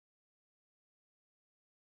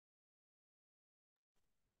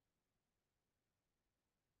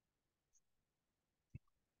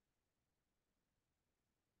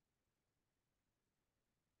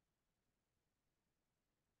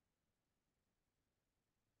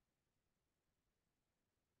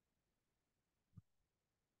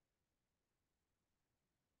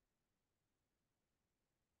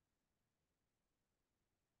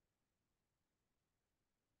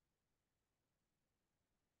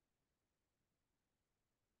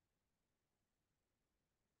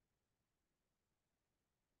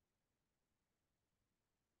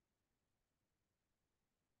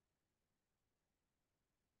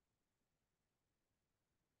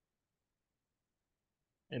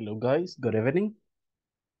Hello guys, good evening.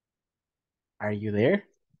 Are you there?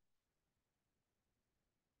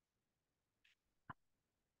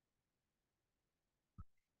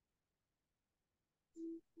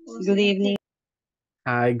 Good evening.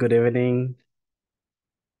 Hi, good evening.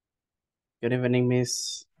 Good evening,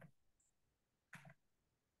 miss.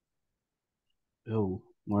 Oh,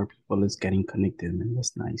 more people is getting connected, man.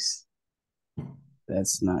 That's nice.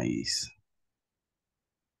 That's nice.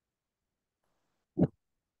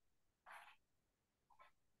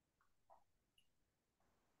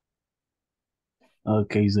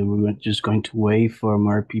 Okay, so we're just going to wait for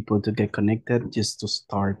more people to get connected just to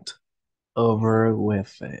start over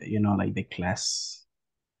with, like the class.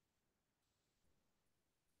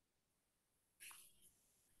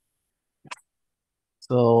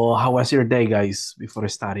 So how was your day, guys, before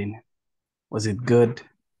starting? Was it good?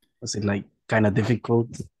 Was it like kind of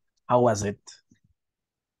difficult? How was it?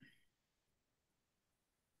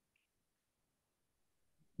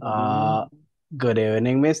 Good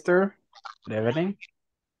evening, mister. Good evening.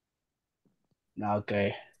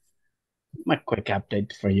 Okay. My quick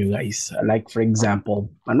update for you guys. Like for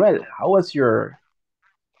example, Manuel, how was your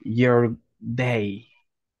day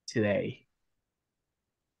today?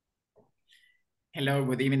 Hello,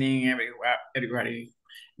 good evening, everybody.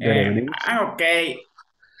 Good evening. I'm okay.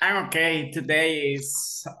 I'm okay. Today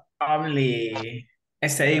is only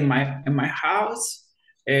staying in my house.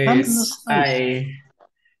 That's nice.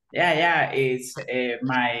 It's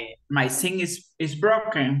my sink is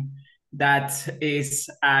broken. That is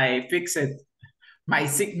I fixed my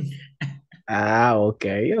sink.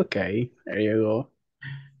 Okay. There you go.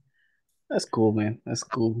 That's cool, man. That's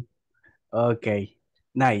cool. Okay.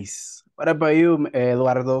 Nice. What about you,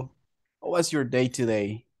 Eduardo? How was your day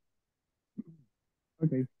today?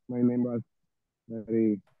 Okay, my name was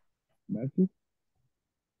very messy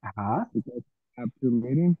Uh-huh. because after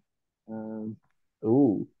meeting, um,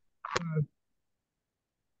 Ooh. was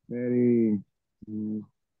very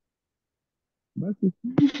messy.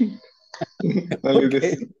 Only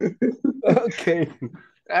Okay. this. Okay.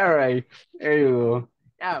 All right. There you go.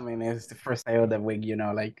 Yeah, I mean, it's the first day of the week,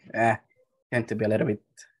 tend to be a little bit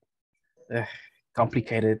uh,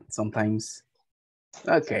 complicated sometimes.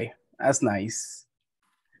 Okay, that's nice.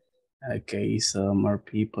 Okay, so more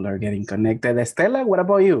people are getting connected. Estela, what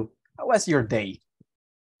about you? How was your day?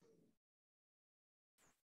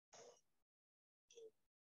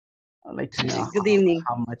 I'd like to know Good evening.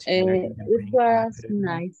 how much It was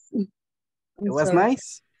nice. It was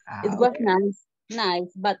nice? It was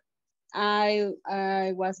nice, but I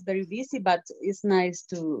was very busy, but it's nice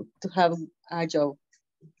to have a job.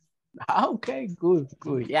 Okay, good.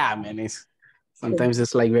 Yeah, I mean, sometimes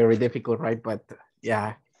it's like very difficult, right? But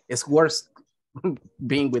yeah, it's worse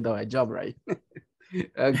being without a job, right?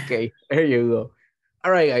 Okay, there you go.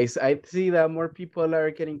 All right, guys, I see that more people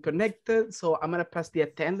are getting connected. So I'm gonna pass the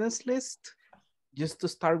attendance list just to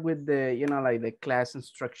start with the, like the class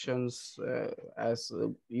instructions as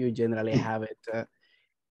you generally have it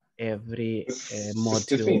every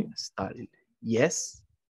module starting. Yes?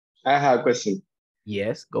 I have a question.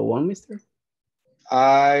 Yes, go on, mister.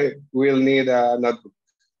 I will need a notebook.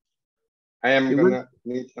 I am You gonna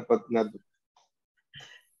need a notebook.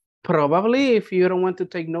 Probably if you don't want to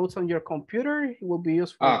take notes on your computer, it will be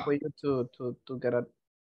useful for you to get a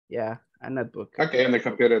notebook. Okay, on the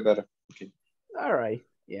computer better. Okay. All right.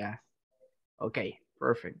 Yeah. Okay,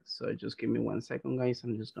 perfect. So just give me 1 second, guys.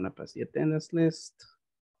 I'm just gonna pass the attendance list.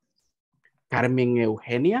 Carmen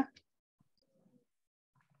Eugenia.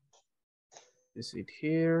 Is it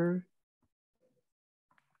here?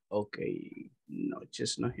 Okay, no,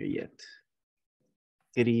 just not here yet.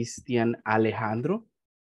 Cristian Alejandro.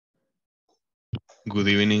 Good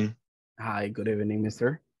evening. Hi, good evening,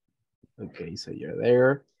 mister. Okay, so you're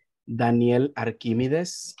there. Daniel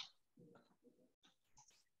Archimedes.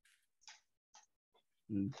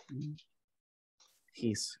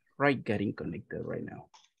 He's right getting connected right now.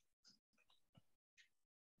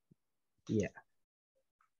 Yeah.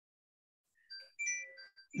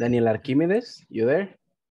 Daniel Archimedes, you there?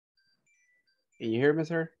 Can you hear me,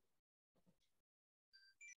 sir?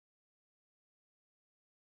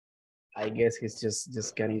 I guess he's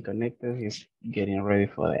just getting connected. He's getting ready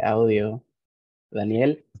for the audio.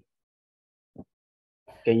 Daniel,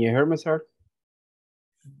 can you hear me, sir?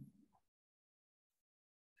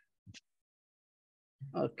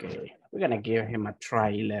 Okay, we're gonna give him a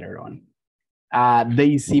try later on.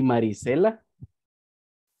 Daisy Marisela.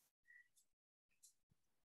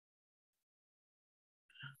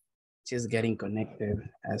 She's getting connected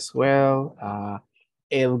as well.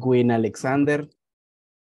 Edwin Alexander.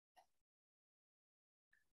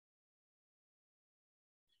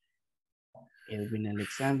 Edwin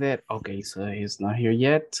Alexander. Okay, so he's not here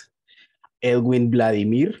yet. Edwin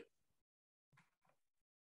Vladimir.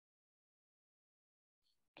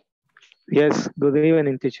 Yes, good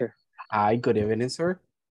evening, teacher. Hi, good evening, sir.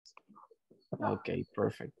 Okay,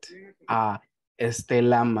 perfect.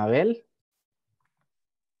 Estela Mabel.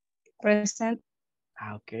 Present.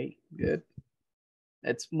 Okay, good.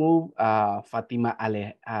 Let's move Fatima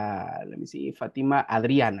let me see, Fatima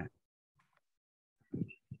Adriana.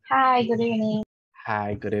 Hi, good evening.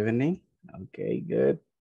 Hi, good evening. Okay, good.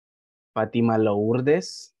 Fatima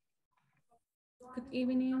Lourdes. Good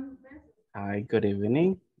evening. Hi, good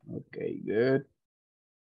evening. Okay, good.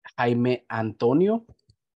 Jaime Antonio.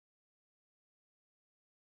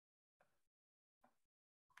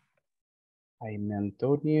 Jaime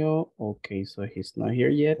Antonio. Okay, so he's not here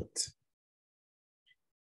yet.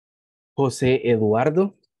 Jose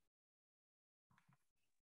Eduardo.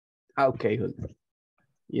 Okay,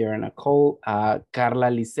 you're on a call. Carla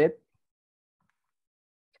Lisette.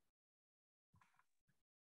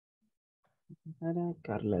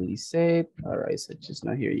 Carla Lisette. All right, so she's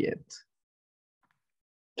not here yet.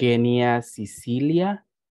 Kenia Cecilia.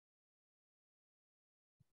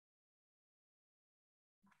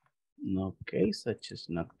 Okay, so she's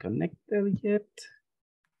not connected yet.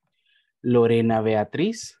 Lorena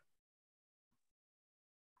Beatriz.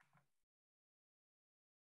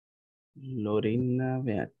 Lorena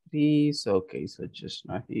Beatriz. Okay, so just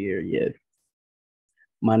not here yet.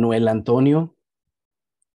 Manuel Antonio.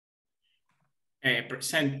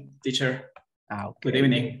 Present, teacher. Okay. Good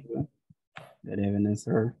evening. Good evening,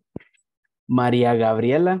 sir. Maria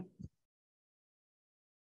Gabriela.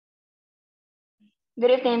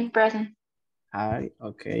 Good evening, present. Hi,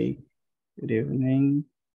 okay. Good evening.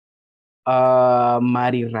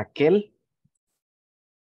 Mari Raquel.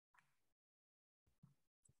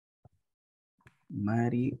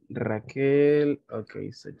 Mari Raquel. Okay,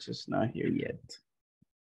 so just not here yet.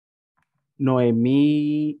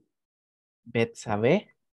 Noemi Betsabe.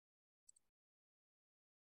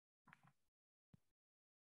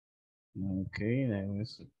 Okay, that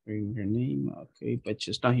was her name. Okay, but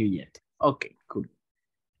she's not here yet. Okay, cool.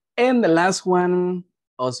 And the last one,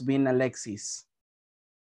 Osbin Alexis.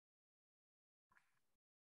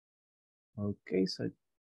 Okay, so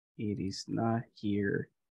it is not here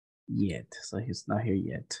yet. So he's not here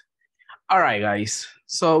yet. All right, guys.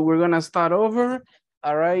 So we're gonna start over.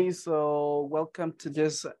 All right, so welcome to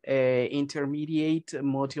this intermediate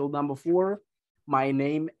module number 4. My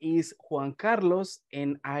name is Juan Carlos,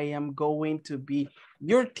 and I am going to be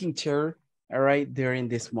your teacher, all right, during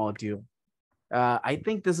this module. I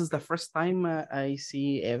think this is the first time I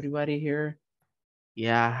see everybody here.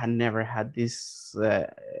 Yeah, I never had this,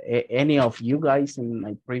 any of you guys in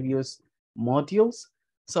my previous modules.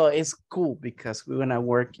 So it's cool because we're gonna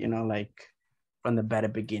work, you know, like from the very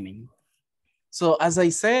beginning. So as I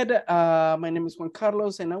said, my name is Juan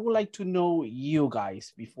Carlos, and I would like to know you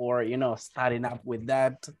guys before, you know, starting up with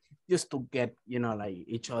that, just to get, you know, like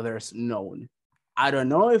each other's known. I don't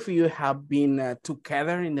know if you have been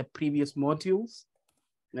together in the previous modules.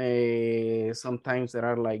 Sometimes there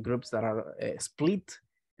are like groups that are split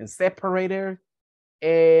and separated,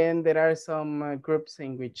 and there are some groups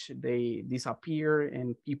in which they disappear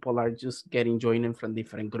and people are just getting joined from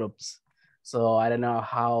different groups. So I don't know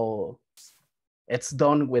how it's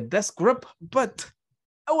done with this group, but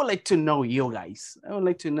I would like to know you guys. I would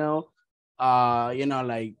like to know, you know,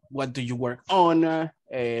 like what do you work on?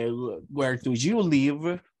 Where do you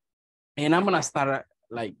live? And I'm gonna start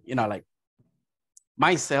like, you know, like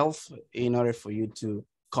myself in order for you to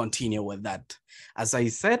continue with that. As I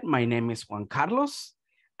said, my name is Juan Carlos.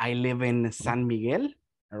 I live in San Miguel.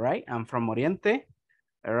 All right, I'm from Oriente.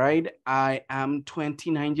 All right, I am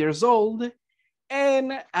 29 years old.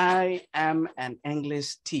 And I am an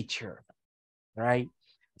English teacher, right?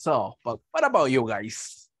 So, but what about you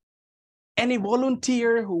guys? Any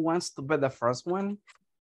volunteer who wants to be the first one?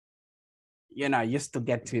 You know, just to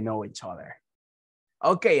get to know each other.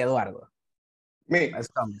 Okay, Eduardo. Me. Let's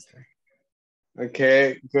go, mister.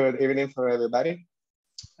 Okay, good evening for everybody.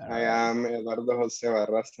 All I right. am Eduardo Jose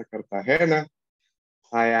Barrasta Cartagena.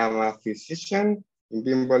 I am a physician in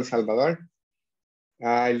Bimbo, El Salvador.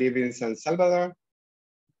 I live in San Salvador.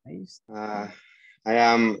 Nice. I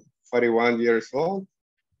am 41 years old.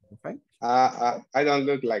 Okay. I don't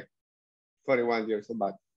look like 41 years old,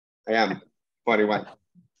 but I am 41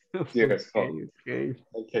 years old. Okay.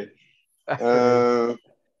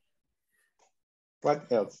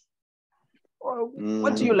 What else?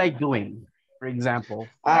 What do you like doing? For example,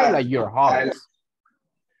 what are like your hobbies?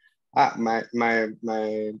 My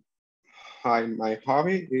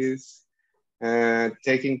hobby is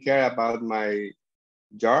taking care about my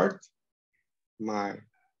yard, my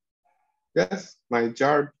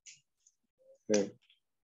yard.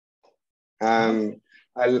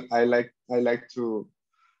 I like to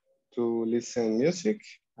listen music.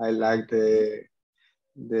 I like the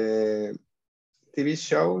TV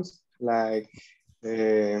shows like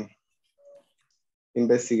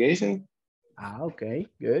investigation. Okay,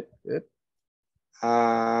 good.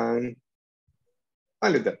 Only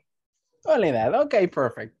that. Only that. Okay,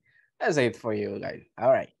 perfect. That's it for you guys.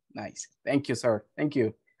 All right, nice. Thank you, sir. Thank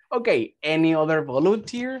you. Okay, any other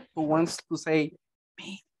volunteer who wants to say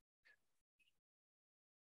me?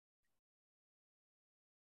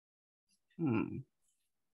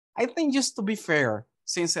 I think just to be fair,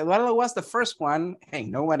 since Eduardo was the first one, hey,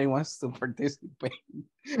 nobody wants to participate.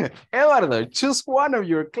 Eduardo, choose one of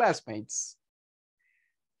your classmates.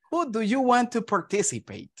 Who do you want to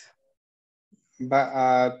participate?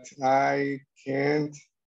 But I can't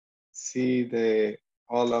see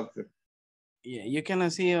all of them. Yeah, you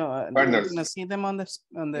cannot see. You cannot see them on the.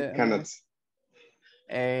 Cannot.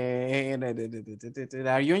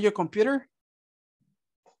 Are you on your computer?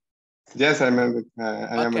 Yes, I'm on the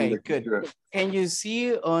Okay, good. computer. Can you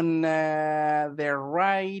see on the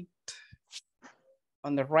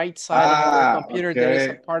right side of your computer, there is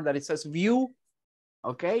a part that it says view.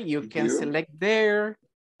 Okay, you can select there,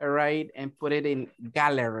 all right, and put it in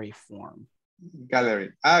gallery form.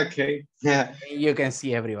 Gallery, okay. Yeah. You can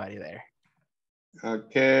see everybody there.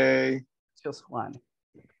 Okay. Just one.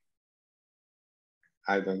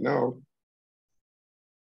 I don't know.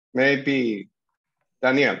 Maybe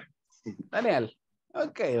Daniel. Daniel.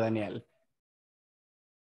 Okay, Daniel.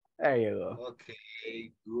 There you go.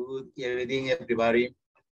 Okay, good evening, everybody.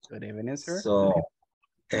 Good evening, sir. So,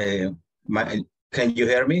 can you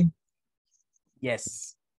hear me?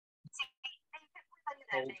 Yes.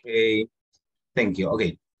 Okay, thank you.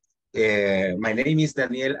 Okay. My name is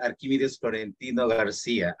Daniel Archimedes Florentino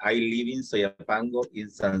Garcia. I live in Soyapango in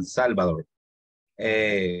San Salvador.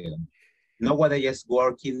 Nowadays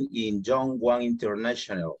working in John 1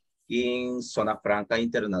 International in Zona Franca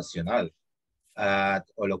Internacional at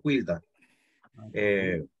Oloquilta.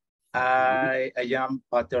 I am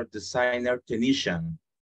pattern designer technician.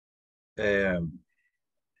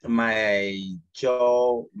 My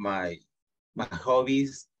job, my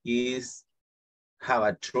hobbies is have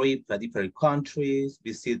a trip to different countries,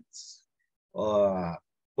 visit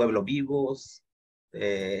Pueblo Vivos.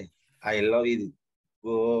 I love it.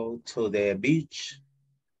 Go to the beach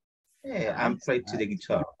and play to the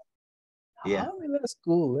guitar. Yeah, Oh, that's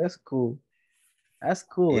cool. That's cool. That's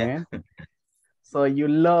cool, man. So you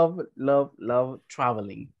love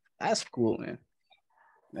traveling. That's cool, man.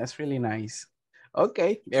 That's really nice.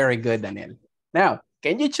 Okay, very good, Daniel. Now,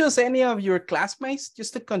 can you choose any of your classmates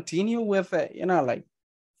just to continue with, you know, like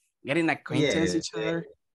getting acquaintance each other?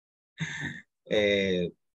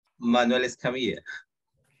 Manuel Escamilla.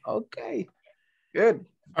 Okay, good.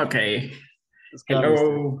 Okay. Go, hello.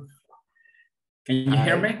 Mr. Can you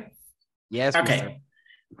hear me? Yes, okay.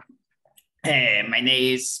 My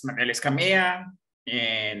name is Manuel Escamilla,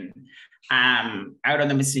 and I'm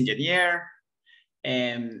agronomist engineer,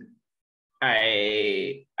 and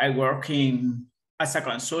I working as a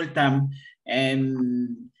consultant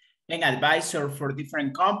and an advisor for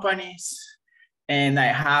different companies, and I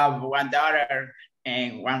have one daughter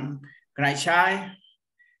and one grandchild.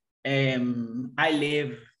 I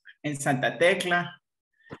live in Santa Tecla,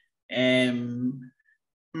 and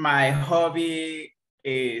my hobby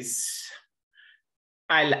is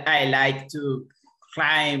I like to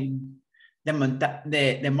climb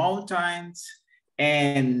the mountains,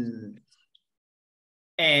 and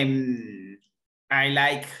I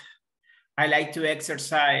like to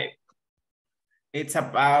exercise. It's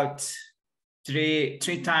about three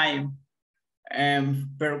times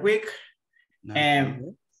per week.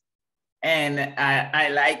 And I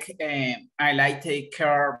like take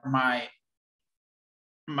care of my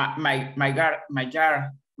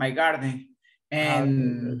garden,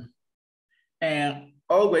 and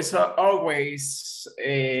always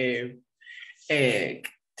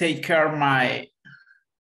take care of my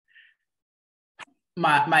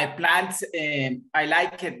plants. And I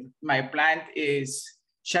like it. My plant is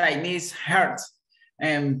Chinese heart,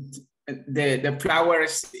 and the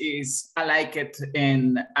flowers is I like it,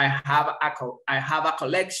 and I have a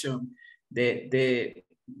collection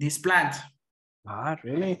this plant. Ah,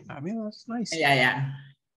 really? I mean, that's nice. Yeah.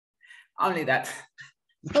 Only that.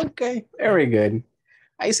 Okay, very good.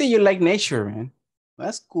 I see you like nature, man.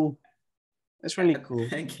 That's cool. That's really cool.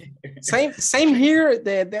 Thank you. Same here.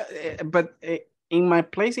 But in my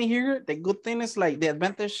place in here, the good thing is like the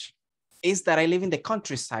advantage is that I live in the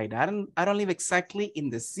countryside. I don't live exactly in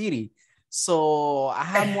the city. So I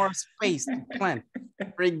have more space to plant.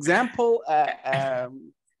 For example,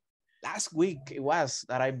 last week it was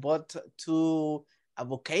that I bought 2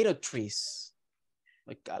 avocado trees.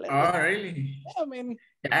 Like, Oh, really? I mean,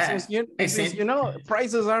 Yeah, since you know,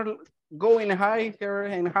 prices are going higher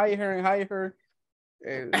and higher and higher.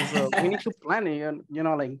 So we need to plan it and, you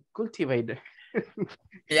know, like cultivate.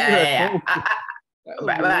 yeah.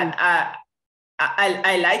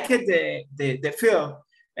 I like it, the field.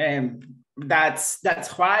 That's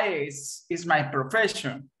why it's my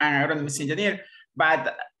profession. I'm an agronomist engineer,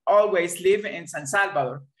 but always live in San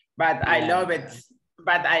Salvador. But I love it.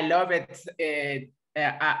 But I love it.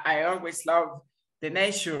 I always love the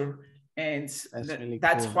nature, and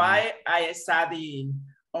that's cool, why man. I study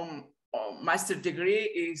master degree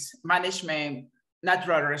is management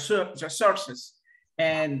natural resources.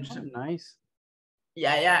 And nice.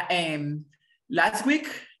 Yeah. And last week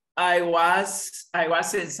I was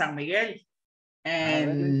in San Miguel,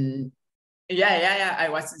 and yeah, I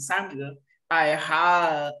was in San Miguel. I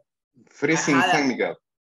had freezing San Miguel.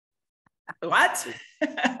 What?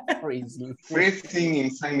 Freezing in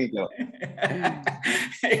San Miguel.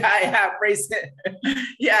 Yeah, freezing.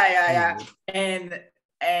 Yeah. And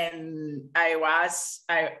I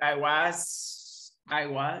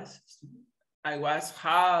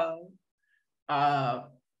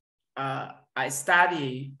how I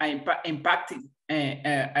study impacting.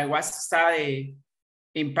 I was study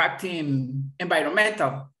impacting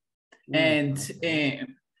environmental, and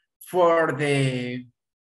for the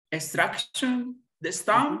extraction, the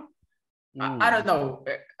stone. I don't know.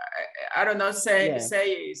 I don't know. Say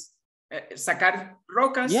is sacar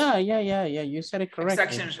rocas. Yeah. You said it correctly.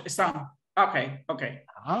 Extraction stone. Okay.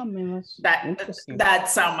 I mean, that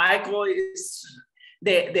San Michael is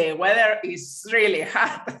the weather is really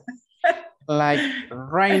hot. Like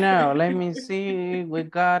right now, let me see. We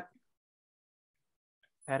got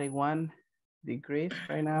 31 degrees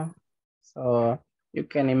right now, so you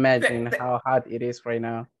can imagine how hot it is right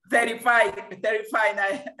now. 35.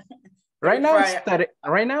 Right now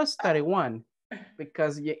it's 31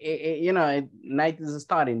 because you know night is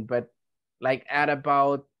starting, but like at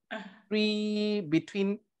about 3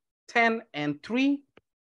 between 10 and 3,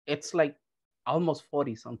 it's like almost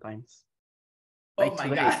 40 sometimes. Like oh my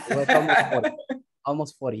today, God. it was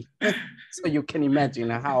almost 40. So you can imagine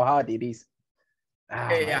how hard it is.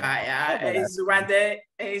 Yeah. It's one day.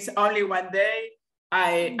 It's only one day.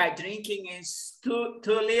 I drinking is two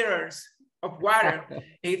liters of water.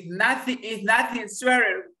 It's nothing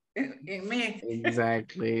sweater in me.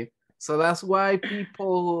 Exactly. So that's why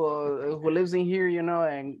people who lives in here, you know,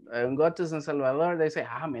 and go to San Salvador, they say,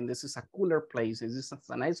 man, this is a cooler place. This is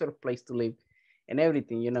a nicer place to live and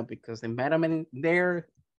everything, you know, because the environment there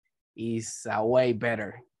is way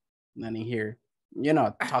better than in here. You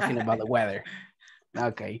know, talking about the weather.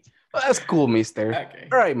 Okay. Well, that's cool, mister. Okay.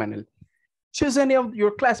 All right, Manuel. Choose any of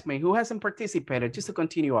your classmates who hasn't participated just to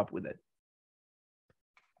continue up with it.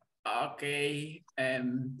 Okay.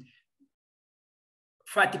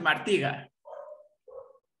 Fatima Artiga.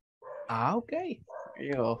 Okay. There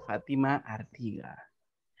you go, Fatima Artiga.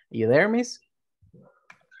 You there, miss?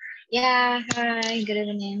 Yeah, hi, good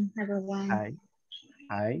evening, everyone.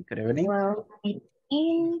 Hi, good evening. Well,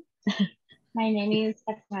 my name is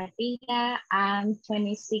Fatima Artiga. I'm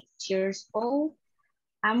 26 years old.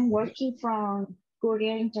 I'm working from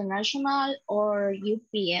Courier International or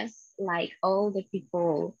UPS, like all the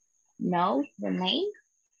people know the name.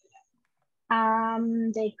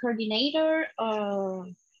 I'm the coordinator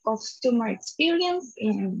of customer experience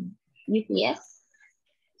in UPS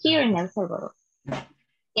here in El Salvador.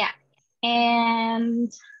 Yeah,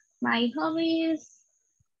 and my hobbies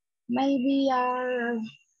maybe are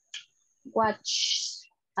watch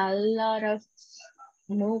a lot of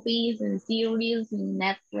movies and series in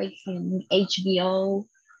Netflix and HBO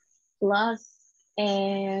Plus,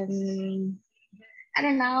 and I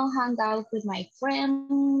don't know, hang out with my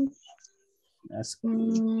friends. That's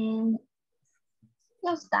cool.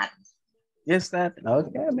 Just that. Just that?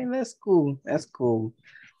 Okay, I mean, that's cool. That's cool.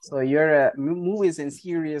 So you're a movies and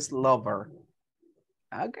series lover.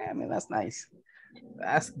 Okay, I mean, that's nice.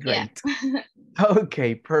 That's great. Yeah.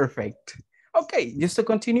 Okay, perfect. Okay, just to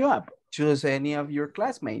continue up, choose any of your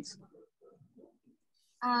classmates.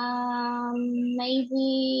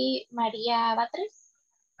 Maybe Maria Batres.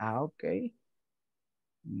 Okay.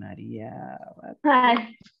 Maria Batres.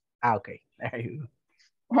 Hi. Okay, there you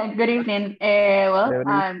go. Good evening. Well,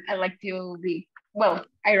 I like to be,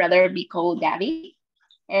 I rather be called Gabby.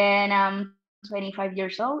 And I'm 25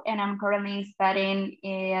 years old and I'm currently studying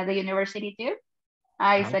at the university too.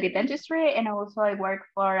 I studied dentistry, and also I work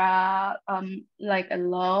for like a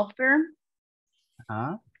law firm.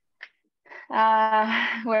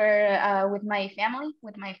 Where with my family,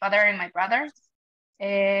 with my father and my brothers.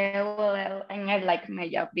 Well, and I like my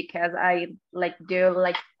job because I like do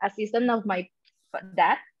like assistant of my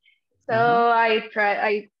dad. So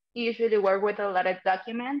I usually work with a lot of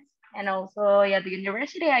documents, and also at the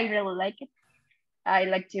university I really like it. I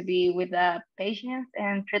like to be with the patients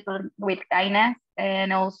and treat them with kindness,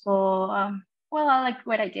 and also well, I like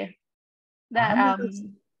what I do. That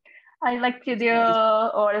I like to do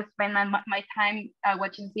or spend my time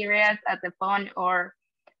watching series at the phone, or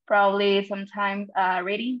probably sometimes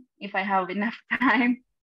reading if I have enough time,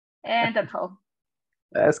 and that's all.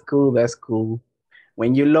 That's cool. That's cool.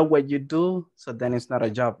 When you love what you do, so then it's not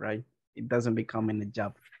a job, right? It doesn't become a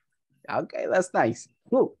job. Okay, that's nice.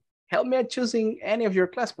 Cool. Help me at choosing any of your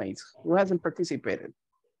classmates who hasn't participated.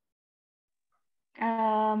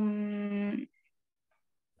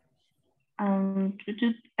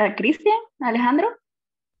 Cristian, Alejandro.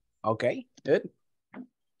 Okay, good.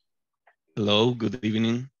 Hello, good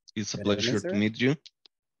evening. It's a pleasure to meet you.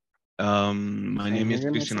 My name is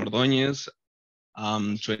Cristian Ordóñez.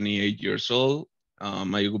 I'm 28 years old.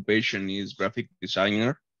 My occupation is graphic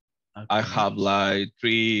designer. Okay. I have like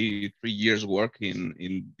three years work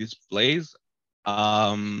in this place.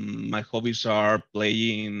 My hobbies are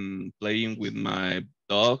playing with my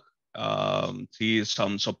dog, see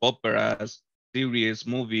some soap operas, series,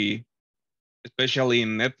 movie, especially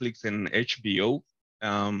in Netflix and HBO.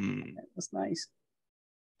 That's nice.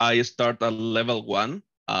 I start at level 1,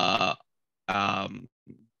 but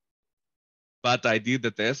I did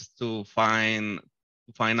the test to find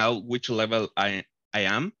out which level I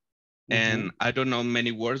am. And I don't know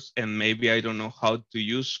many words, and maybe I don't know how to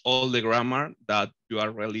use all the grammar that you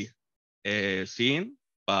are really seeing,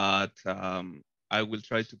 but I will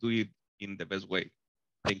try to do it in the best way.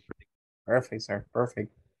 Thank you. Perfect, sir.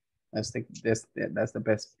 Perfect. That's the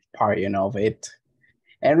best part, you know, of it.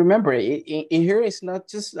 And remember, in here it's not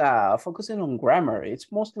just focusing on grammar.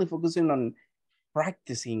 It's mostly focusing on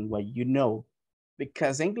practicing what you know,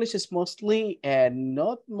 because English is mostly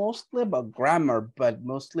not mostly about grammar, but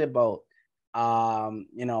mostly about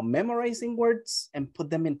you know, memorizing words and put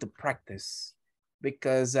them into practice.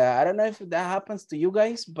 Because I don't know if that happens to you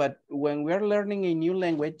guys, but when we're learning a new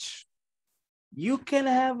language, you can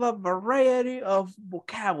have a variety of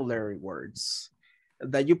vocabulary words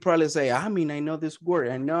that you probably say, I mean, I know this word,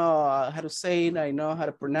 I know how to say it, I know how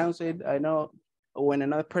to pronounce it, I know when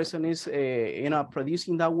another person is, you know,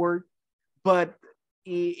 producing that word. But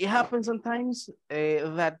it happens sometimes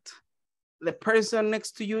that the person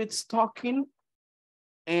next to you is talking,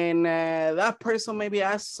 and that person maybe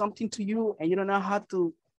asks something to you, and you don't know how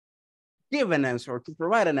to give an answer, to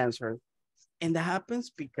provide an answer. And that happens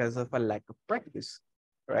because of a lack of practice,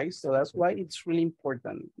 right? So that's why it's really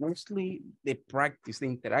important, mostly the practice, the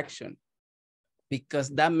interaction, because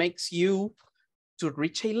that makes you to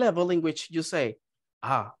reach a level in which you say,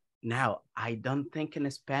 now I don't think in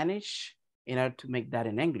Spanish in order to make that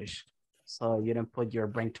in English. So you don't put your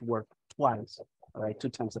brain to work twice, all right, 2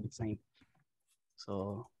 times at the same.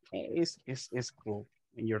 So it's cool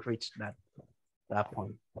when you reach that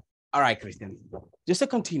point. All right, Christian, just to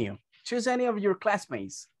continue, choose any of your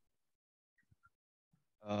classmates.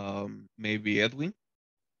 Maybe Edwin.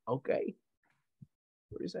 Okay.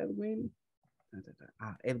 Where is Edwin?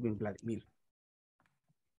 Edwin Vladimir.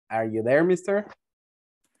 Are you there, mister?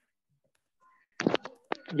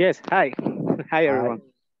 Yes, hi. Hi, everyone.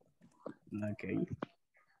 Okay.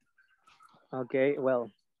 Okay, well,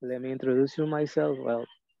 let me introduce you myself. Well,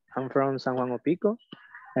 I'm from San Juan Opico,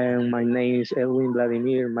 and my name is Edwin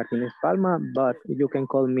Vladimir Martinez Palma, but you can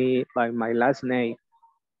call me by my last name,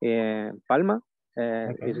 Palma.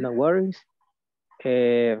 It's no worries.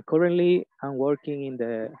 Currently, I'm working in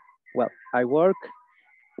I work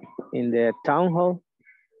in the town hall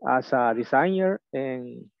as a designer,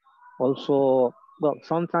 and also,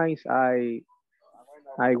 sometimes I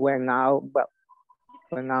went out,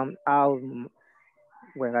 when I'm out,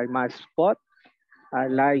 when I'm at spot, I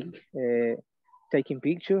like taking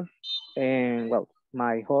pictures, and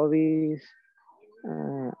my hobbies,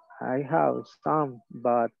 I have some,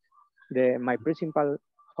 but my principal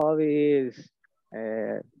hobby is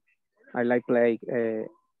I like play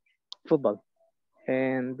football.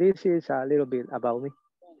 And this is a little bit about me.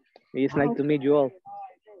 It's nice to meet you all.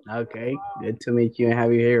 Okay, good to meet you and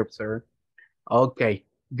have you here, sir. Okay,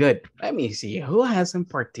 good. Let me see. Who hasn't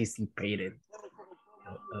participated?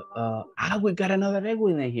 We got another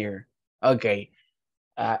Edwin in here. Okay.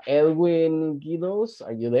 Edwin Guidos,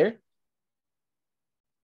 are you there?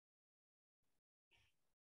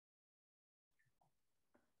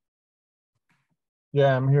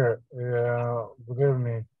 Yeah, I'm here. Good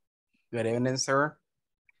evening. Good evening, sir.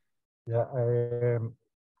 Yeah,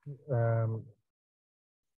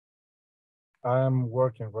 I'm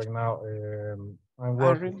working right now. I'm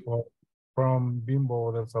working from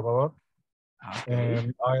Bimbo, El Salvador. Okay.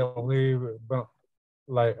 And I live, well,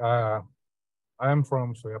 like, I'm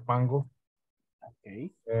from Soyapango.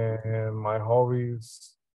 Okay. And my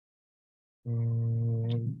hobbies,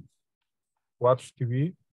 watch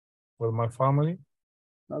TV with my family.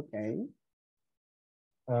 Okay.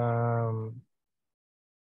 I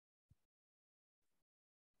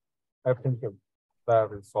think that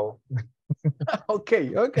is all.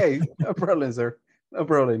 Okay, okay. No problem, sir. No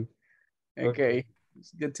problem. Okay.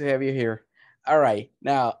 It's good to have you here. All right.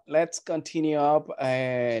 Now, let's continue up.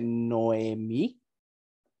 Noemi.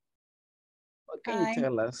 What can you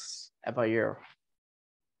tell us about your...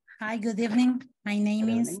 Hi, good evening. My name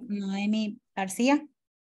is Noemi Garcia.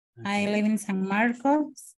 I live in San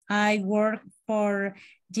Marcos. I work for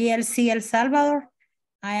GLC El Salvador.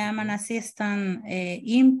 I am an assistant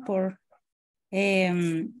import,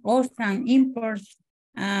 ocean import.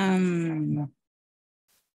 I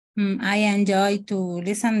enjoy to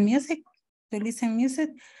listen music,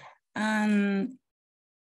 and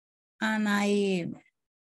I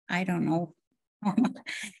don't know.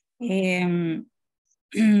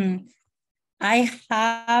 I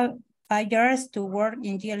have 5 years to work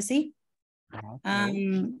in GLC. I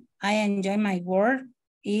enjoy my work.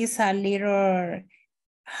 It's a little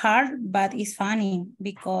hard, but it's funny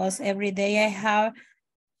because every day I have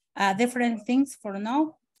different things for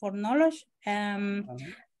knowledge. And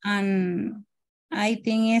I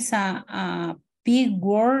think it's a big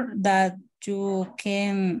world that you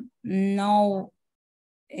can know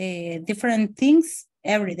different things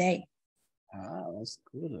every day. Oh, that's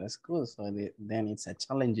good. That's good. So then it's a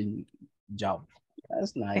challenging job.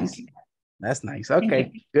 That's nice. That's nice.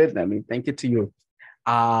 Okay, good. I mean, thank you to you.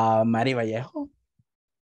 Mari Vallejo,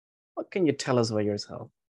 what can you tell us about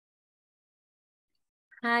yourself?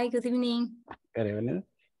 Hi, good evening. Good evening.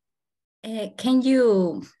 Can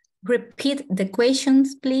you repeat the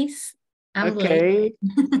questions, please? I'm okay. late.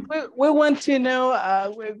 we want to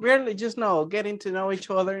know, we really just getting to know each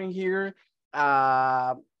other in here.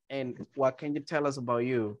 And what can you tell us about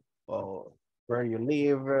you? Well, where you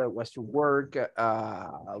live, what's your work,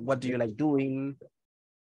 what do you like doing?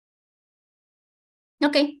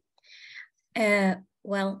 Okay.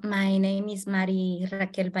 Well, my name is Mari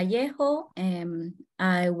Raquel Vallejo.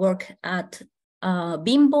 I work at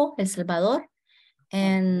Bimbo, El Salvador,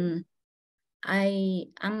 and I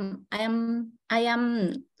am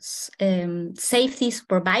safety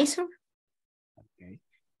supervisor. Okay.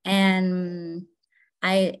 And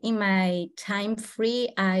in my time free,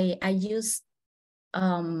 I use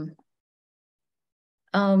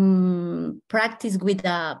practice with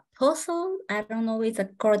a puzzle. I don't know if it's a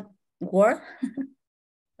correct word.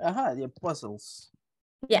 The puzzles.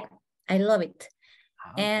 Yeah, I love it.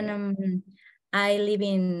 Okay. And I live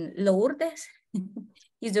in Lourdes.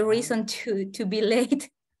 Is the reason to be late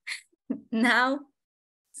now.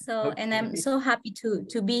 So, and I'm so happy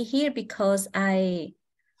to be here because I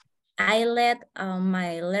led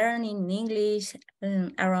my learning in English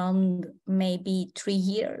around maybe 3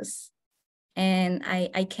 years, and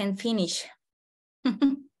I can finish.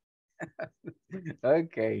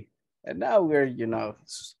 Okay, and now we're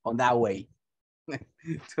on that way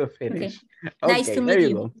to finish. Okay. Nice to meet there you.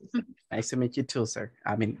 You go. Nice to meet you too, sir.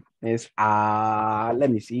 I mean, it's let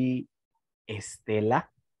me see, Estela.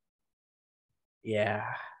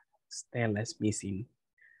 Yeah, Stella's missing.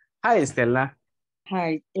 Hi, Estela.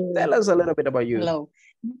 Hi. Tell us a little bit about you. Hello.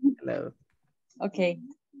 Hello. Okay.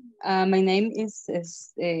 My name is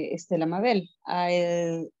Estela Mabel.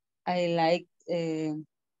 I like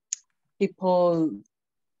people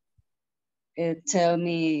tell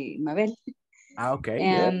me Mabel.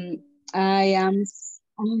 Okay. I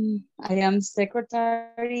am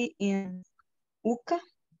secretary in UCA.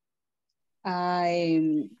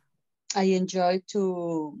 I enjoy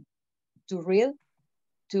to read,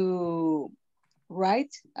 to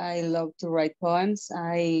write. I love to write poems.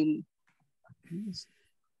 I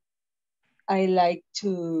like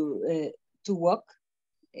to walk,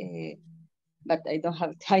 but I don't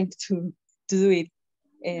have time to do it.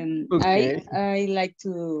 I like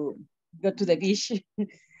to go to the beach.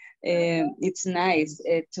 It's nice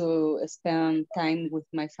to spend time with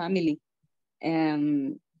my family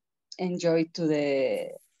and enjoy to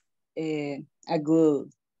the a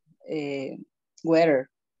good weather.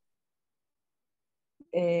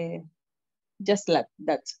 Just like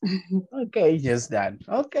that. Okay, just that.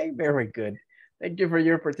 Okay, very good. Thank you for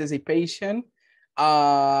your participation.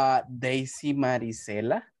 Daisy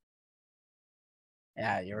Marisela.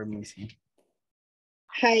 Yeah, you're missing.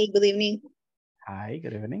 Hi, good evening. Hi,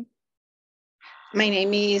 good evening. My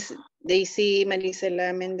name is Daisy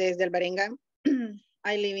Marisela Mendez del Barenga.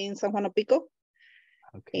 I live in San Juan Pico.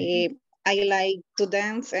 Okay. I like to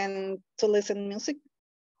dance and to listen music.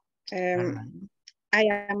 I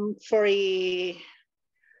am 48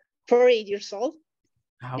 years old.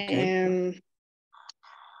 Okay.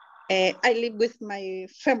 I live with my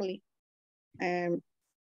family.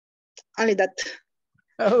 Only that.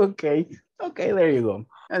 Okay. Okay, there you go.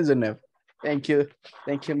 That's enough. Thank you.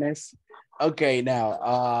 Thank you, miss. Okay,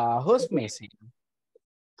 now, who's missing?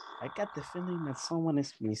 I got the feeling that someone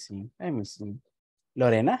is missing. Let me see.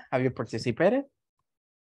 Lorena, have you participated?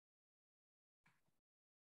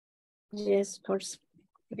 Yes, of course.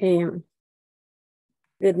 Good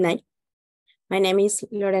night. My name is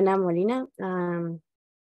Lorena Molina. I'm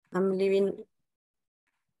living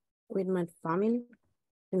with my family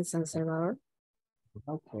in San Salvador.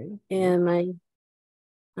 Okay. And I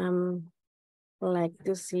like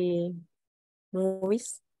to see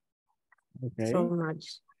movies. Okay. So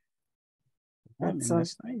much. That's all.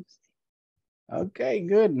 That's nice. Okay,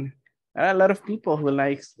 good. There are a lot of people who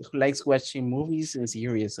likes watching movies and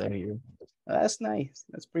series out here. That's nice.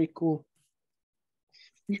 That's pretty cool.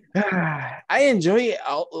 I enjoy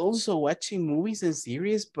also watching movies and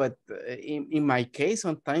series, but in my case,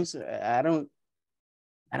 sometimes I don't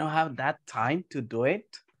have that time to do it.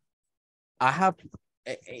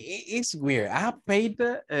 It's weird. I have paid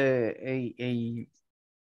a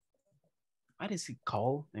what is it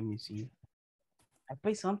called? Let me see. I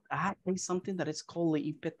have paid something that is called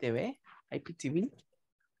IPTV,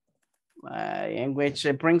 in which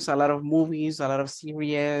it brings a lot of movies, a lot of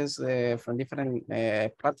series from different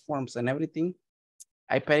platforms and everything.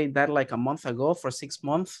 I paid that like a month ago for 6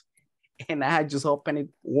 months, and I had just opened it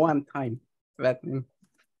one time.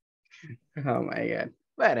 Oh my God.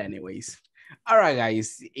 But anyways, all right,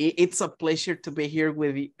 guys, it's a pleasure to be here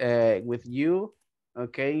with you.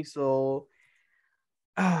 Okay, so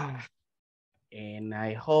and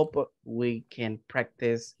I hope we can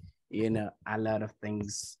practice, a lot of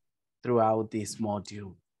things throughout this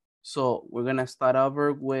module. So we're gonna start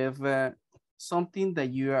over with something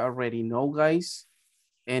that you already know, guys,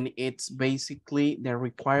 and it's basically the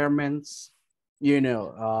requirements,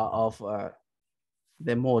 of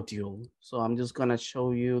the module. So I'm just gonna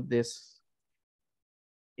show you this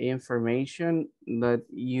information that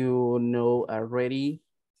you know already,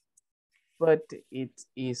 but it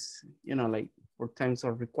is, like for terms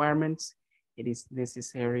of requirements, it is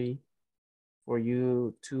necessary for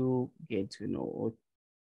you to get to know or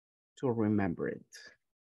to remember it.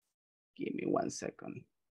 Give me 1 second.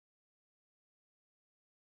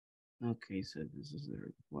 Okay, so this is the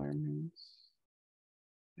requirements.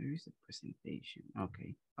 Where is the presentation?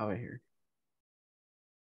 Okay, over here.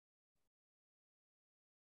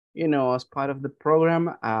 As part of the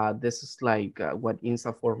program, this is like what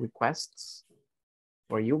INSA4 requests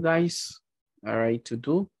for you guys, all right, to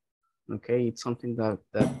do. Okay, it's something that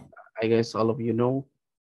I guess all of you know,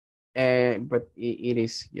 but it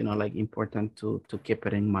is, like important to keep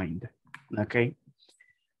it in mind. Okay.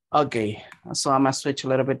 Okay, so I'm gonna switch a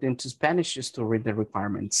little bit into Spanish just to read the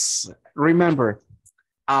requirements. Remember,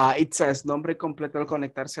 it says nombre completo al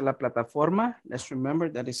conectarse a la plataforma. Let's remember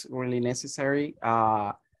that it's really necessary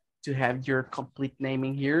to have your complete name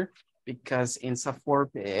in here, because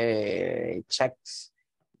INSA4 checks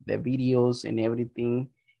the videos and everything.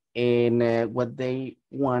 And what they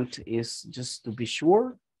want is just to be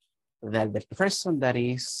sure that the person that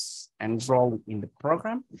is enrolled in the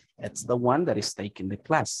program, it's the one that is taking the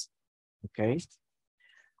class, okay?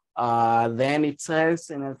 Then it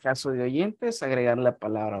says, en el caso de oyentes, agregar la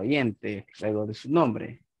palabra oyente luego de su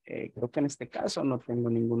nombre. Creo que en este caso no tengo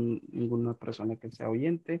ninguna persona que sea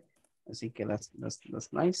oyente, así que that's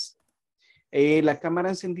nice. La cámara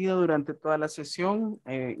encendida durante toda la sesión,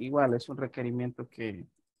 igual es un requerimiento que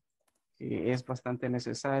es bastante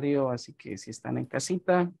necesario, así que si están en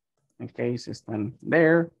casita, ok, si están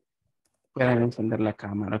there, pueden encender la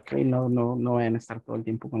cámara, ok, no vayan a estar todo el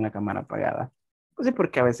tiempo con la cámara apagada. Pues sí,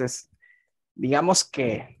 porque a veces, digamos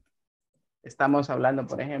que estamos hablando,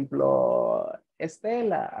 por ejemplo,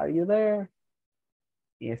 Estela, are you there?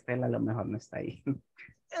 Y Estela a lo mejor no está ahí.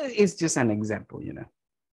 It's just an example,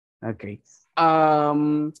 Ok.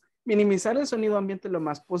 Minimizar el sonido ambiente lo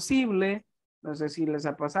más posible. No sé si les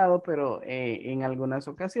ha pasado, pero en algunas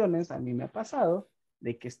ocasiones a mí me ha pasado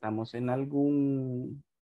de que estamos en algún,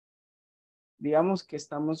 digamos que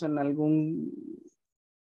estamos en algún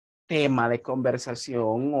tema de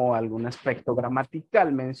conversación o algún aspecto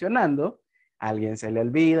gramatical mencionando. alguien se le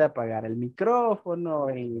olvida apagar el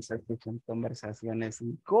micrófono y se escuchan conversaciones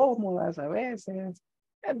incómodas a veces.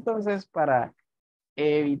 Entonces, para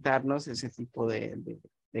evitarnos ese tipo de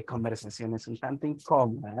conversaciones un tanto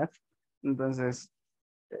incómodas, entonces,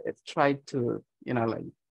 try to,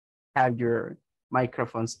 like, have your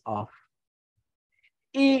microphones off.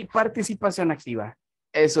 Y participación activa.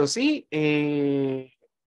 Eso sí, en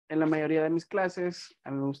la mayoría de mis clases,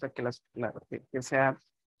 a mí me gusta que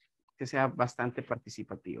sea bastante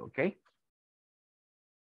participativo, ¿ok?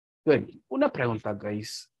 Good. Una pregunta,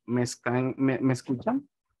 guys. ¿Me escuchan?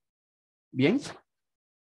 ¿Bien?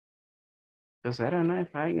 Because I don't know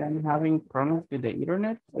if I am having problems with the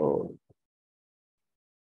internet or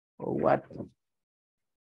what.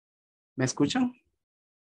 ¿Me escuchan?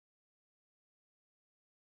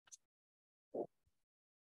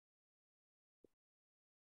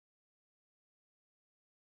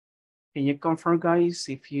 Can you confirm, guys,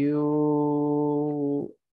 if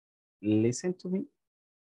you listen to me?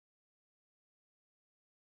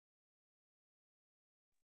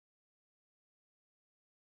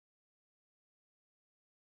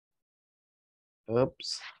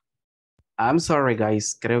 Oops. I'm sorry,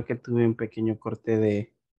 guys. Creo que tuve un pequeño corte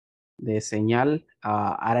de señal.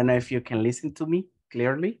 I don't know if you can listen to me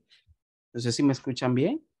clearly. No sé si me escuchan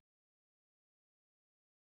bien.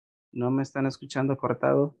 ¿No me están escuchando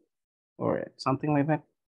cortado? Or something like that?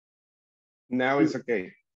 Now it's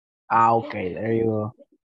okay. Okay. There you go.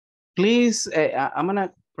 Please, I'm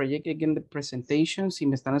gonna project again the presentation. Si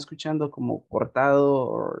me están escuchando como cortado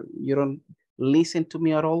or you don't listen to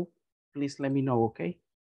me at all, please let me know, okay?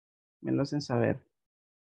 Me lo hacen saber.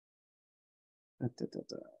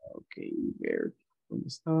 Okay, where? ¿Dónde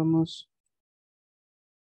estábamos?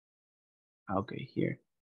 Okay, here.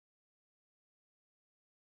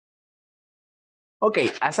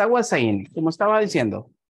 Okay, as I was saying, como estaba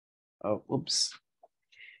diciendo. Oops.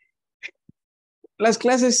 Las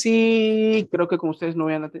clases sí, creo que con ustedes no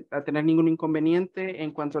van a tener ningún inconveniente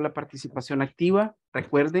en cuanto a la participación activa.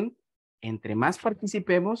 Recuerden, entre más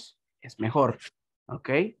participemos, es mejor.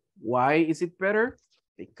 Okay, why is it better?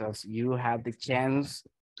 Because you have the chance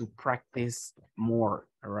to practice more,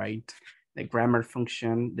 all right? The grammar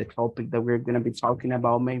function, the topic that we're going to be talking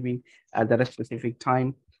about maybe at that specific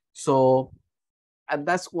time. So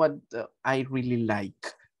that's what I really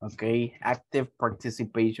like, okay? Active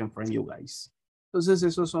participation from you guys. Entonces,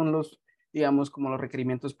 esos son los, digamos, como los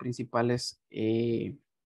requerimientos principales,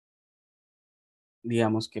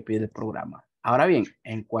 digamos, que pide el programa. Ahora bien,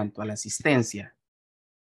 en cuanto a la asistencia.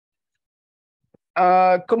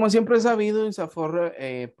 Como siempre he sabido,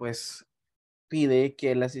 ISSSF, pues, pide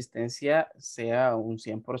que la asistencia sea un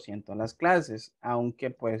 100% en las clases,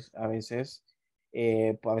 aunque, pues, a veces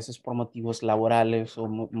por motivos laborales o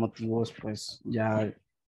motivos, pues, ya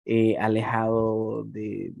alejado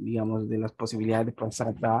de, digamos, de las posibilidades de pasar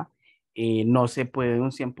acá, no se puede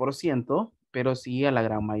un 100%, pero sí a la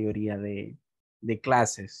gran mayoría de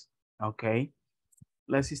clases, ¿ok?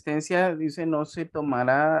 La asistencia, dice, no se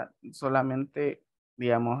tomará solamente,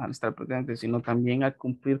 digamos, al estar presente, sino también al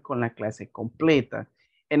cumplir con la clase completa.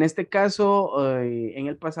 En este caso, en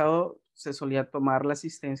el pasado se solía tomar la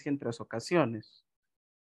asistencia en 3 ocasiones.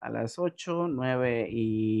 A las 8, 9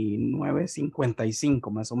 y 9:55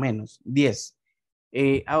 más o menos, 10.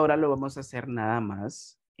 Ahora lo vamos a hacer nada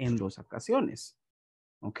más en 2 ocasiones,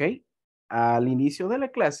 ¿ok? Al inicio de la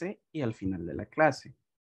clase y al final de la clase,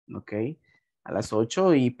 ¿ok? A las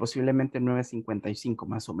 8 y posiblemente 9:55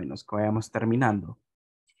 más o menos, que vayamos terminando.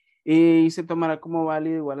 Y se tomará como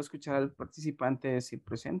válido igual escuchar al participante decir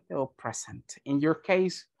presente o present. In your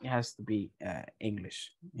case, it has to be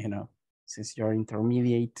English, you know. Since you're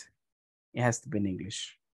intermediate, it has to be in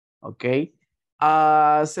English. Ok.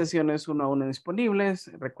 Sesiones 1 a 1 disponibles.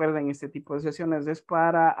 Recuerden, este tipo de sesiones es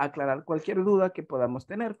para aclarar cualquier duda que podamos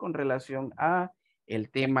tener con relación a el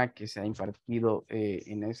tema que se ha impartido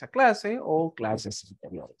en esa clase o clases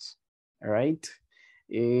anteriores. All right.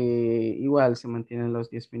 Igual se mantienen los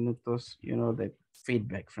 10 minutos, you know, de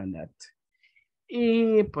feedback from that.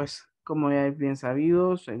 Y pues, como ya es bien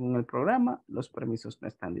sabido, según el programa, los permisos no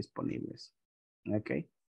están disponibles. Ok.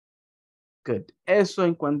 Good. Eso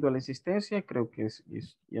en cuanto a la asistencia, creo que es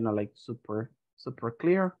you know, like super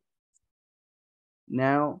clear.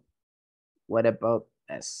 Now, what about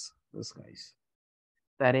those guys?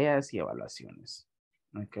 Tareas y evaluaciones.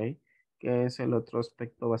 Ok. Que es el otro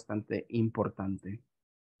aspecto bastante importante.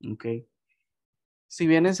 Ok. Si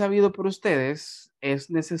bien es sabido por ustedes, es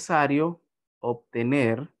necesario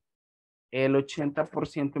obtener el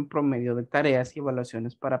 80% en promedio de tareas y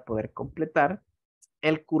evaluaciones para poder completar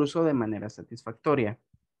el curso de manera satisfactoria.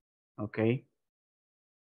 ¿Ok?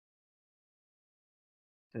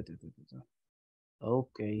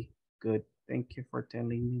 Okay, good. Thank you for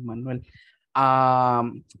telling me, Manuel.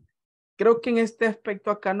 Creo que en este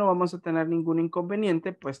aspecto acá no vamos a tener ningún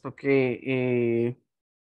inconveniente, puesto que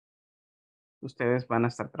ustedes van a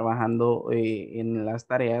estar trabajando en las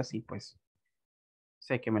tareas y pues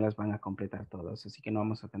sé que me las van a completar todas, así que no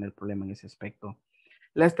vamos a tener problema en ese aspecto.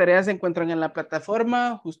 Las tareas se encuentran en la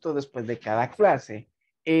plataforma justo después de cada clase.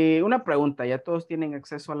 Una pregunta, ¿ya todos tienen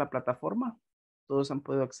acceso a la plataforma? ¿Todos han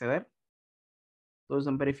podido acceder? ¿Todos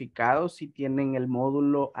han verificado si tienen el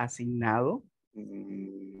módulo asignado?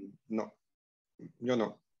 No, yo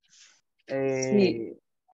no. Sí.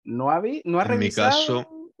 ¿No ha En mi revisado?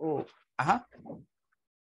 caso, Ajá.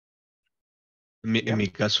 en mi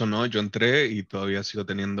caso no, yo entré y todavía sigo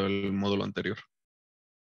teniendo el módulo anterior.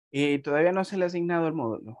 Y todavía no se le ha asignado el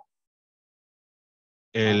módulo.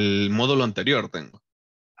 El módulo anterior tengo.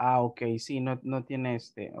 Ok, sí, no tiene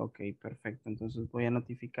ok, perfecto. Entonces voy a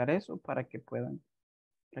notificar eso para que puedan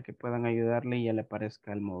ayudarle y ya le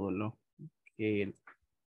aparezca el módulo que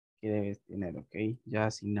debes tener, ok, ya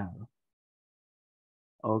asignado.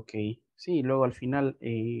 Ok, sí, luego al final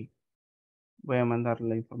voy a mandar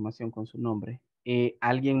la información con su nombre.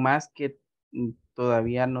 ¿Alguien más que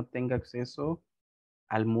todavía no tenga acceso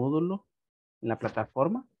al módulo en la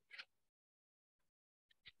plataforma?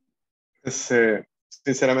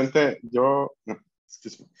 Sinceramente, yo, no,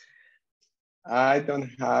 excuse me. I don't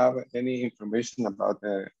have any information about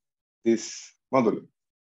this module.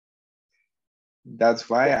 That's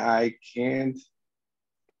why I can't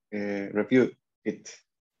review it.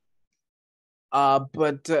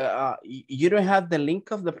 But you don't have the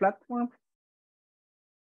link of the platform?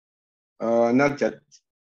 Not yet.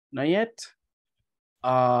 Not yet?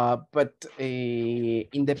 But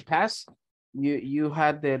in the past, you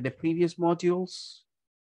had the previous modules.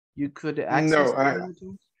 You could access No, the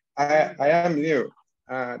modules? I am new.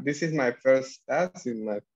 This is my first task in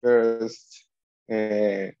my first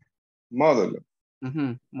module.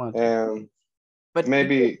 Module. But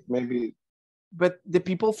maybe. But the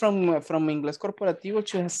people from Inglés Corporativo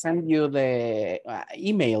should have sent you the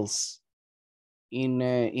emails.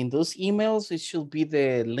 In those emails, it should be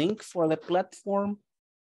the link for the platform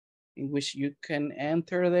in which you can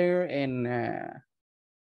enter there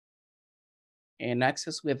and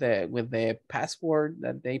access with the password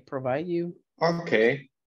that they provide you. Okay.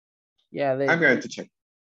 Yeah, I'm going to check.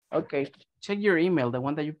 Okay, check your email, the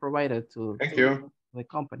one that you provided to the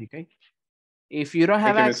company, okay? If you don't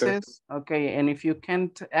have access, okay, and if you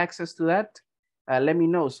can't access to that, let me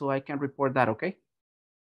know so I can report that, okay?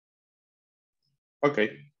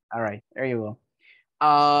 Okay. All right, there you go.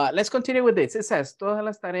 Let's continue with this. It says, todas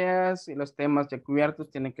las tareas y los temas ya cubiertos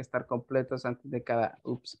tienen que estar completos antes de cada,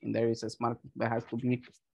 and there is a smart, that has to be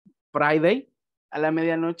Friday a la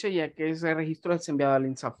medianoche, ya que ese registro es enviado al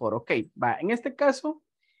INSAFOR. Ok, va, en este caso,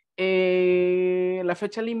 la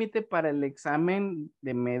fecha límite para el examen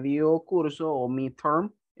de medio curso o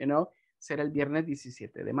midterm, será el viernes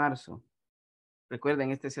 17 de marzo.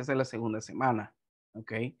 Recuerden, este se hace la segunda semana,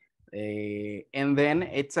 ok. And then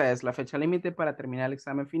it says, la fecha límite para terminar el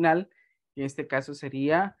examen final, en este caso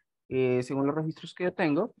sería, según los registros que yo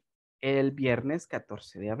tengo, el viernes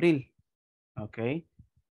 14 de abril, ok.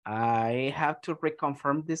 I have to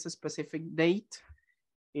reconfirm this specific date,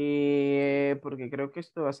 porque creo que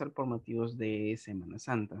esto va a ser por motivos de Semana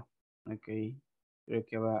Santa, ok. Creo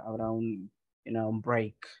que habrá un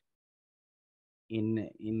break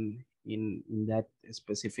in that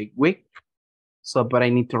specific week. So, but I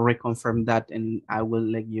need to reconfirm that and I will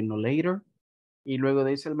let you know later. Y luego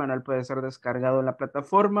dice el manual puede ser descargado en la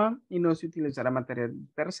plataforma y no se utilizará material de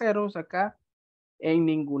terceros acá en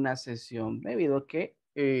ninguna sesión, debido a que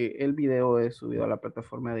el video es subido a la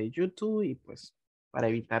plataforma de YouTube y pues para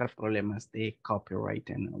evitar problemas de copyright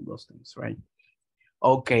and all those things, right?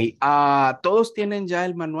 Ok, ¿todos tienen ya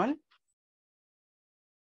el manual?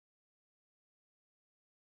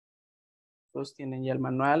 Todos tienen ya el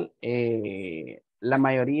manual. La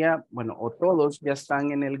mayoría, bueno, o todos ya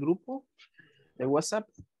están en el grupo de WhatsApp.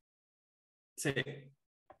 Sí.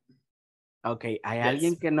 Ok, ¿hay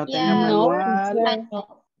alguien que no tenga No, manual?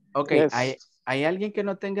 no. Ok, Yes. ¿hay alguien que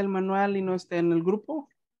no tenga el manual y no esté en el grupo?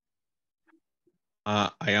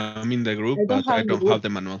 I am in the group, I don't but I have the don't group. have the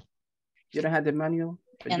manual. You don't have the manual,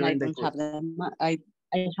 but And you're I in the don't group. have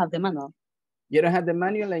I have the manual. You don't have the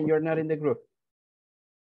manual and you're not in the group.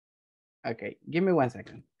 Okay, give me 1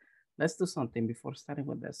 second. Let's do something before starting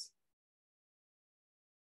with this.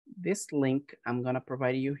 This link I'm gonna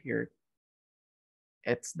provide you here.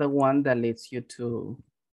 It's the one that leads you to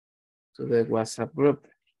the WhatsApp group,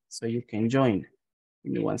 so you can join.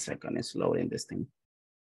 Give me 1 second, it's loading this thing.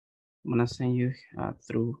 I'm gonna send you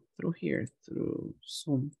through here, through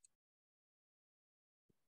Zoom.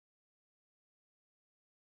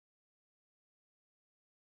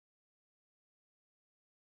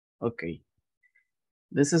 Okay.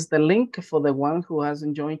 This is the link for the one who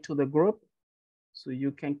hasn't joined to the group. So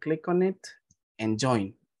you can click on it and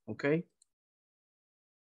join, okay?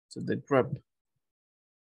 To the group.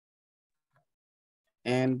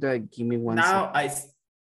 And give me one second.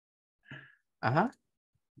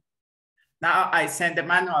 Now I send the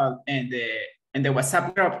manual in the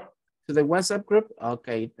WhatsApp group. To the WhatsApp group?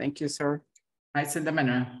 Okay, thank you, sir. I send the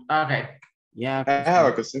manual. Okay. Yeah. I have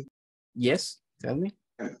a question. Yes, tell me.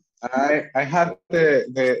 I have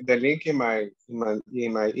the link in my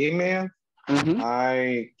email.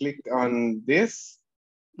 I clicked on this,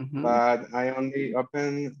 but I only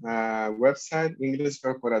open a website, English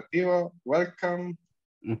Corporativo, welcome,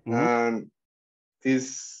 and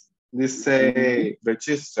this say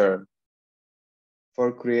register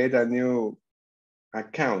for create a new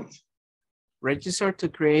account. Register to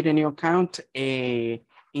create a new account. In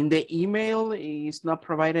the email is not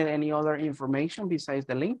provided any other information besides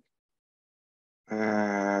the link?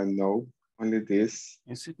 No, only this.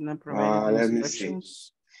 Is it not provided let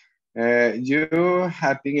instructions? Me see. You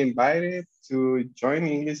have been invited to join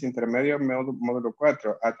English Intermedio Módulo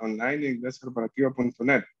 4 at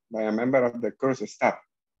onlineinglescorporativo.net by a member of the course staff.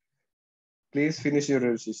 Please finish your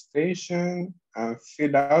registration and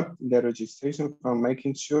fill out the registration form,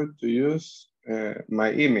 making sure to use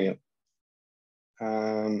my email.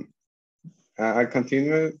 I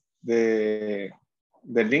continue the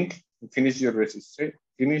link. Finish your registration.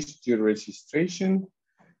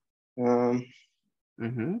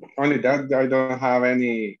 Only that, I don't have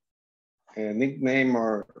any nickname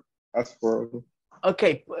or password.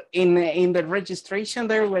 Okay, in the registration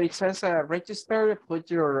there where it says register, put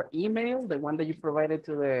your email, the one that you provided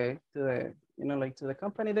to the to the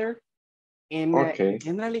company there. And okay.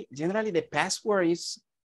 Generally the password is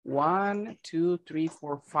 1, 2, 3,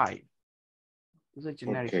 4, 5. It's a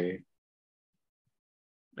generic. Okay.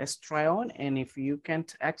 Let's try on, and if you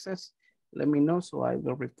can't access, let me know so I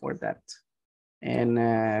will report that.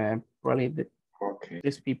 And probably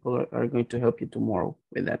these people are going to help you tomorrow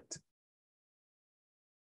with that.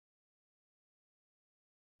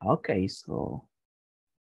 Okay, so,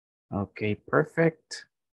 okay, perfect.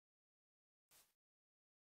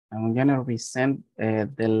 I'm gonna resend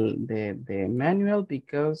the manual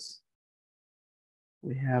because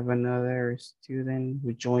we have another student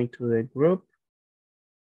who joined to the group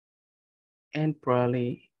and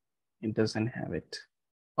probably it doesn't have it.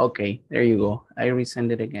 Okay, there you go. I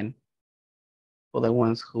resend it again for the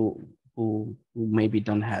ones who maybe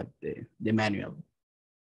don't have the manual.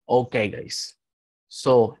 Okay, guys.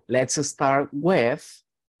 So let's start with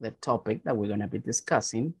the topic that we're gonna be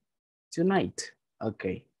discussing tonight.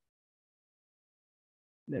 Okay.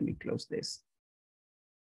 Let me close this.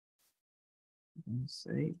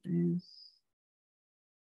 Save this.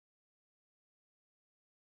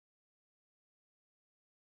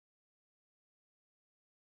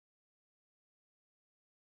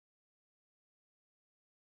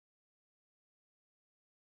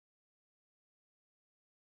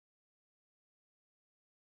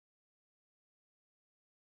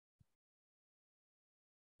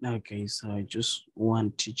 Okay, so I just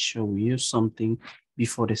want to show you something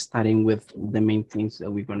before starting with the main things that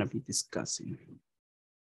we're going to be discussing.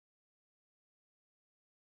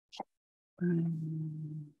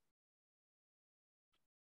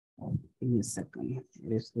 Give me a second.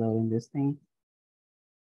 It is loading this thing.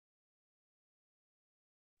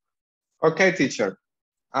 Okay, teacher.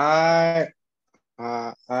 I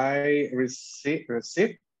received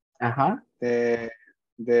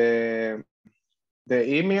the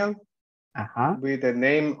email with the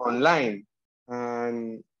name online,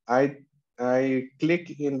 and I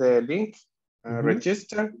click in the link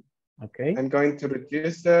register. Okay. I'm going to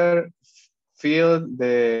register. Fill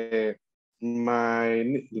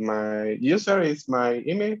my user is my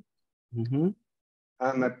email, and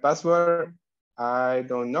my password I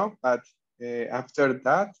don't know, but after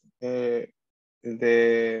that the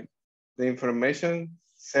information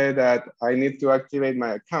said that I need to activate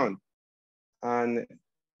my account, and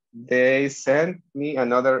they sent me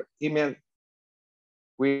another email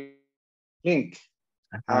with link.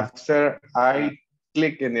 After I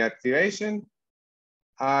click in the activation,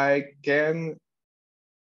 I can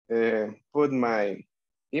put my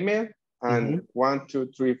email and 1,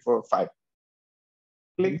 2, 3, 4, 5.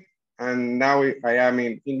 Click, and now I am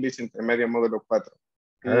in English Intermedio Módulo 4.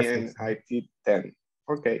 Perfect. IT 10.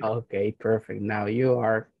 Okay. Okay, perfect. Now you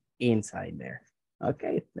are inside there.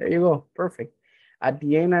 Okay, there you go. Perfect. At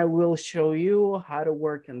the end, I will show you how to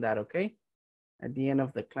work on that, okay? At the end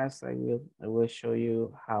of the class, I will show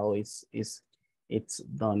you how it's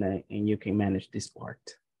done and you can manage this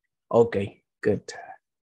part. Okay, good.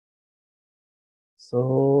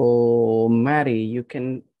 So, Mary, you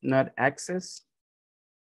can not access?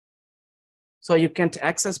 So you can't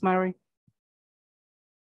access, Mary?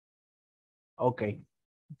 Okay,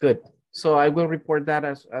 good. So I will report that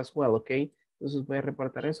as well, okay? Entonces voy a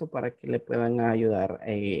reportar eso para que le puedan ayudar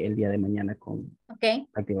el día de mañana con Okay.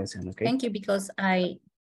 activación, okay? Thank you, because I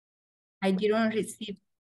didn't receive.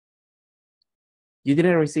 You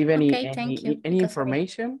didn't receive any Okay, thank you, any because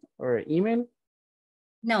information or email?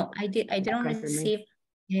 No, I didn't Confirmation? receive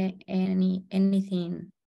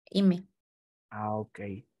anything email.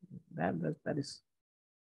 Okay, that is,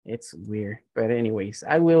 it's weird. But anyways,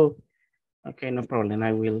 I will, okay, no problem.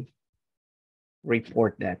 I will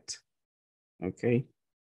report that, okay?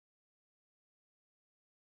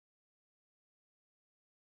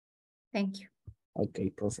 Thank you. Okay,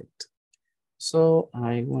 perfect. So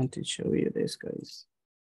I want to show you this, guys.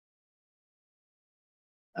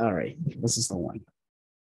 All right, this is the one.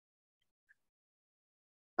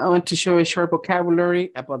 I want to show you a short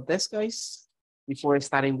vocabulary about this, guys, before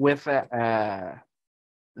starting with the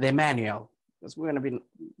manual, because we're going to be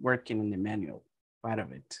working in the manual part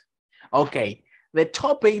of it. Okay, the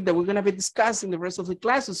topic that we're going to be discussing the rest of the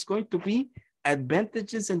class is going to be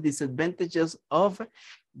advantages and disadvantages of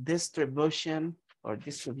distribution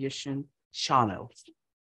channels.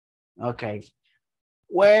 Okay,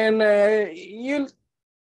 when you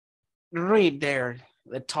read there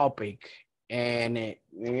the topic and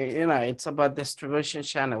you know it's about distribution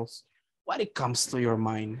channels, what it comes to your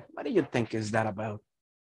mind? What do you think is that about?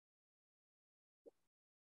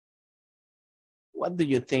 What do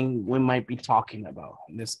you think we might be talking about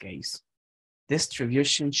in this case?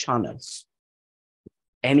 Distribution channels.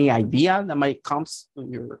 Any idea that might come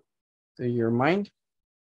to your mind?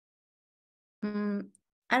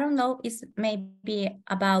 I don't know. It's maybe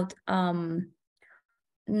about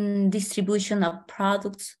distribution of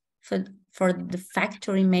products for the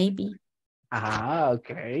factory, maybe. Ah,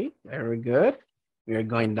 okay, very good. We are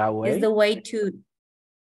going that way. It's the way to,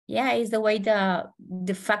 yeah, it's the way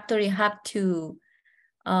the factory have to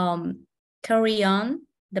carry on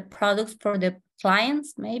the products for the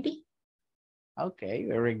clients, maybe. Okay,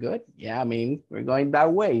 very good. Yeah, I mean, we're going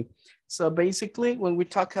that way. So basically, when we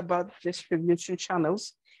talk about distribution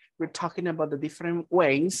channels, we're talking about the different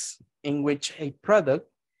ways in which a product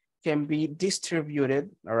can be distributed,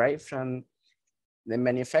 all right, from the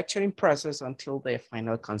manufacturing process until the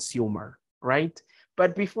final consumer, right?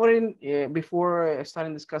 But before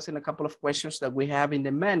starting discussing a couple of questions that we have in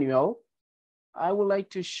the manual, I would like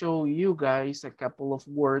to show you guys a couple of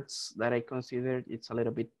words that I consider it's a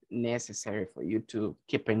little bit necessary for you to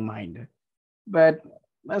keep in mind. But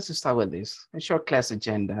let's start with this, a short class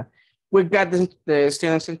agenda. We've got the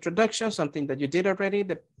student's introduction, something that you did already,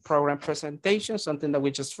 the program presentation, something that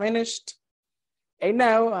we just finished. And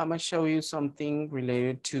now I'm gonna show you something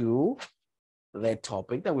related to the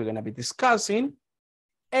topic that we're gonna be discussing.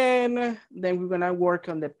 And then we're gonna work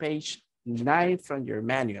on the page 9 from your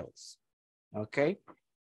manuals. Okay,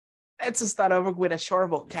 let's start over with a short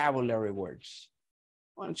vocabulary words.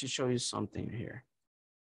 Why don't you show you something here?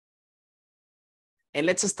 And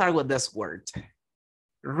let's start with this word,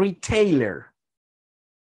 retailer.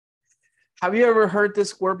 Have you ever heard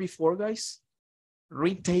this word before, guys?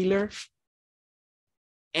 Retailer?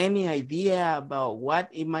 Any idea about what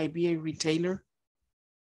it might be a retailer?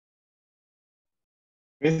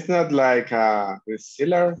 It's not like a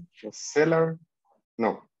reseller or seller,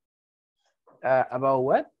 no. About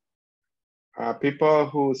what? People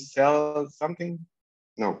who sell something?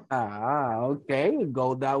 No. Ah, okay, it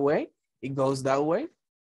goes that way. It goes that way.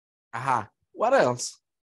 Aha. What else?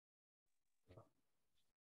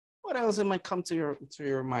 What else might come to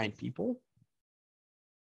your mind, people?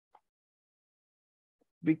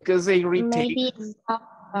 Because a retail. Maybe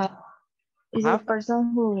is a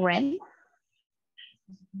person who rent.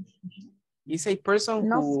 Is a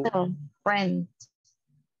person who rent.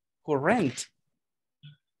 Who rent.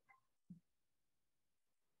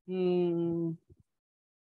 You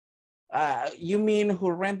mean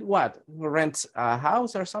who rent what? Who rents a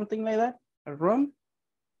house or something like that? A room?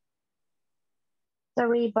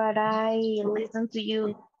 Sorry, but I listen to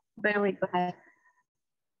you very bad.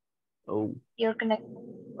 Oh. You're connected,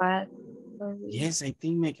 but yes, I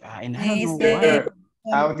think and I don't know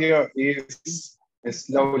why. Audio is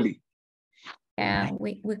slowly. Yeah,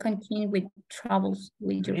 we continue with troubles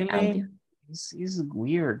with your really? audio. This is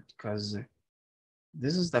weird because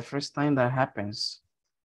this is the first time that happens.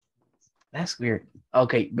 That's weird.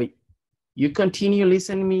 Okay, but you continue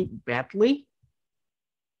listening to me badly?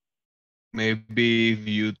 Maybe if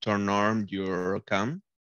you turn on your cam.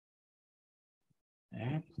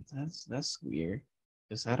 That's weird.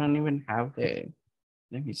 Because I don't even have the,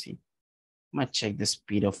 let me see. I'm gonna check the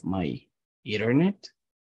speed of my internet.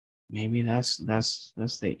 Maybe that's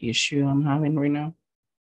the issue I'm having right now.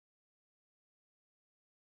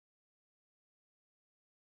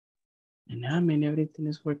 And I mean everything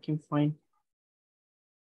is working fine.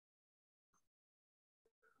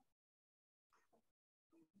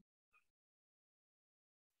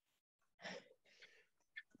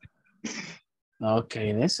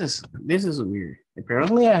 Okay, this is weird.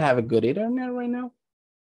 Apparently I have a good internet right now.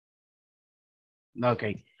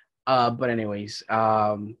 Okay. But anyways,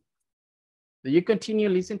 do you continue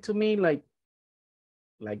listening to me like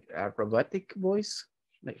a robotic voice?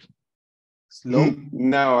 Like slow?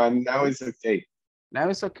 No, now it's okay. Now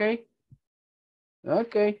it's okay?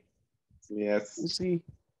 Okay. Yes. Let's see.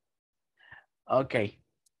 Okay.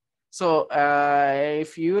 So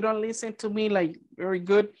if you don't listen to me like very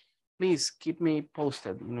good, please keep me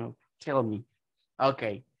posted, you know, tell me.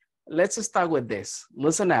 Okay, let's start with this.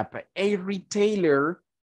 Listen up. A retailer,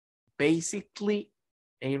 basically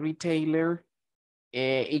a retailer,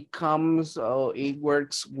 it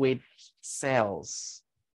works with sales,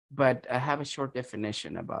 but I have a short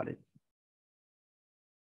definition about it.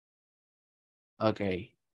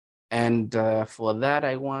 Okay, and for that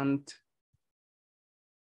I want,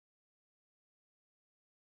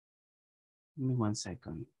 give me 1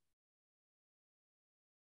 second.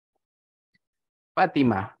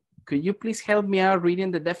 Fatima, could you please help me out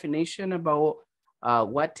reading the definition about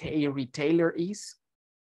what a retailer is?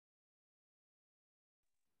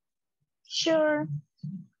 Sure.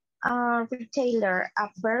 A retailer, a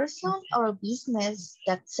person or business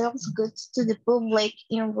that sells goods to the public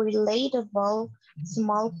in relatable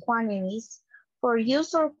small quantities for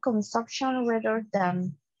use or consumption rather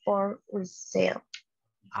than for resale.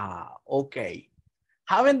 Okay.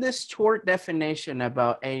 Having this short definition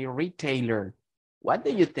about a retailer, what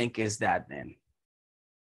do you think is that then?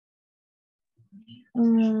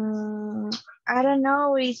 I don't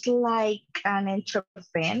know. It's like an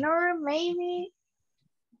entrepreneur, maybe.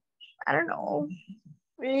 I don't know.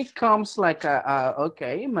 It comes like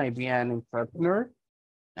okay, it might be an entrepreneur,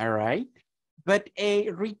 all right. But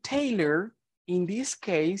a retailer, in this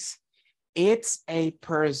case, it's a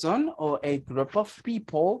person or a group of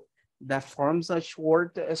people that forms a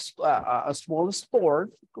small store,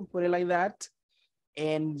 you can put it like that,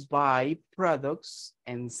 and buy products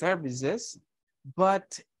and services,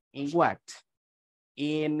 but in what?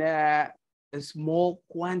 In small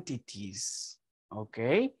quantities,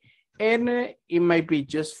 okay? And it might be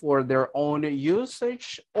just for their own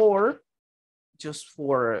usage or just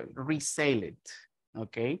for resale it,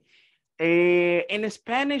 okay? In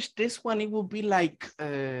Spanish, this one, it will be like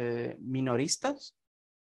minoristas.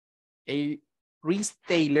 A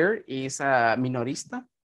retailer is a minorista,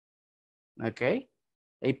 okay?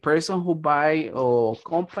 A person who buy, or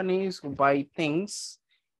companies who buy things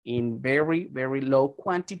in very, very low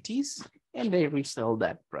quantities and they resell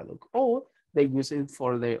that product, or they use it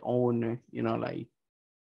for their own, you know, like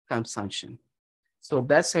consumption. So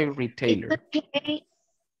that's a retailer. It's okay.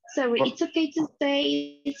 Sorry, it's okay to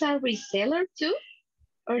say it's a reseller too,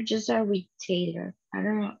 or just a retailer? I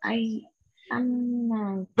don't know. I'm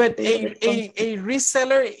not. But a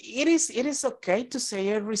reseller, it is okay to say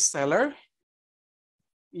a reseller.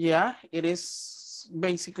 Yeah, it is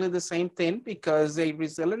basically the same thing, because a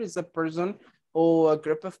reseller is a person or a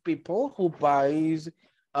group of people who buys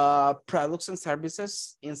products and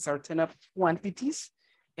services in certain quantities,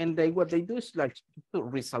 and what they do is like to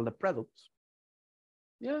resell the products.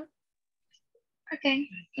 Yeah. Okay,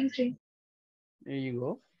 thank you. There you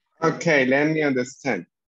go. Okay, let me understand.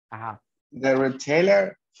 The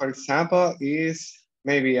retailer, for example, is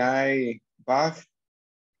maybe I bought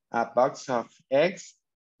a box of eggs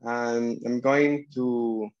and I'm going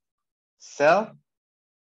to sell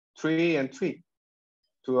 3 and 3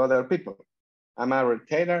 to other people. I'm a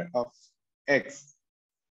retailer of eggs.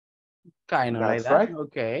 Kind of like that. Right.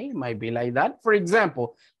 Okay, might be like that. For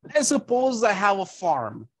example, let's suppose I have a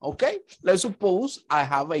farm. Okay, let's suppose I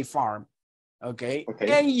have a farm. Okay,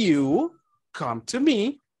 and you come to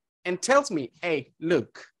me and tells me, hey,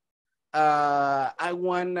 look, I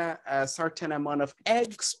want a certain amount of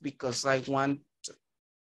eggs because I want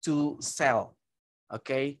to sell,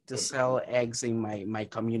 okay, to sell eggs in my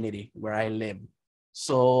community where I live.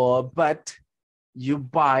 So, but you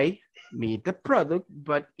buy me the product,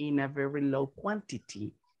 but in a very low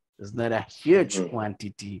quantity. It's not a huge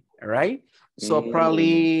quantity, all right? So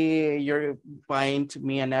probably you're buying to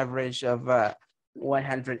me an average of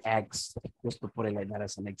 100 eggs, just to put it like that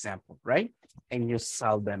as an example, right? And you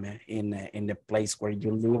sell them in the place where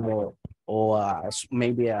you live, or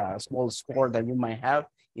maybe a small store that you might have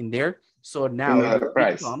in there. So now you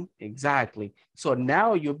become, exactly. So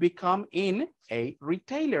now you become in a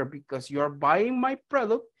retailer because you're buying my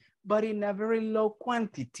product, but in a very low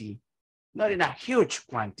quantity, not in a huge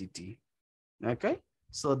quantity. Okay,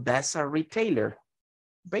 so that's a retailer,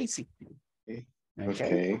 basically.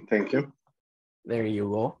 Okay, thank you. There you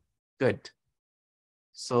go. Good.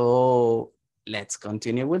 So let's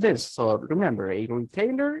continue with this. So remember, a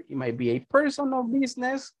retailer, it might be a person or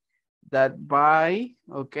business that buy,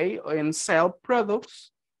 okay, and sell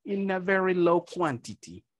products in a very low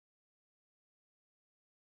quantity.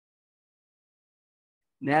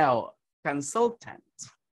 Now, consultant.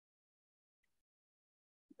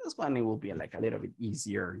 This one, it will be like a little bit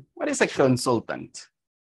easier. What is a consultant?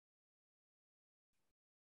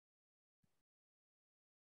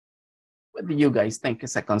 What do you guys think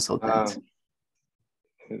is a consultant?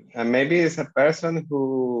 Maybe it's a person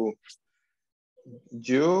who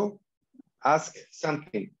you ask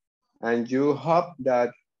something and you hope that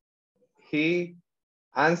he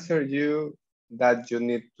answer you that you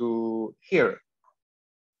need to hear.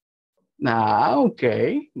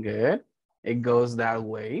 Okay, good. It goes that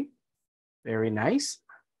way. Very nice.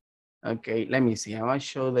 Okay, let me see. I want to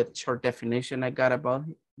show the short definition I got about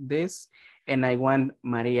this. And I want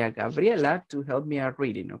Maria Gabriela to help me out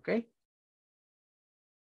reading, okay?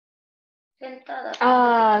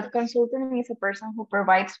 Consultant is a person who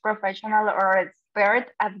provides professional or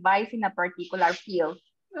expert advice in a particular field.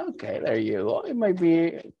 Okay, there you go. It might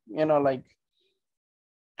be, you know, like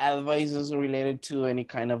advices related to any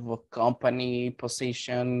kind of a company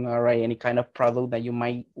position, all right, any kind of product that you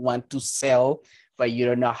might want to sell, but you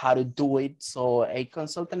don't know how to do it. So a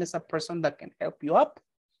consultant is a person that can help you up,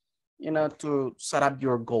 you know, to set up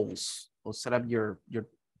your goals or set up your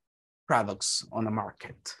products on the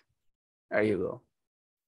market. There you go.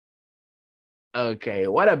 Okay,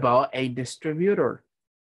 what about a distributor?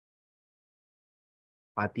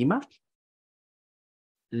 Fatima?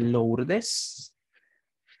 Lourdes?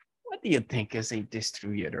 What do you think is a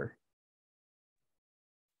distributor?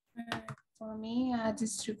 For me, a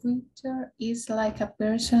distributor is like a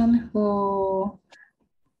person who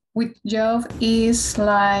with job is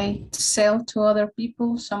like to sell to other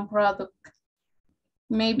people some product,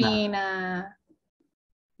 maybe in a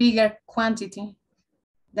bigger quantity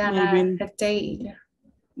than a retailer.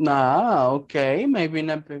 Okay, maybe in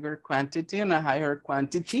a bigger quantity and a higher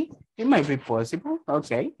quantity. It might be possible.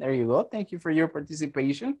 Okay, there you go. Thank you for your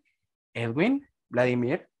participation. Edwin,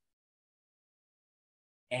 Vladimir,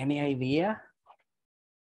 any idea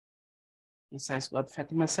besides what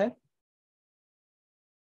Fatima said?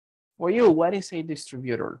 For you, what is a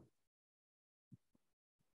distributor?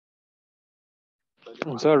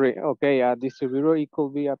 I'm sorry. Okay, a distributor, it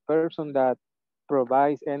could be a person that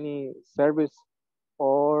provides any service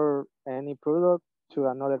or any product to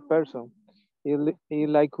another person. It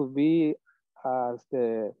like could be as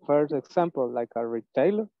the first example, like a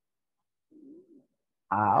retailer.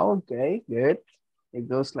 Okay, good. It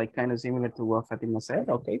goes like kind of similar to what Fatima said.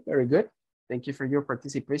 Okay, very good. Thank you for your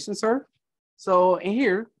participation, sir. So in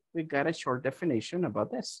here, we got a short definition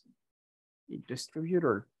about this. A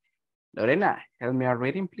distributor. Lorena, help me out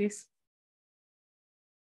reading, please.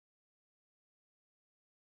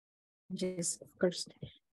 Yes, of course.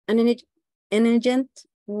 An agent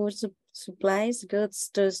who supplies goods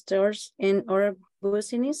to stores and or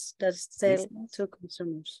businesses that sell to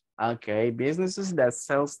consumers. Okay, businesses that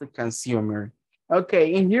sells to consumer.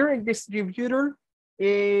 Okay, in here, a distributor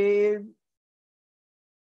is,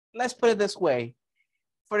 let's put it this way.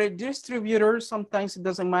 For a distributor, sometimes it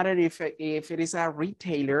doesn't matter if it is a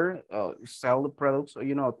retailer, sell the products, or,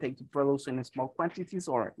 you know, take the products in small quantities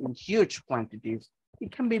or in huge quantities.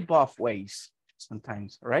 It can be both ways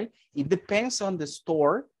sometimes, right? It depends on the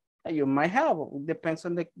store that you might have. It depends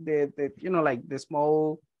on the you know, like the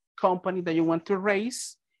small company that you want to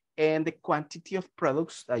raise and the quantity of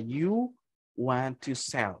products that you want to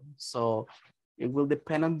sell. So it will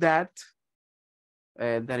depend on that.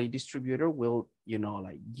 That a distributor will, you know,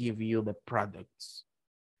 like give you the products.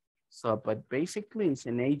 So, but basically it's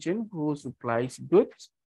an agent who supplies goods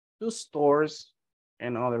to stores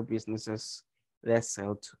and other businesses that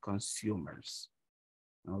sell to consumers.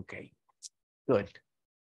 Okay, good.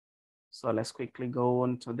 So let's quickly go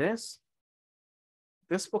on to this.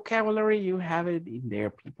 This vocabulary, you have it in there,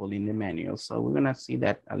 people, in the manual. So we're gonna see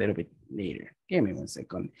that a little bit later. Give me 1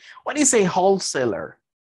 second. What is a wholesaler?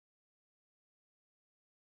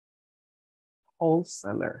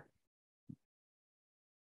 wholesaler.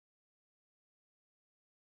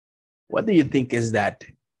 What do you think is that?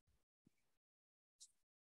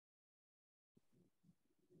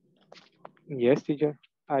 Yes, teacher.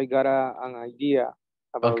 I got an idea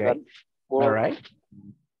about that Okay. word. All right.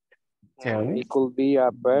 Tell me. It could be a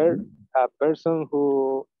person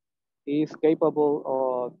who is capable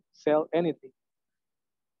of sell anything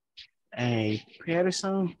A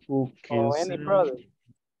person who can or any sell. product.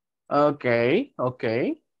 Okay,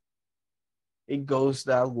 okay. It goes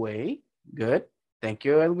that way. Good. Thank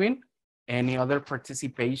you, Edwin. Any other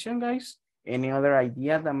participation, guys? Any other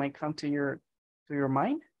idea that might come to your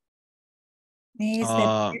mind? Is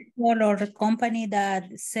the people or the company that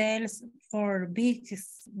sells for big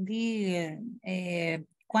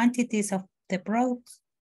quantities of the products.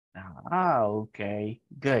 Ah, okay,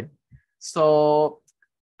 good. So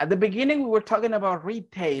at the beginning, we were talking about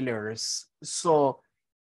retailers. So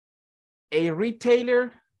a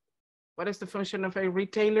retailer, what is the function of a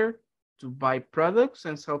retailer? To buy products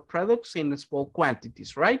and sell products in small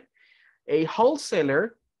quantities, right? A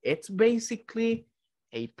wholesaler, it's basically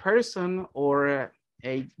a person or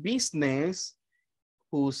a business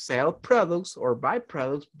who sell products or buy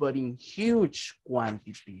products, but in huge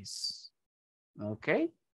quantities,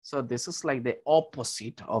 okay? So this is like the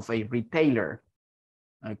opposite of a retailer,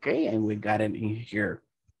 okay? And we got it in here.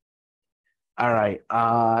 All right,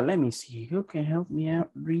 let me see, who can help me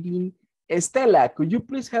out reading? Estela, could you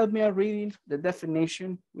please help me out reading the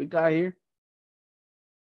definition we got here?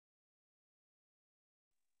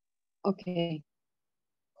 Okay.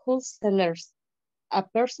 Wholesalers, a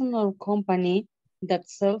person or company that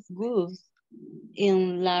sells goods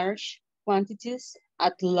in large quantities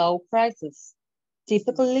at low prices,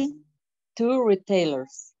 typically to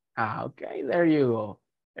retailers. Ah, okay, there you go.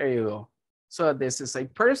 There you go. So this is a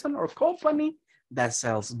person or company that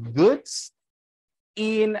sells goods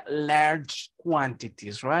in large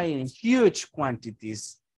quantities, right? In huge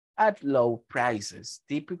quantities at low prices,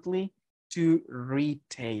 typically to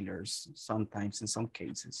retailers, sometimes in some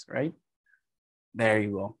cases, right? There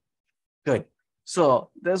you go. Good.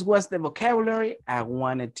 So this was the vocabulary I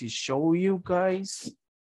wanted to show you guys.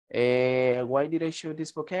 Why did I show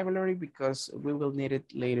this vocabulary? Because we will need it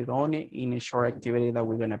later on in a short activity that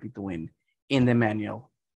we're gonna be doing in the manual.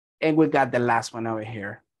 And we got the last one over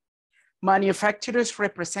here. Manufacturer's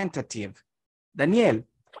representative. Daniel,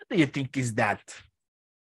 what do you think is that?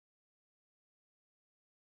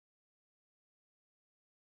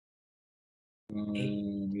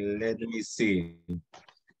 Let me see.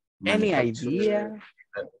 Any idea?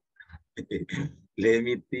 Let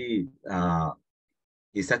me see.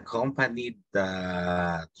 It's a company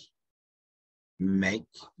that make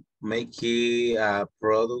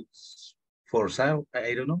products for sale.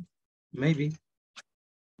 I don't know. Maybe.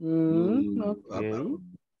 Okay.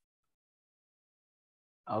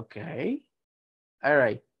 Okay. All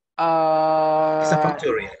right. It's a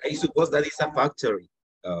factory. I suppose that is a factory.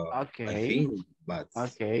 Okay. I think, but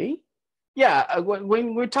okay. Yeah,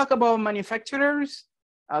 when we talk about manufacturers,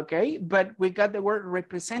 okay, but we got the word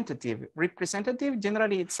representative. Representative,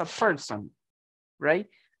 generally it's a person, right?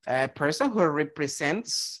 A person who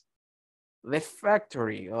represents the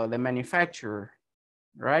factory or the manufacturer,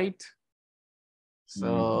 right?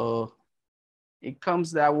 So it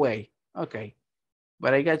comes that way. Okay,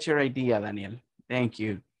 but I got your idea, Daniel. Thank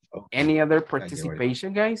you. Okay. Any other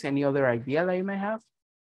participation, guys? Any other idea that you may have?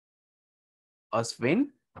 Osvin?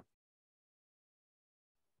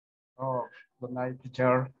 Oh, good night,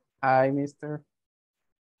 teacher. Hi, mister.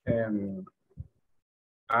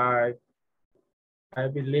 I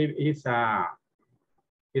believe it's a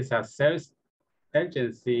sales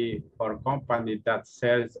agency or company that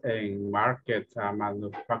sells and markets a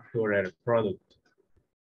manufactured product.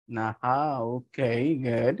 Okay,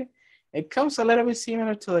 good. It comes a little bit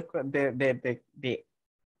similar to the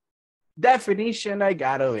definition I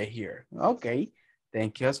got over here. Okay,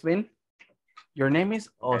 thank you, Osvin. Your name is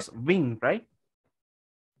Osvin, right?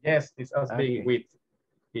 Yes, it's Osvin with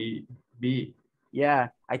the B. Yeah,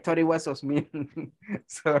 I thought it was Osmin.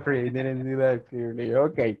 Sorry, I didn't do that clearly.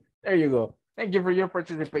 Okay, there you go. Thank you for your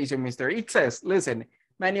participation, mister. It says, listen,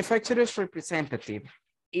 manufacturer's representative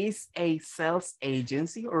is a sales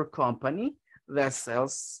agency or company that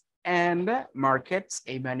sells and markets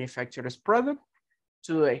a manufacturer's product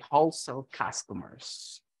to a wholesale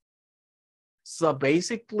customers. So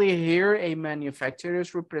basically here, a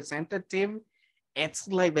manufacturer's representative, it's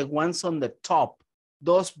like the ones on the top,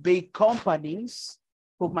 those big companies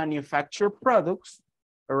who manufacture products,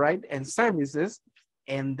 all right, and services,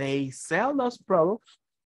 and they sell those products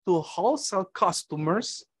to wholesale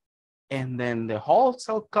customers, and then the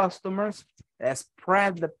wholesale customers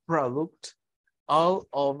spread the product all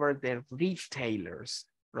over the retailers,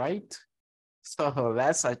 right? So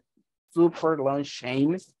that's a super long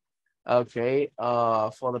chain, okay,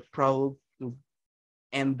 for the product to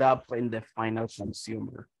end up in the final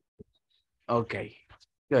consumer. Okay,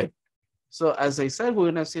 good. So as I said,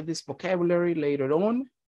 we're gonna see this vocabulary later on.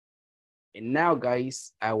 And now,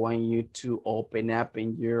 guys, I want you to open up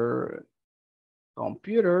in your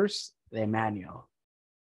computers the manual.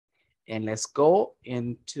 And let's go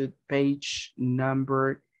into page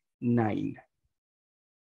number 9.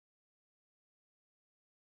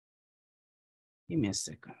 Give me a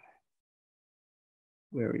second.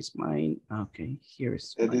 Where is mine? Okay,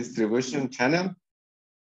 here's the mine. distribution channel.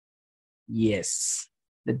 Yes,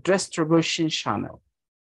 the distribution channel.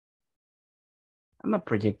 I'm not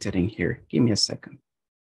projected in here. Give me a second.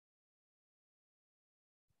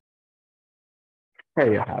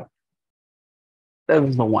 There you have.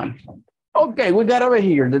 That's the one. Okay, we got over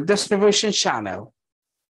here the distribution channel.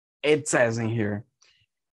 It says in here,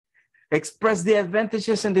 express the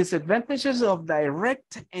advantages and disadvantages of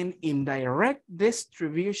direct and indirect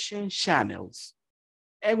distribution channels.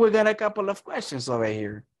 And we got a couple of questions over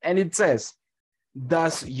here. And it says,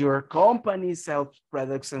 does your company sell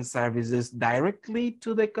products and services directly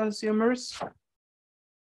to the consumers?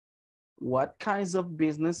 What kinds of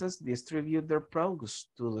businesses distribute their products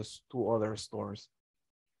to other stores?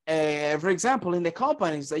 For example, in the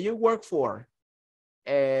companies that you work for,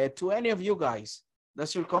 to any of you guys,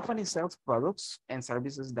 does your company sell products and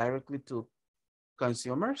services directly to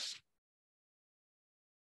consumers?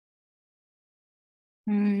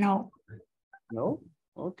 No. No?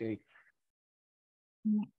 Okay.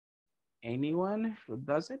 No. Anyone who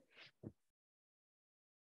does it?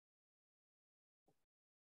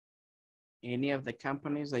 Any of the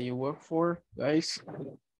companies that you work for, guys?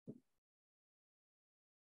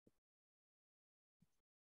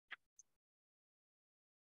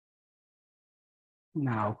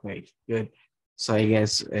 No, okay, good. So I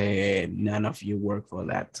guess none of you work for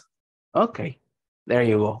that. Okay, there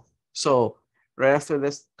you go. So right after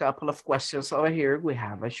this couple of questions over here, we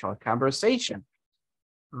have a short conversation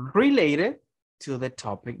related to the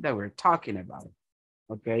topic that we're talking about.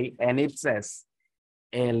 Okay, and it says,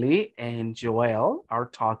 Ellie and Joel are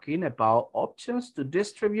talking about options to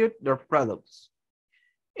distribute their products.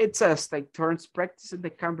 It says take turns practicing the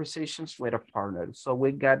conversations with a partner. So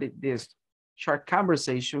we got this short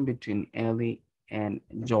conversation between Ellie and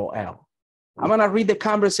Joel. I'm gonna read the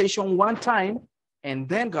conversation one time, and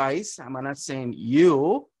then guys, I'm gonna send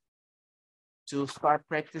you to start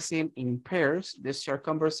practicing in pairs this short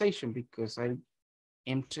conversation because I'm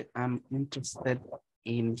interested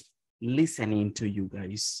in listening to you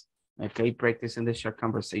guys. Okay, practicing the short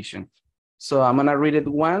conversation. So I'm gonna read it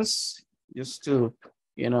once just to,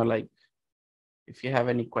 you know, like if you have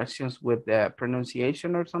any questions with the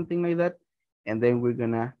pronunciation or something like that, and then we're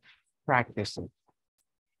gonna practice it.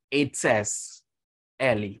 It says,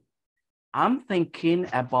 Ellie, I'm thinking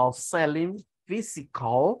about selling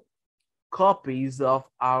physical copies of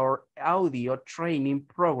our audio training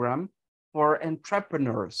program for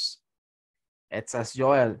entrepreneurs. It says,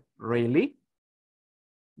 Joel, really?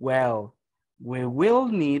 Well, we will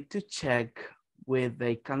need to check with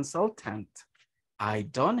a consultant. I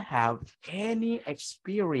don't have any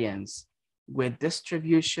experience with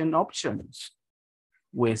distribution options.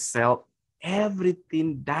 We sell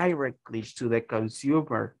everything directly to the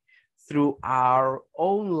consumer through our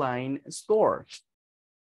online store.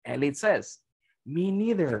 And it says, me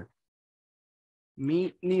neither.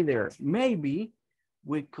 Me neither. Maybe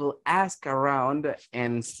we could ask around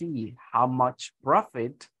and see how much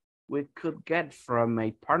profit we could get from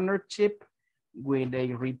a partnership with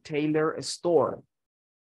a retailer store.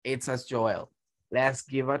 It says, Joel, let's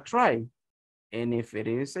give a try. And if it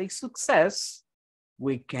is a success,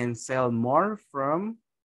 we can sell more from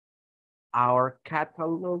our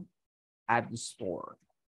catalog at the store.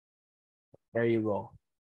 There you go.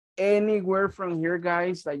 Anywhere from here,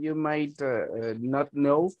 guys, that you might not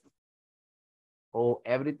know? Oh,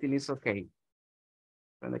 everything is okay.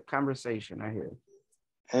 From the conversation I hear.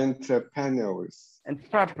 Entrepreneurs.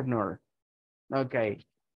 Entrepreneur. Okay.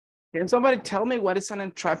 Can somebody tell me what is an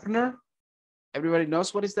entrepreneur? Everybody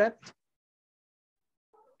knows what is that?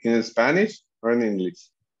 In Spanish or in English?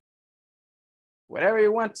 Whatever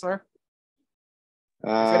you want, sir.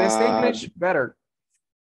 If it is English, better.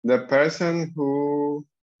 The person who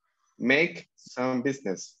make some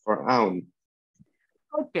business for own.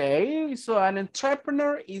 Okay, so an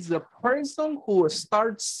entrepreneur is a person who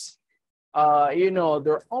starts, you know,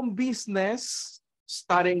 their own business,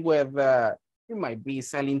 starting with, it might be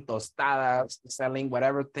selling tostadas, selling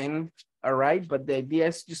whatever thing, all right? But the idea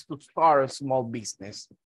is just to start a small business,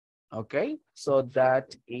 okay? So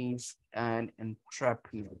that is an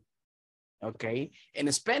entrepreneur, okay?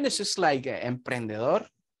 In Spanish, it's like emprendedor,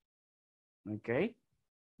 okay?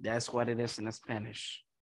 That's what it is in Spanish.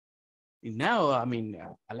 Now, I mean,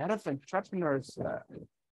 a lot of entrepreneurs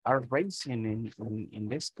are rising in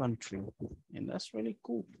this country, and that's really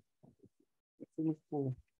cool. That's really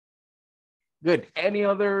cool. Good. Any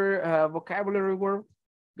other vocabulary word,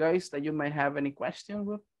 guys, that you might have any questions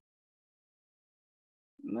with?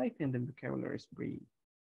 I think the vocabulary is pretty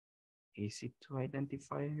easy to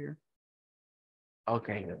identify here.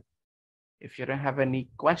 Okay. If you don't have any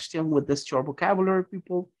question with this short vocabulary,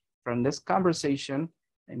 people, from this conversation,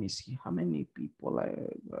 let me see how many people I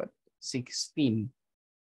got. 16.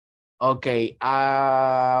 Okay.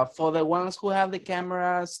 For the ones who have the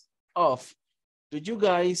cameras off, did you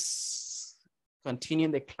guys continue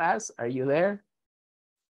the class? Are you there?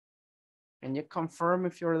 Can you confirm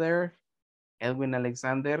if you're there? Edwin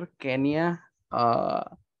Alexander, Kenya,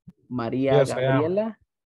 Maria Yes, Gabriela,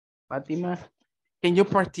 Fatima. Can you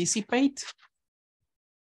participate?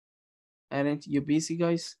 Aren't you busy,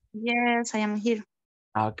 guys? Yes, I am here.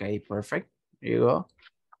 Okay, perfect. Here you go.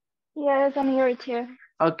 Yes, I'm here too.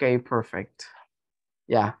 Okay, perfect.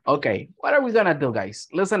 Yeah, okay. What are we gonna do, guys?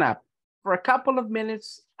 Listen up. For a couple of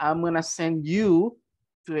minutes, I'm gonna send you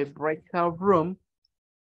to a breakout room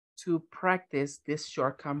to practice this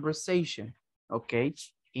short conversation, okay?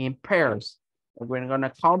 In pairs. We're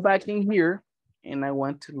gonna come back in here and I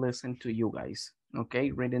want to listen to you guys,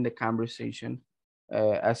 okay? Reading the conversation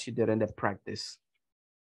as you did in the practice.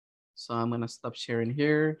 So I'm gonna stop sharing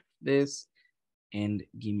here, this, and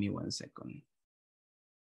give me 1 second.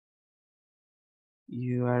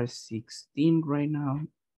 You are 16 right now.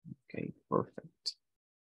 Okay, perfect.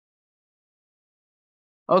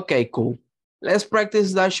 Okay, cool. Let's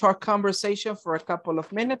practice that short conversation for a couple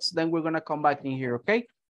of minutes. Then we're gonna come back in here, okay?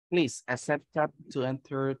 Please accept that to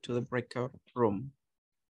enter to the breakout room.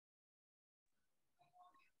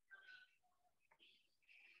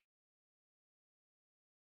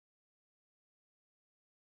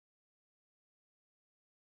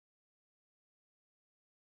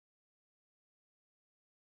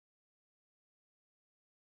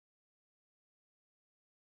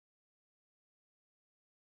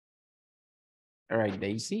 All right,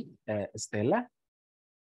 Daisy, Stella.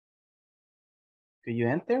 Could you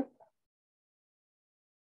enter?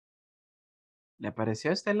 ¿Le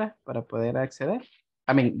apareció Stella para poder acceder?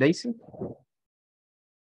 I mean, Daisy.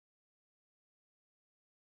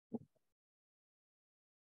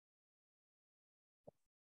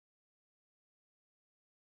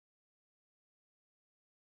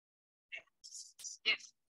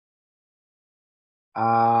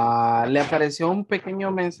 ¿Le apareció un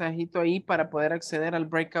pequeño mensajito ahí para poder acceder al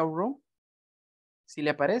breakout room? Si le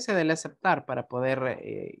aparece, dele aceptar para poder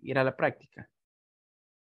ir a la práctica.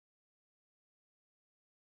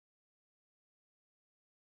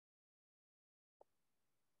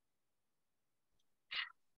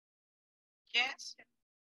 Yes.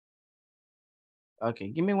 Okay,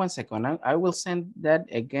 give me 1 second. I will send that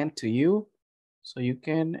again to you so you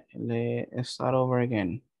can start over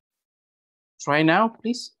again. Try now,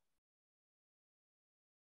 please.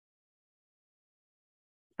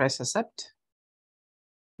 Press accept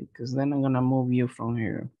because then I'm gonna move you from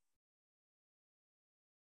here.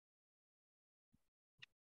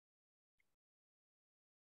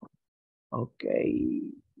 Okay,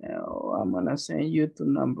 now I'm gonna send you to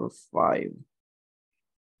number 5.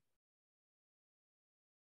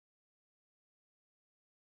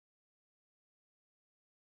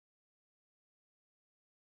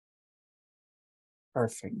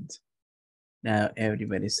 Perfect. Now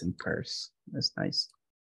everybody's in pairs. That's nice.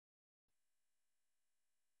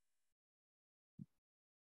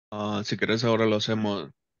 Si quieres ahora lo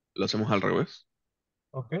hacemos al revés.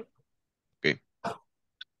 Okay. Okay.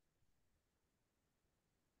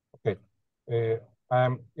 Okay.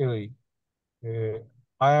 I'm Eli.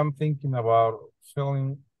 I am thinking about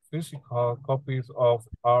selling physical copies of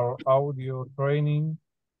our audio training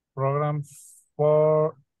programs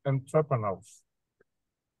for entrepreneurs.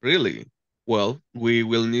 Really? Well, we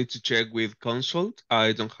will need to check with Consult.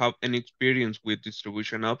 I don't have any experience with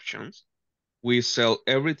distribution options. We sell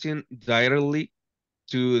everything directly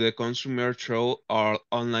to the consumer through our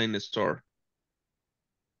online store.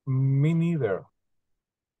 Me neither.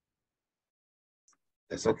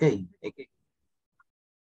 That's okay.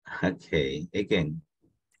 Okay, again.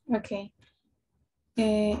 Okay.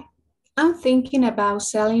 I'm thinking about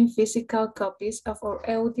selling physical copies of our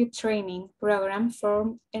audio training program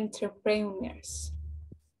for entrepreneurs.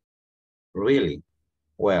 Really?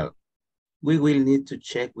 Well, We will need to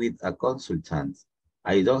check with a consultant.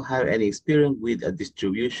 I don't have any experience with a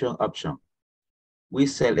distribution option. We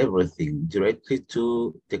sell everything directly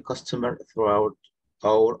to the customer throughout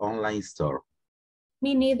our online store.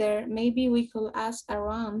 Me neither. Maybe we could ask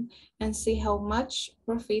around and see how much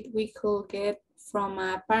profit we could get from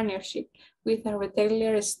a partnership with a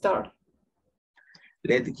retailer store.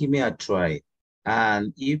 Let's give it a try.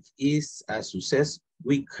 And if it's a success,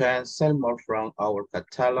 we can sell more from our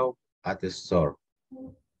catalog at the store.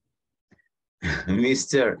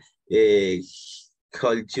 Mr.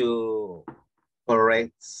 Could you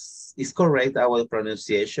correct, is correct our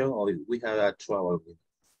pronunciation, or we have a trouble with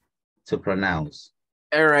to pronounce?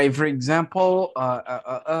 All right, for example,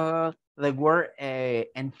 the word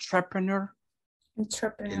entrepreneur.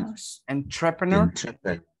 Entrepreneurs. Entrepreneur.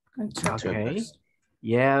 Okay.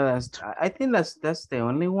 Yeah, I think that's the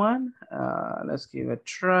only one. Let's give it a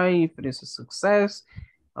try if it is a success.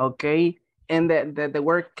 Okay. And the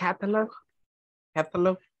word catalog.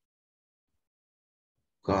 Catalog.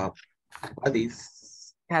 What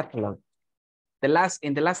is catalog?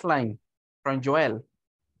 In the last line from Joel.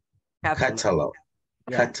 Catalog.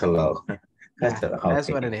 Yeah. Catalog. Yeah, that's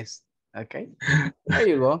what it is. Okay. There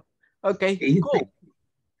you go. Okay, cool.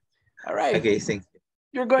 All right. Okay, thank you.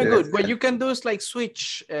 You're going good. What you can do is like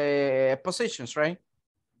switch positions, right?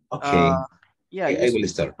 Okay. Yeah, I will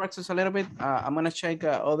start. Practice a little bit. I'm gonna check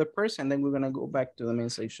other person, then we're gonna go back to the main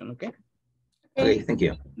section. Okay. Okay, thank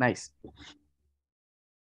you. Nice.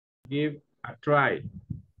 Give a try.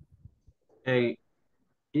 And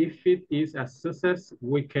if it is a success,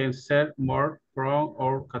 we can sell more from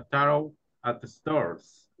our catalog at the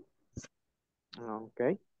stores.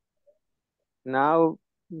 Okay. Now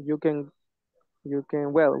we can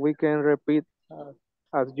repeat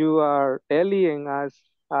as you are Ellie and as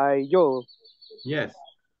I Joe. Yes.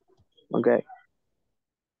 Okay.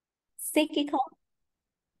 Psychical.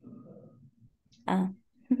 I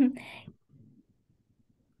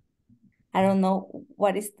don't know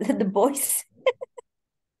what is the voice.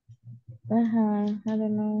 I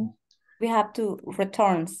don't know. We have to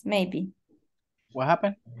returns, maybe. What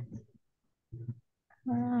happened?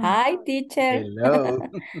 Hi, teacher. Hello.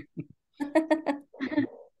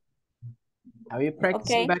 Are you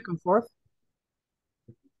practicing back and forth?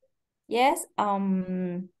 Yes.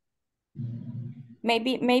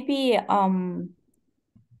 Maybe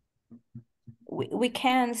we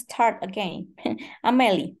can start again.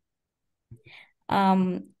 Amelie.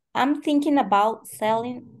 I'm thinking about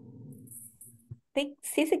selling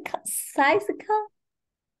physical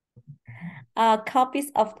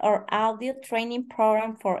copies of our audio training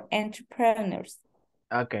program for entrepreneurs.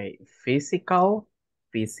 Okay, physical.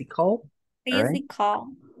 Right?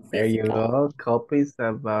 There you go. Copies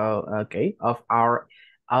about of our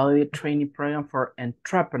audio training program for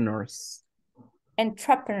entrepreneurs.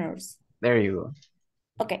 Entrepreneurs. There you go.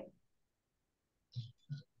 Okay.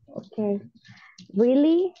 Okay.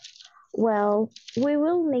 Really? Well, we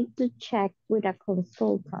will need to check with a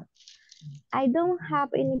consultant. I don't have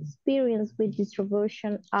any experience with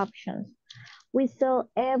distribution options. We sell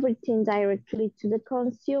everything directly to the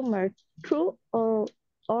consumer through our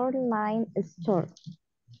online store.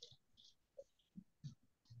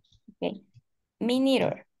 Okay. Me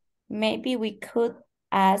neither. Maybe we could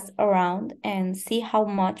ask around and see how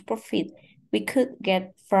much profit we could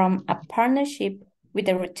get from a partnership with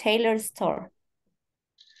a retailer store.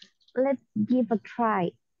 Let's give a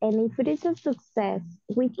try. And if it is a success,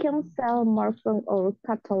 we can sell more from our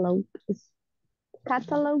catalog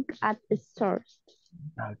at the stores.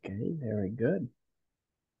 Okay, very good.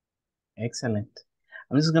 Excellent.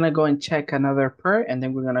 I'm just gonna go and check another part and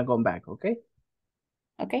then we're gonna go back, okay?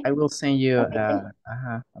 Okay. I will send you a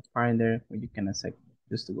part in there where you can accept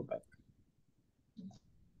just to go back.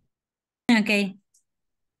 Okay.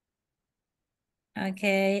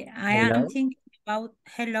 Okay, I am thinking about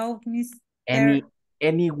hello, Miss.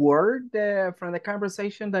 Any word from the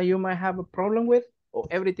conversation that you might have a problem with, or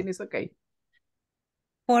everything is okay?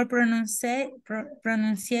 For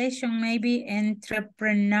pronunciation, maybe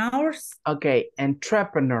entrepreneurs. Okay,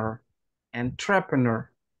 entrepreneur.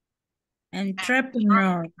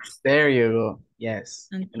 There you go. Yes.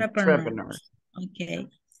 Entrepreneurs. Okay.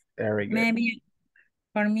 Very good. Maybe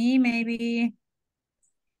for me, maybe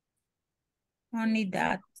only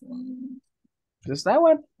that. Just that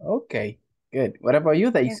one? Okay, good. What about you,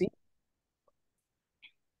 Daisy?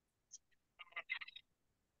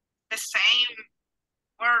 The same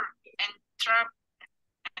word,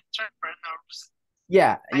 entrepreneurs.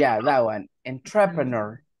 Yeah, that one.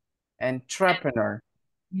 Entrepreneur.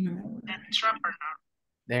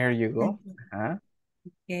 There you go.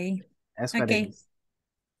 Okay. That's what it is.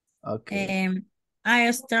 Okay.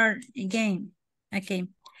 I start again. Okay.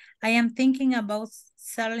 I am thinking about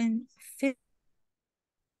selling fish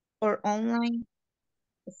or online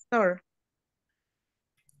store.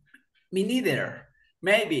 Me neither.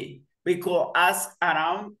 Maybe we could ask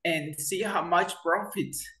around and see how much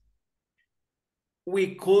profit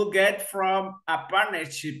we could get from a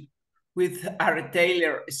partnership with a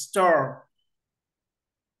retailer store.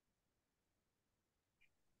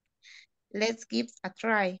 Let's give a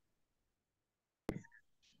try.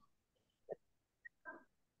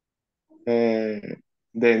 The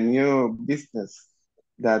new business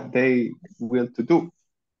that they will to do.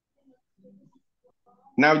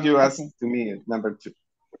 Now you ask to me number 2.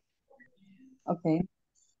 Okay.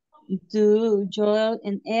 Do Joel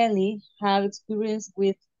and Ellie have experience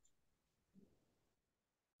with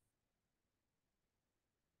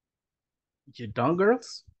You done,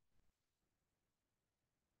 girls?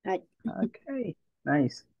 Hi. Okay,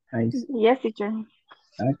 nice, nice. Yes, teacher.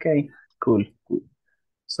 Okay, cool, cool.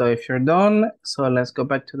 So if you're done, so let's go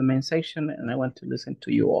back to the main section and I want to listen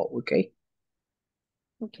to you all, okay?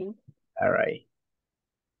 Okay. All right.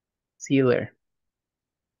 See you there.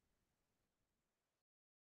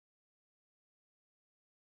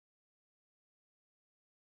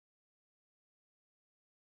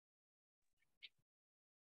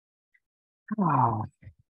 Oh,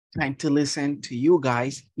 time to listen to you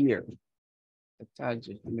guys here. Just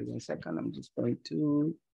give me 1 second. I'm just going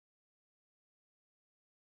to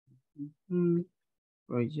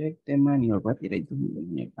project the manual. What did I do?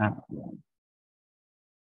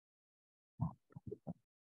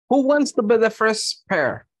 Who wants to be the first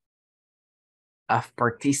pair of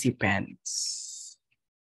participants?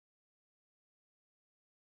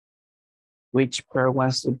 Which pair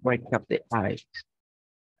wants to break up the ice?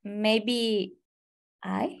 Maybe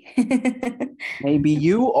I. Maybe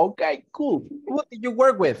you? Okay, cool. Who did you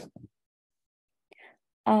work with?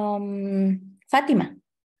 Fatima.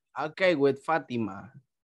 Okay, with Fatima.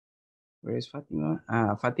 Where is Fatima?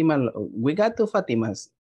 Fatima, we got 2 Fatimas.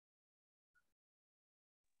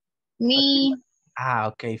 Me.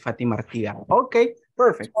 Okay, Fatima Artiga. Okay,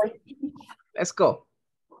 perfect. Let's go.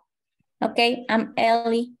 Okay, I'm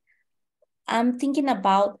Ellie. I'm thinking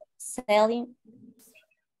about selling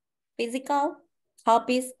physical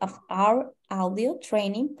copies of our audio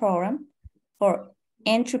training program for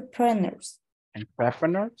entrepreneurs.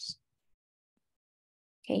 Entrepreneurs?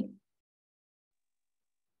 Okay.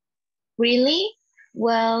 Really?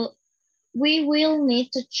 Well, we will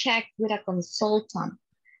need to check with a consultant.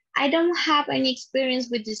 I don't have any experience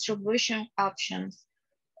with distribution options.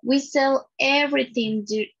 We sell everything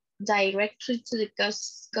directly to the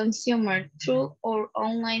consumer through our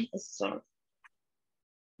online store.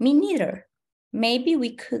 Me neither. Maybe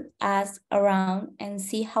we could ask around and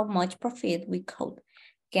see how much profit we could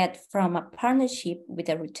get from a partnership with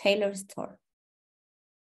a retailer store.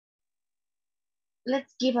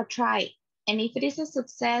 Let's give a try. And if it is a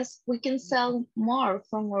success, we can sell more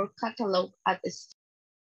from our catalog at the store.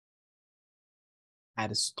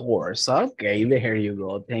 At stores. Okay, there you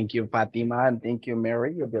go. Thank you, Fatima, and thank you,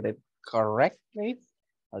 Mary. You did it correctly.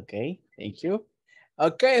 Okay, thank you.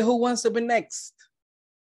 Okay, who wants to be next?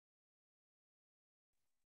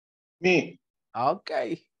 Me.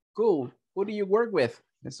 Okay, cool. Who do you work with,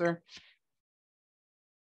 yes, sir?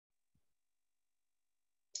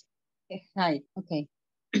 Hi, okay.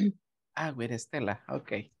 With Estela.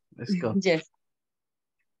 Okay, let's go. Yes.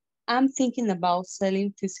 I'm thinking about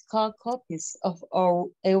selling physical copies of our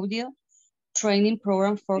audio training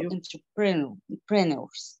program for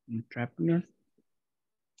entrepreneurs.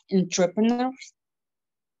 Entrepreneurs?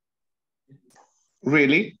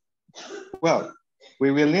 Really? Well,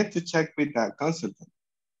 we will need to check with a consultant.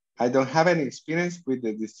 I don't have any experience with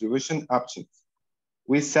the distribution options.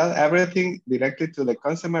 We sell everything directly to the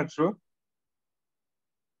consumer through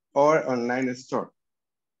or online store.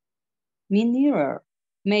 Me neither.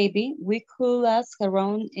 Maybe we could ask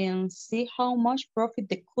around and see how much profit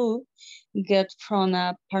they could get from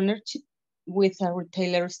a partnership with a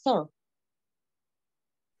retailer store.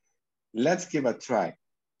 Let's give a try.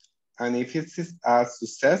 And if it's a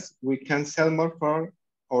success, we can sell more for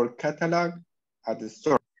our catalog at the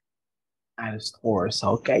store. At stores.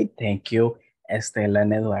 Okay, thank you, Estela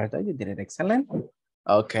and Eduardo. You did it excellent.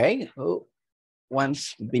 Okay, who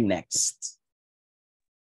wants to be next?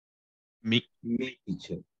 Me.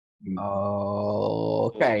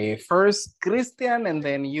 Okay, first Christian and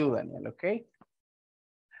then you, Daniel, okay?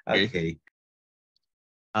 Okay.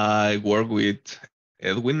 I work with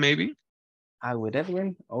Edwin, maybe? With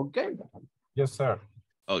Edwin, okay. Yes, sir.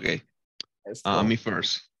 Okay. Me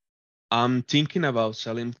first. I'm thinking about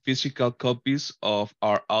selling physical copies of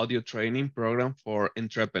our audio training program for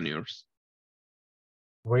entrepreneurs.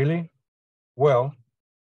 Really? Well,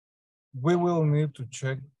 we will need to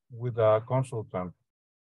check with a consultant.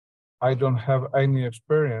 I don't have any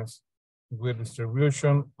experience with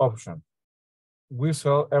distribution option. We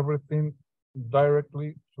sell everything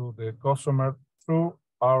directly to the customer through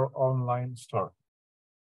our online store.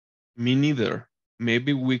 Me neither.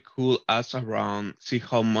 Maybe we could ask around, see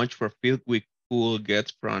how much profit we could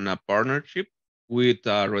get from a partnership with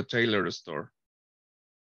a retailer store.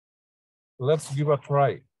 Let's give a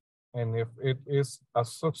try. And if it is a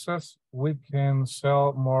success, we can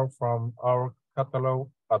sell more from our catalog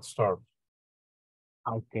at stores.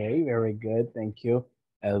 Okay, very good. Thank you.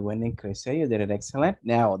 Elwin and Chris, you did it excellent.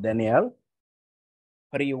 Now, Danielle,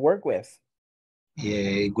 what do you work with?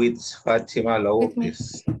 Yeah, with Fatima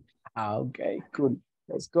Lopez. Okay, cool.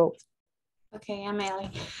 Let's go. Okay, I'm Ellie.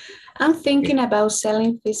 I'm thinking about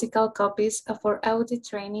selling physical copies of our audio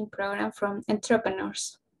training program from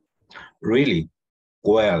entrepreneurs. Really?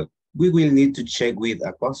 Well, we will need to check with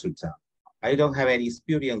a consultant. I don't have any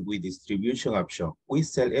experience with distribution option. We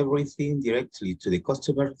sell everything directly to the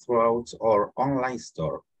customer throughout our online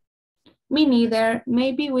store. Me neither.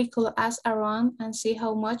 Maybe we could ask around and see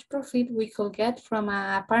how much profit we could get from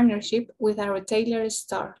a partnership with a retailer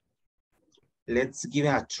store. Let's give it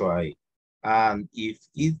a try. And if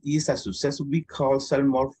it is a success, we can sell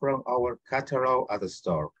more from our catalog at the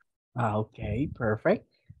store. Okay, perfect.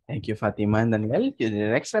 Thank you, Fatima and Daniel. You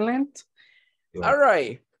did excellent. All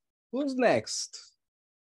right, who's next?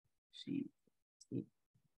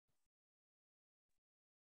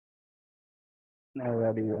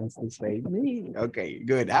 Nobody wants to say me. Okay,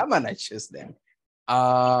 good. I'm gonna choose them.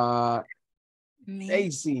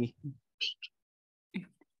 Daisy.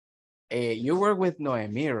 You work with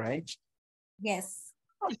Noemi, right? Yes.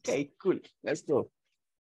 Okay, cool. Let's go.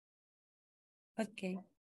 Okay.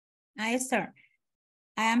 I start.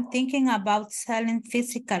 I am thinking about selling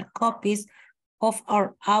physical copies of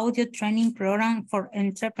our audio training program for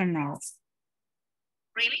entrepreneurs.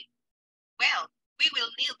 Really? Well, we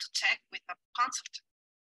will need to check with a consultant.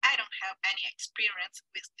 I don't have any experience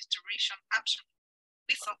with distribution option.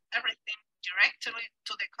 We sell everything directly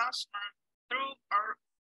to the customer through our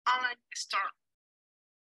online store.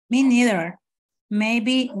 Me neither.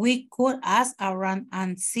 Maybe we could ask around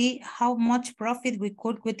and see how much profit we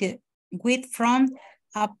could get from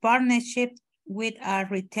a partnership with a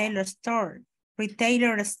retailer store. Let's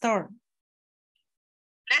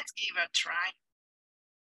give it a try.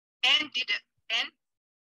 And if it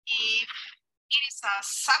is a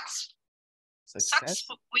success,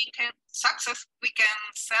 we can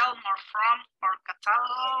sell more from our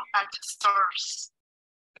catalog at stores.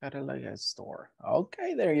 Catalog at store.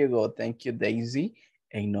 Okay, there you go. Thank you, Daisy.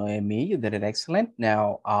 And Noemi, you did it excellent.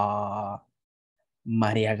 Now,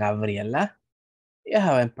 Maria Gabriela, you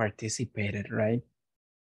haven't participated, right?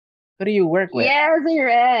 Who do you work with? Yes, I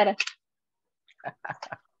read.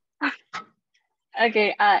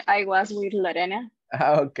 Okay, I was with Lorena.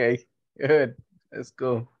 Okay, good. Let's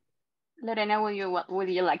go. Lorena, would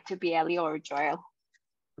you like to be Ellie or Joel?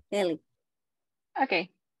 Ellie. Okay.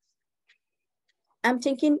 I'm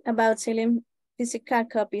thinking about selling physical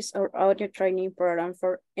copies of audio training program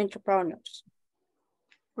for entrepreneurs.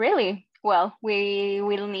 Really? Well, we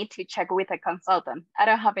will need to check with a consultant. I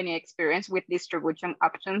don't have any experience with distribution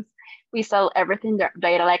options. We sell everything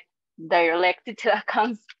directly to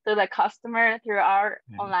the customer through our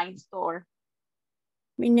online store.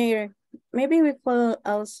 Me neither. Maybe we could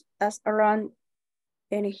ask around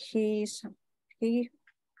and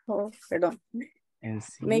and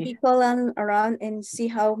see. Maybe call around and see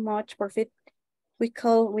how much profit we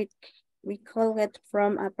could get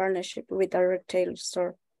from a partnership with a retail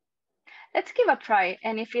store. Let's give a try.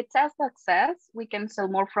 And if it's a success, we can sell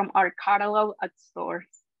more from our catalog at stores.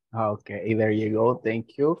 Okay, there you go.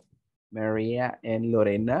 Thank you, Maria and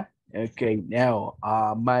Lorena. Okay, now,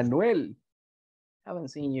 Manuel. Haven't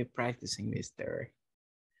seen you practicing this there.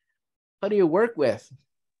 What do you work with?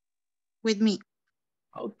 With me.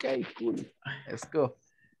 Okay, cool. Let's go.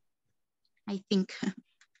 I think.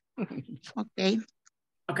 Okay.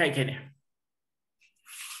 Okay, Kenny.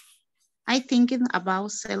 I'm thinking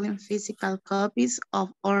about selling physical copies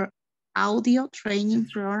of our audio training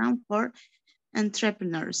program for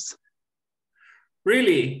entrepreneurs.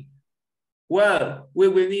 Really? Well, we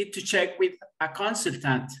will need to check with a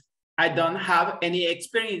consultant. I don't have any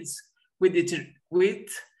experience with distribution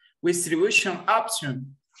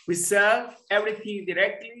option. We sell everything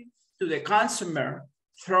directly to the consumer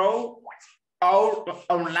through our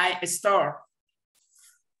online store.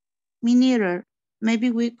 Me neither.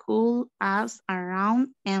 Maybe we could ask around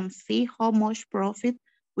and see how much profit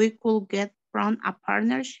we could get from a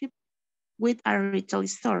partnership with a retail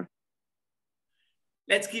store.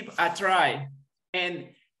 Let's give a try. And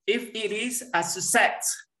if it is a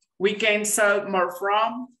success, we can sell more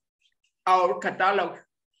from our catalog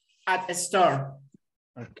at a store.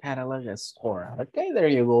 Our catalog at store. Okay, there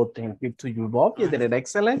you go. Thank you to you both. You did it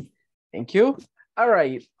excellent. Thank you. All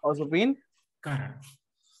right, also been. Got it.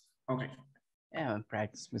 Okay. And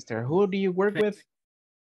practice, Mr. Who do you work with?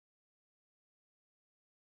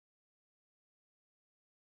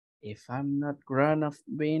 If I'm not wrong, of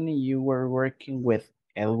being, you were working with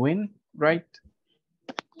Elwin, right?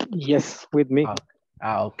 Yes, with me.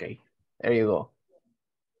 Okay. There you go.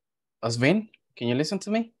 Osvin, can you listen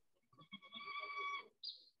to me?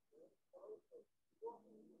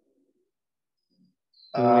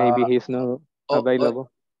 Maybe he's not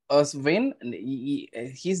available. Osvin,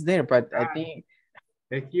 he's there, but I think.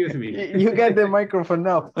 Excuse me. You got the microphone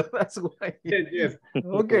now. That's why. Yes.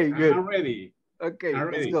 Okay, good. I'm ready. Okay, I'm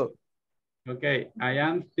let's ready. go. Okay, I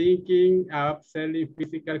am thinking of selling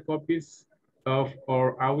physical copies of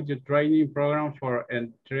our audio training program for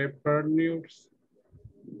entrepreneurs.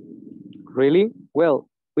 Really? Well,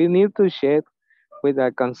 we need to check with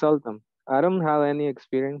a consultant. I don't have any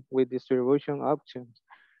experience with distribution options.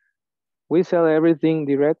 We sell everything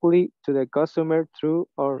directly to the customer through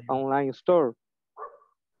our online store.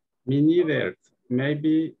 Me neither.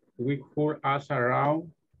 Maybe we could ask around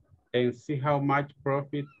and see how much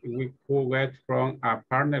profit we could get from a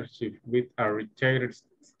partnership with a retail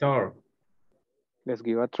store. Let's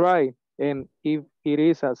give a try. And if it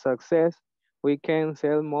is a success, we can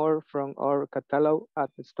sell more from our catalog at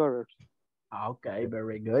the stores. Okay,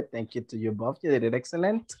 very good. Thank you to you both. You did it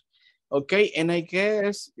excellent. Okay, and I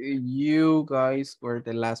guess you guys were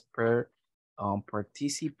the last pair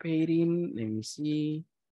participating. Let me see.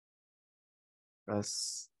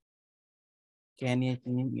 Because Kenya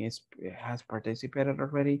has participated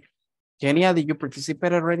already. Kenya, did you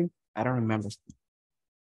participate already? I don't remember.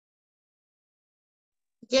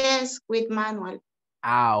 Yes, with Manuel.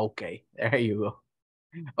 Okay. There you go.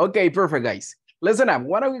 Okay, perfect, guys. Listen up.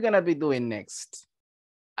 What are we going to be doing next?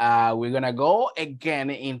 We're going to go again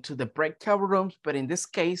into the breakout rooms, but in this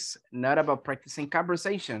case, not about practicing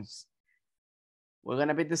conversations. We're going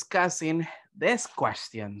to be discussing these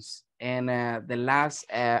questions and the last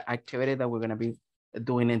activity that we're going to be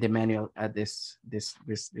doing in the manual at this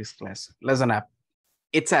class. Listen up.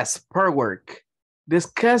 It says per work,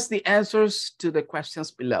 discuss the answers to the questions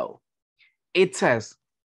below. It says,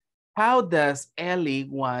 how does Ellie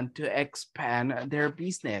want to expand their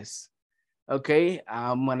business? Okay,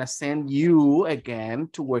 I'm gonna send you again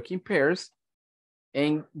to work in pairs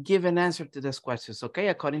and give an answer to these questions, okay?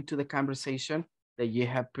 According to the conversation that you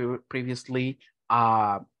have previously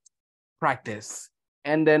practiced.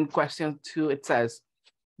 And then question 2, it says,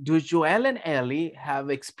 do Joel and Ellie have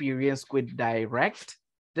experience with direct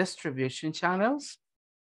distribution channels?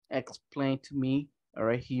 Explain to me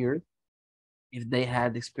right here if they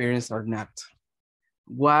had experience or not.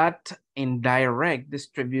 What indirect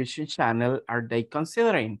distribution channel are they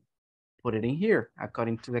considering? Put it in here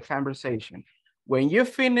according to the conversation. When you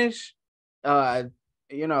finish,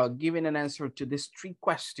 giving an answer to these 3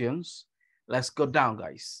 questions, let's go down,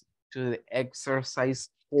 guys, to the exercise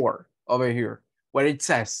 4 over here, where it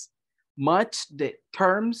says, match the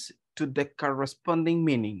terms to the corresponding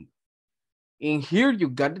meaning. In here, you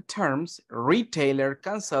got the terms retailer,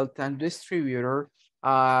 consultant, distributor,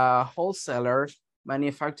 wholesaler,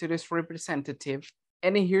 manufacturer's representative,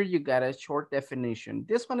 and in here you got a short definition.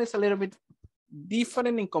 This one is a little bit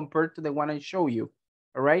different in compared to the one I show you,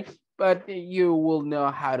 all right? But you will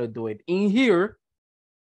know how to do it. In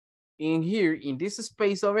this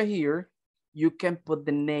space over here, you can put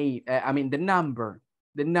the name, the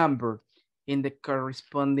number in the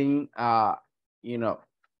corresponding,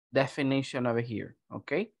 definition over here,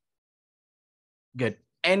 okay? Good.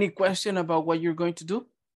 Any question about what you're going to do?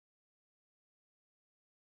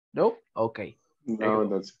 No? Okay. No,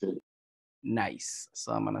 that's good. Nice.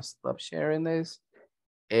 So I'm gonna stop sharing this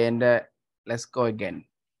and let's go again.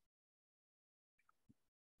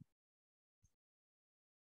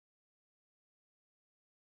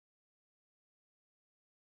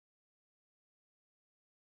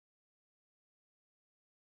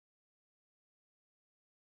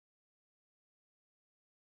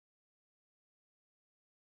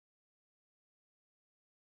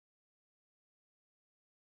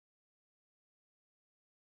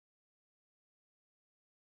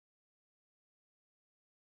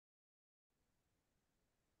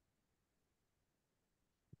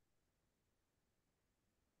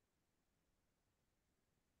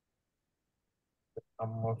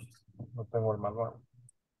 Vamos, no tengo el manual.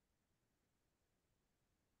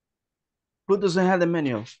 Who doesn't have the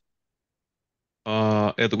manual?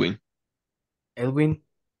 Edwin. Edwin,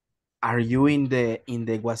 are you in the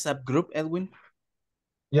WhatsApp group, Edwin?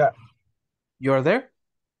 Yeah. You're there?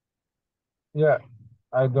 Yeah,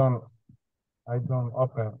 I don't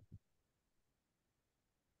open.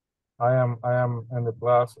 I am in the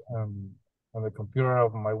class and on the computer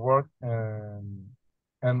of my work and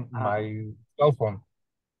my cell phone.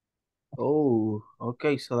 Oh,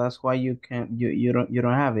 okay. So that's why you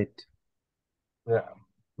don't have it. Yeah.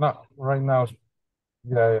 No, right now,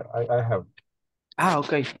 yeah, I have.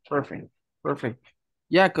 Okay, perfect, perfect.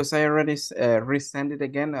 Yeah, because I already resend it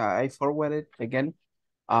again. I forwarded again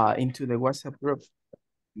into the WhatsApp group,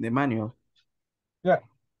 the manual. Yeah.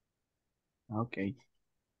 Okay,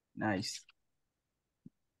 nice.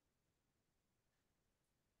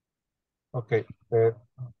 Okay.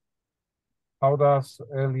 How does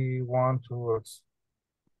Ellie want to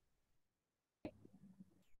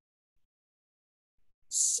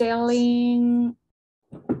selling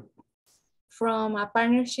from a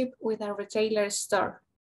partnership with a retailer store.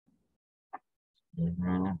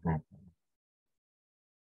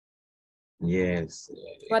 Yes.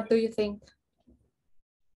 What do you think?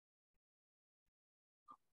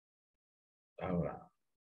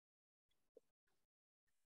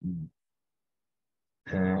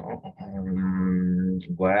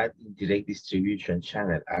 What indirect distribution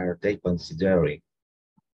channel are they considering?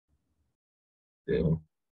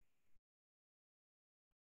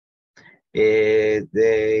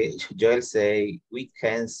 Joel say we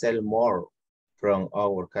can sell more from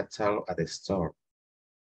our catalog at the store.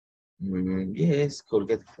 Yes, could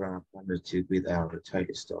get from a partnership with our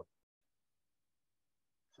retail store.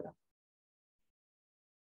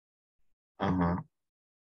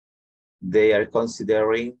 They are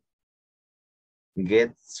considering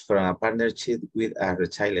gets from a partnership with a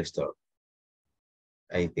retail store,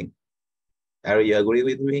 I think. Are you agree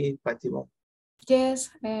with me, Fatima? Yes,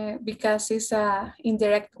 because it's a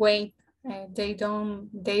indirect way.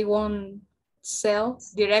 They won't sell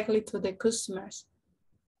directly to the customers.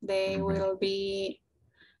 There will be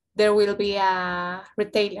a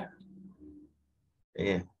retailer.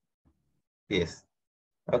 Yeah. Yes.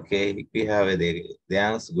 Okay, we have the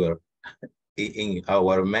answer in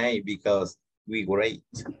our mind because we great.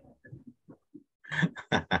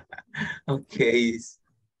 Okay,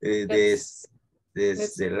 this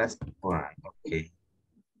the last one. Okay,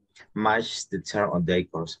 match the term on the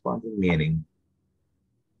corresponding meaning.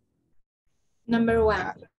 Number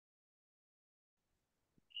one.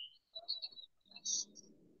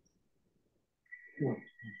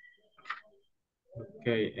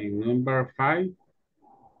 Okay, and number 5.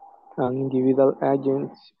 An individual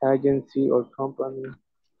agency or company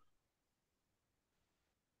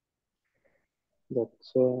that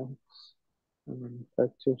sells and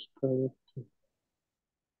manufactures products.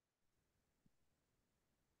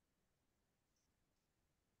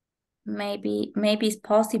 Maybe it's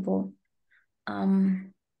possible.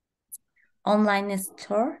 Online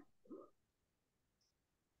store.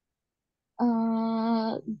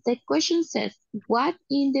 The question says, what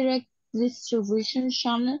indirect distribution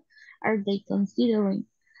channel are they considering?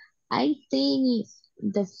 I think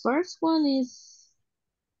the first one is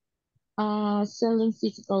selling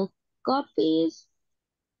physical copies,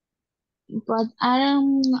 but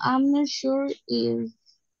I'm not sure if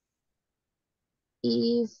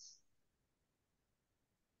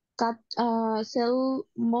sell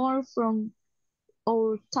more from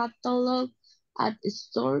our catalog at the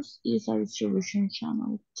stores is a distribution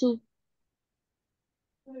channel too.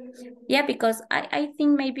 Yeah, because I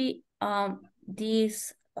think maybe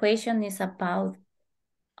this question is about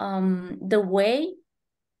the way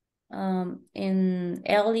in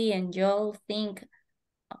Ellie and Joel think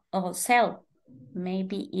of sell.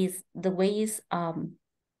 Maybe is the way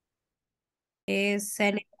is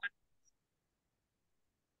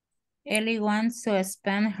Ellie wants to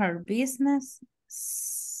expand her business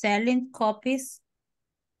selling copies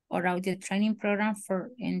or audio training program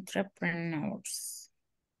for entrepreneurs.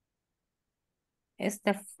 It's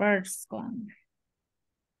the first one.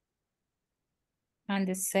 And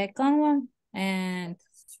the second one, and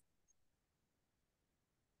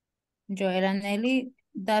Joel and Ellie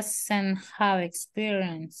doesn't have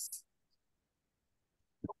experience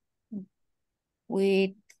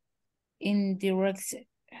with indirect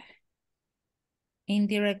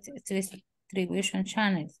distribution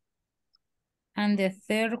channels. And the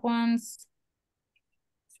third one's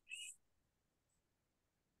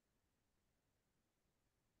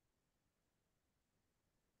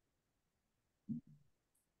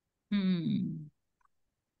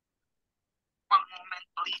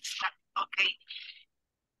Okay.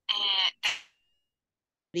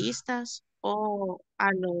 Minoristas o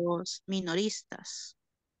a los minoristas.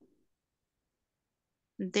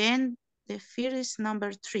 Then the first is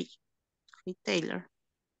number 3, retailer,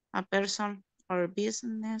 a person or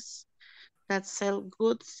business that sell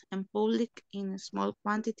goods in public in a small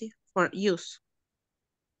quantity for use.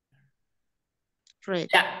 Red.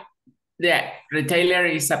 Yeah, yeah. Retailer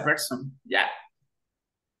is a person. Yeah.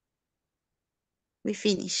 We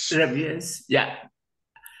finish. Reviews. Yeah.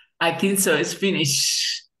 I think so. It's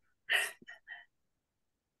finished.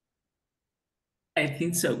 I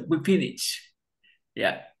think so. We finish.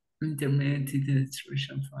 Yeah. Intermediate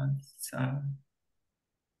distribution funds.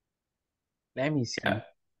 Let me see.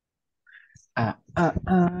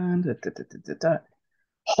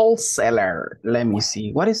 Wholesaler. Let me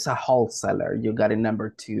see. What is a wholesaler? You got it,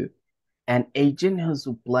 number 2. An agent who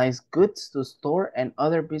supplies goods to store and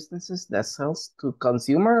other businesses that sells to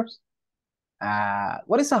consumers.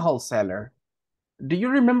 What is a wholesaler? Do you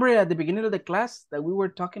remember at the beginning of the class that we were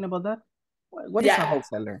talking about that? What is a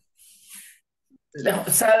wholesaler?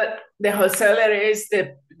 The wholesaler is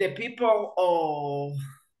the people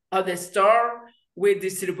of the store with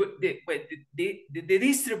distribute the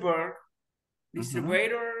distributor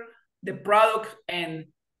the product and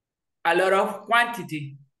a lot of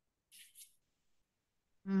quantity.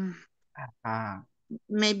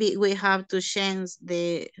 Maybe we have to change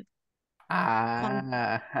the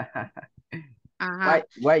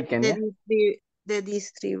why can you? The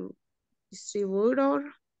distributor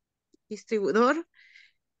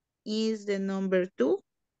is the number 2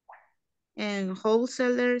 and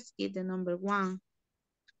wholesalers is the number 1.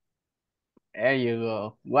 There you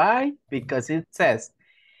go. Why? Because it says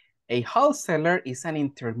a wholesaler is an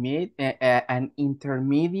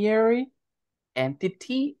intermediary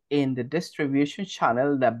entity in the distribution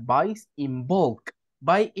channel that buys in bulk.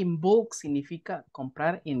 Buy in bulk significa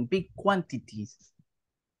comprar in big quantities.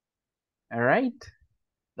 All right?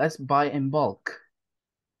 Let's buy in bulk.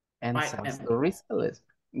 And sells to resellers.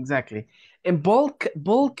 Exactly. And bulk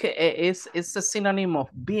is a synonym of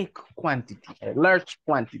big quantity, a large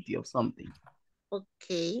quantity of something.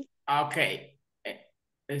 Okay. Okay.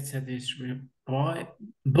 It's a distribution. Bulk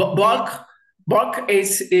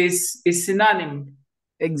is synonym.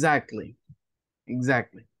 Exactly.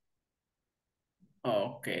 Exactly.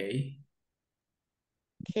 Okay.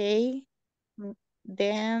 Okay.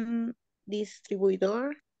 Then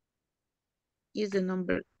distributor is the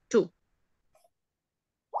number 2.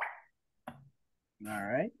 All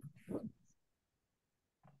right.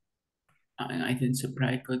 I can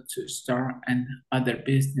supply goods to store and other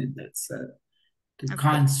business that's to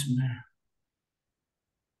consumer.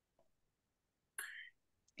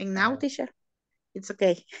 And now, teacher, it's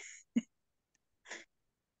okay.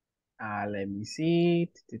 Let me see.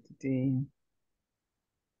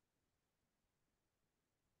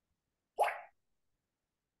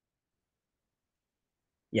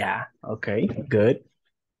 Yeah, okay, good.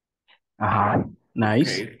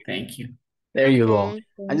 Nice. Okay, thank you. There you go.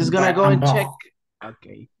 I'm just gonna go and check.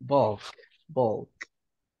 Okay, bulk.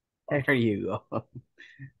 There you go.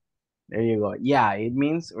 There you go. Yeah, it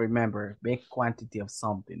means, remember, big quantity of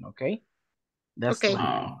something, okay? That's okay.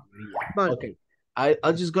 Okay.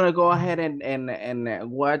 I'll just gonna go ahead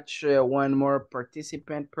and watch one more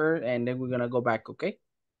participant per, and then we're gonna go back, okay?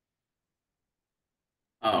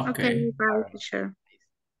 Okay. Bye, teacher.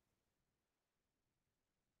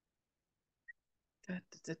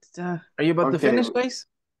 Are you about to finish, guys?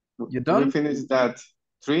 You done? We finished that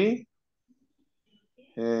 3,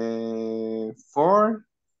 4,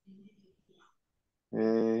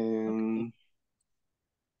 and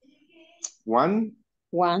 1,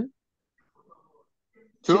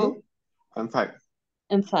 2, and 5.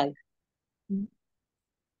 And 5.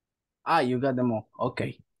 You got them all.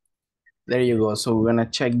 Okay. There you go. So we're gonna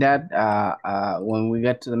check that when we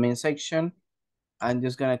get to the main section. I'm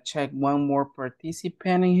just gonna check one more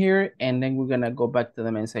participant in here, and then we're gonna go back to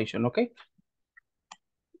the main section, okay?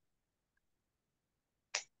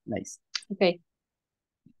 Nice. Okay.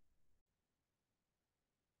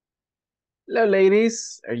 Hello,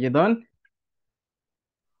 ladies. Are you done?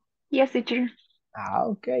 Yes, teacher.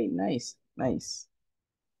 Okay, nice.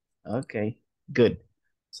 Okay, good.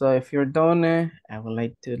 So if you're done, I would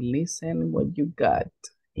like to listen what you got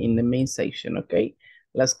in the main section, okay?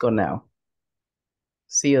 Let's go now.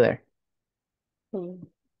 See you there.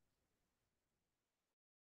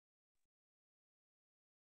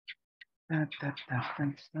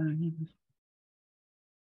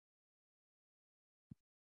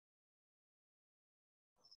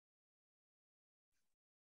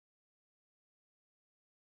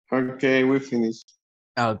 Okay, we finished.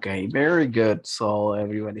 Okay, very good. So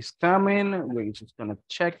everybody's coming. We're just gonna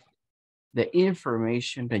check the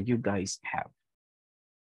information that you guys have.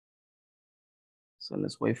 So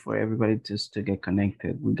let's wait for everybody just to get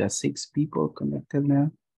connected. We got 6 people connected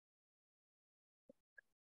now.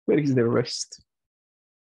 Where is the rest?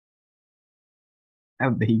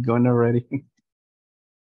 Have they gone already?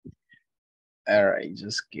 All right,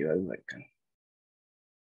 just give us a second.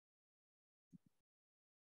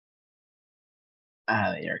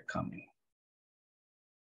 Ah, they are coming.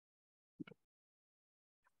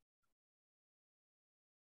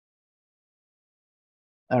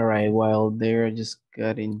 All right, while they're just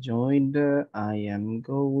getting joined, I am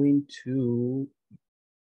going to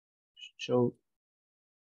show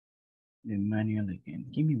the manual again.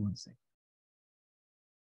 Give me 1 second.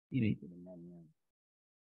 The manual.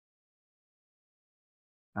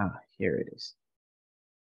 Ah, here it is.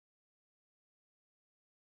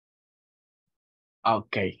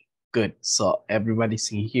 Okay, good. So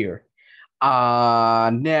everybody's in here.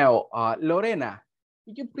 Now, Lorena,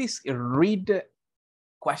 could you please read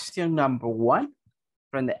question number 1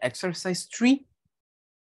 from the exercise 3?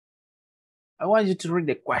 I want you to read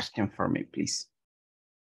the question for me, please.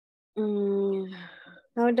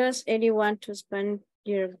 How does Eddie want to spend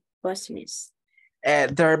your business?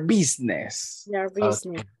 Their business. Their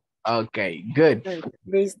business. Okay, good. Their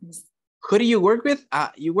business. Who do you work with?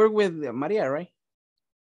 You work with Maria, right?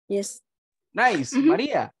 Yes. Nice,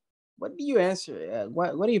 Maria. What do you answer?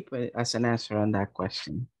 What do you put as an answer on that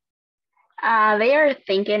question? They are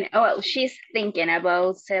thinking, well, she's thinking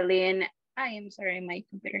about selling, I am sorry, my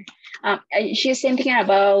computer. She's thinking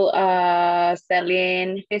about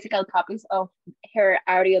selling physical copies of her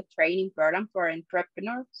audio training program for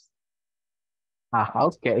entrepreneurs.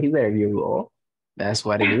 Okay, there you go. That's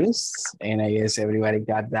what it is. And I guess everybody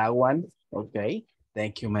got that one. Okay,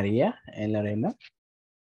 thank you, Maria and Lorena.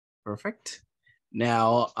 Perfect.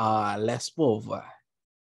 Now, let's move.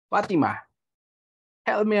 Fatima,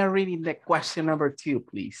 help me reading the question number 2,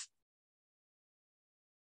 please.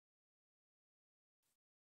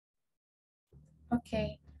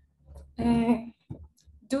 Okay.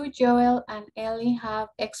 Do Joel and Ellie have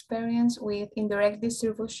experience with indirect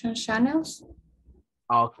distribution channels?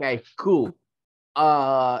 Okay, cool.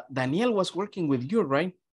 Daniel was working with you,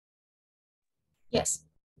 right? Yes.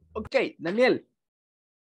 Okay, Daniel.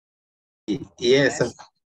 Yes.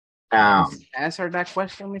 Answer that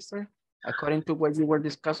question, mister, according to what you were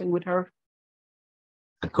discussing with her.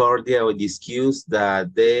 According with the excuse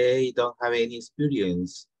that they don't have any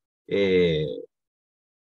experience, with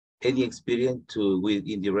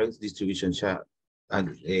indirect distribution channel,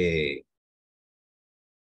 and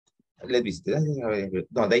let me see.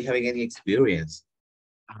 No, they haven't any experience.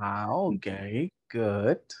 Okay,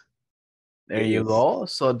 good. There you go.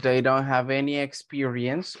 So they don't have any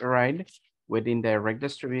experience, right, with indirect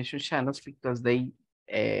distribution channels because they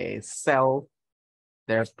sell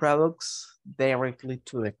their products directly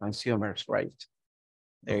to the consumers, right?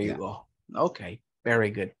 There you go. Okay, very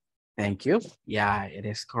good. Thank you. Yeah, it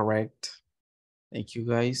is correct. Thank you,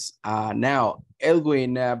 guys. Now,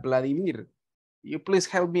 Elwin, Vladimir, you please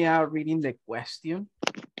help me out reading the question.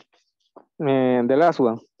 And the last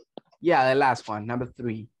one. Yeah, the last one, number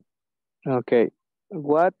 3. Okay.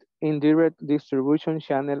 What indirect distribution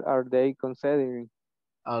channel are they considering?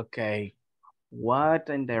 Okay. What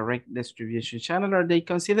indirect distribution channel are they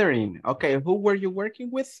considering? Okay, who were you working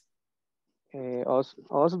with?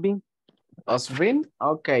 Osbin. Osbin?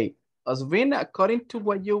 Okay. Osbin, according to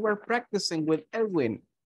what you were practicing with Edwin,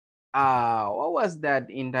 what was that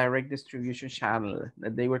indirect distribution channel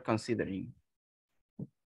that they were considering?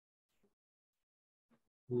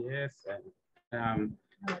 Yes,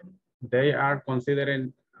 they are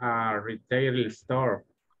considering a retail store.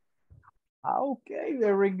 Okay,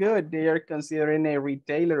 very good. They are considering a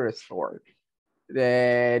retailer store.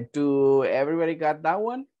 Do everybody got that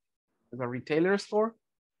one? The retailer store?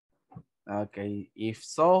 Okay, if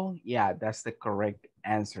so, yeah, that's the correct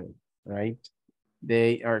answer, right?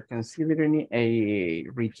 They are considering a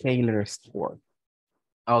retailer store.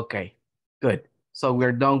 Okay, good. So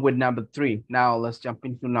we're done with number 3. Now let's jump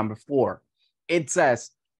into number 4. It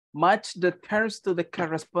says, match the terms to the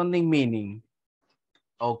corresponding meaning.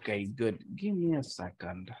 Okay, good. Give me a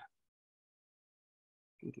second.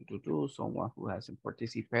 Someone who hasn't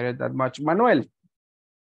participated that much. Manuel.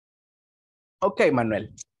 Okay, Manuel.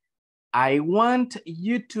 I want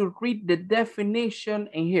you to read the definition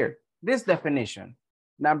in here. This definition.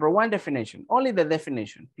 Number 1 definition. Only the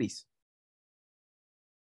definition, please.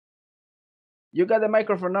 You got the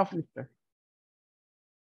microphone off, mister.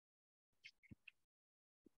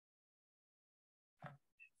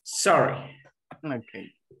 Sorry.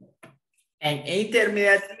 Okay. An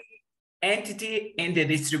intermediate entity in the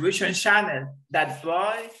distribution channel that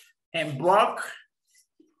buy and bulk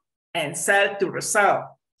and sell to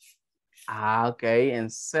resell. Okay,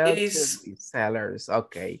 and sell to sellers.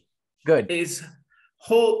 Okay, good. Is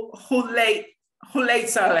wholesaler.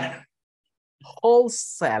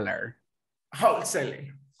 Wholesaler. Wholesaler.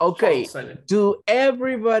 Okay, Wholesaler. do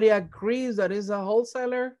everybody agree that is a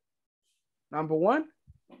wholesaler? Number one?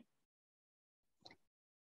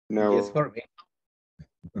 No. Yes, for me.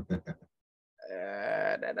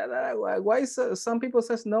 Why some people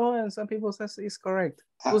says no and some people says it's correct?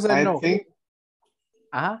 Who said no?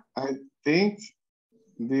 I think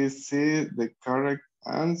this is the correct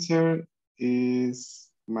answer is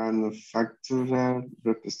manufacturer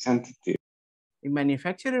representative. A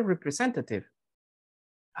manufacturer representative.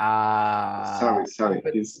 Sorry,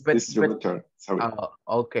 it's distributor. Sorry.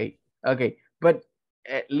 Okay, but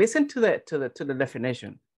listen to the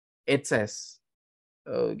definition. It says,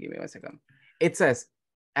 oh, give me 1 second. It says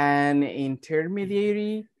an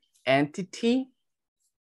intermediary entity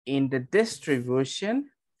in the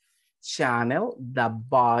distribution channel that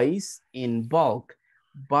buys in bulk.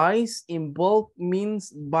 Buys in bulk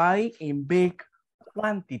means buy in big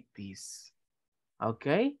quantities.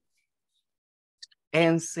 Okay?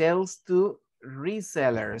 And sells to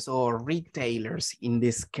resellers or retailers in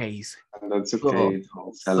this case. And that's okay.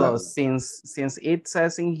 So since it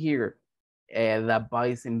says in here that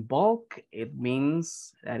buys in bulk, it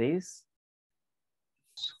means that is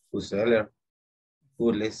wholesaler,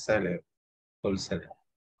 wholesaler.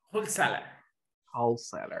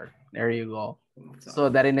 There you go. So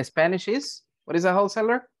that in Spanish is, what is a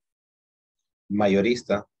wholesaler?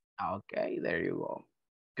 Mayorista. Okay, there you go.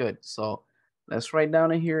 Good. So let's write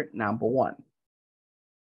down in here number one.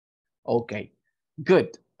 Okay,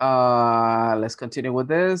 good. Let's continue with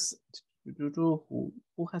this. Who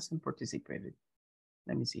hasn't participated?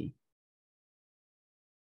 Let me see.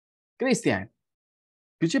 Christian,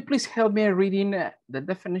 could you please help me reading the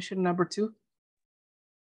definition number 2?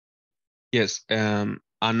 Yes, an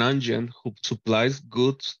agent who supplies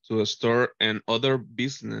goods to a store and other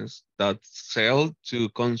business that sell to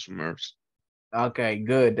consumers. Okay,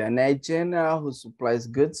 good. An agent who supplies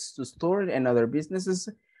goods to stores and other businesses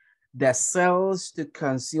that sells to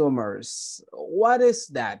consumers. What is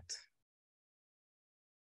that?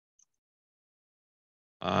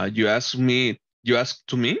 You asked to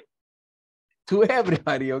me? To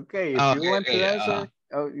everybody, okay. If you want to answer,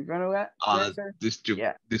 you want to answer?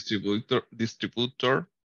 Distributor.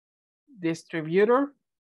 Distributor?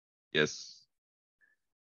 Yes.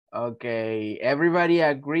 Okay, everybody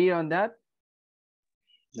agree on that?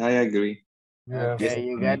 I agree. Okay,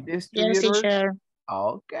 you got distributor? Yes, teacher.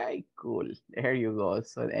 Okay, cool. There you go.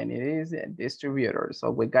 So, and it is a distributor.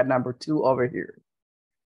 So we got number 2 over here.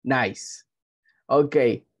 Nice.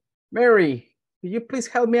 Okay, Mary, could you please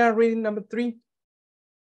help me out reading number 3?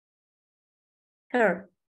 Sure.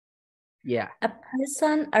 Yeah. A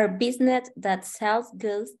person or business that sells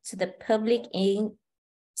goods to the public in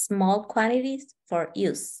small quantities for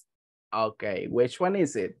use. Okay, which one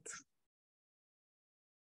is it?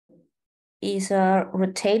 Is a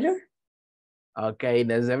retailer. Okay,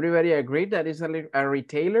 does everybody agree that is a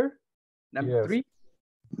retailer? Number 3?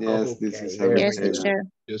 Yes, okay, this is a retailer.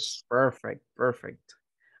 Yes. Perfect.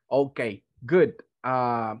 Okay, good.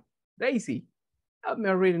 Daisy, help me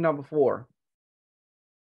read number 4.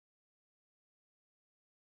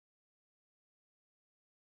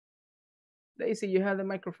 Daisy, you have the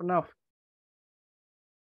microphone off.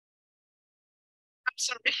 I'm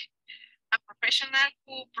sorry. A professional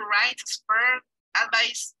who provides expert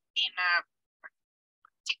advice in a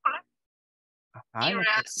particular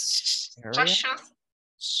area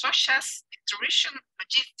such as distribution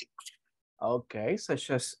logistics. Okay, such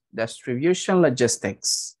as distribution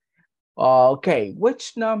logistics. Okay,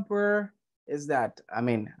 which number is that? I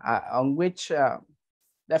mean, on which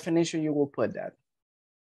definition you will put that?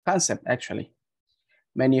 Concept, actually.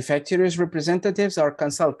 Manufacturers representatives or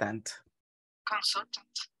consultant?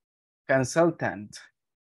 Consultant.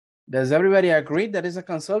 Does everybody agree that is a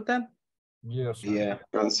consultant? Yes. Yeah,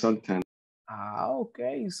 consultant.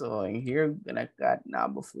 Okay, so in here I got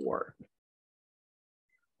number 4.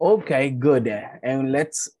 Okay, good. And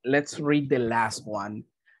let's read the last one.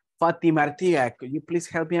 Fatima Artiga, could you please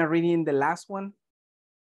help me in reading the last one?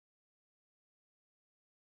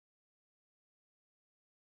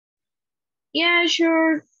 Yeah,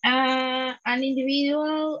 sure. An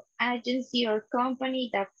individual, agency, or company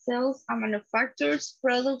that sells and manufactures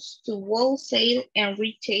products to wholesale and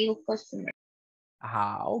retail customers.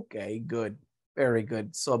 Okay, good. Very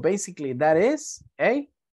good. So basically that is a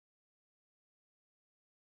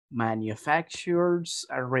manufacturers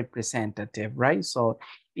are representative, right? So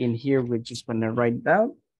in here, we're just gonna write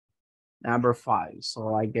down number 5.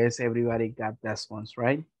 So I guess everybody got this ones,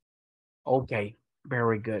 right? Okay,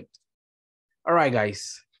 very good. All right,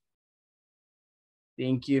 guys.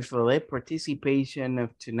 Thank you for the participation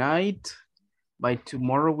of tonight. By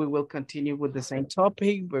tomorrow, we will continue with the same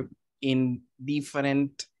topic, but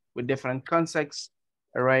with different concepts.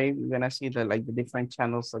 All right, we're gonna see the different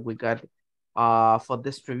channels that we got for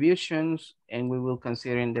distributions, and we will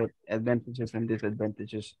consider the advantages and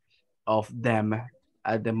disadvantages of them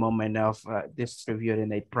at the moment of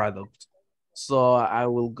distributing a product. So I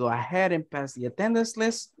will go ahead and pass the attendance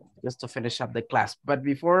list just to finish up the class. But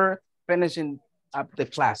before finishing up the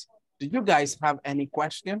class, do you guys have any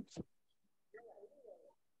questions?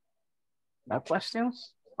 No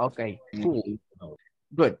questions? Okay, cool.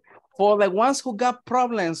 Good. For the ones who got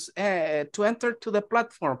problems to enter to the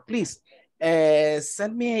platform, please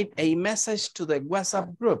send me a message to the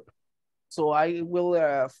WhatsApp group. So I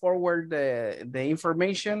will forward the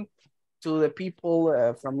information to the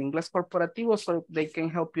people from Ingles Corporativo so they can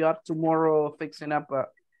help you out tomorrow fixing up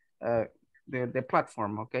the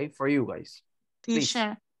platform, okay, for you guys.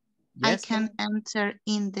 Teacher, yes, I can enter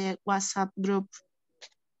in the WhatsApp group.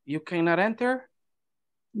 You cannot enter?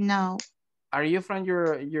 No. Are you from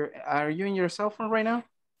are you in your cell phone right now?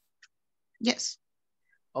 Yes.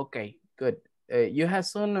 Okay, good. You have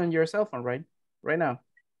Zoom on your cell phone, right? Right now?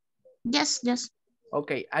 Yes, yes.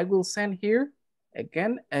 Okay, I will send here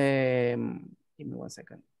again. Give me 1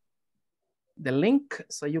 second. The link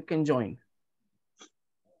so you can join.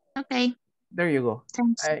 Okay. There you go.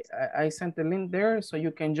 Thanks. I sent the link there so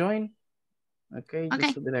you can join. Okay,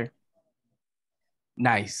 just to be there.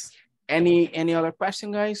 Nice. Any other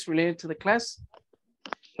question, guys, related to the class?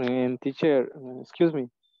 Teacher, excuse me.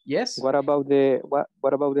 Yes. What about the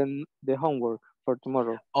homework for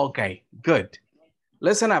tomorrow? Okay, good.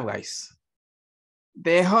 Listen up, guys.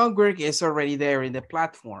 The homework is already there in the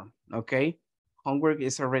platform. Okay, homework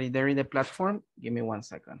is already there in the platform. Give me 1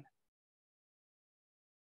 second.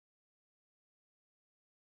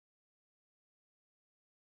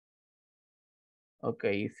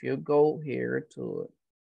 Okay, if you go here to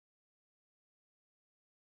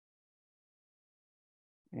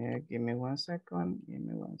give me 1 second. Give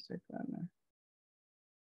me 1 second.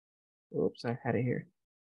 Oops, I had it here.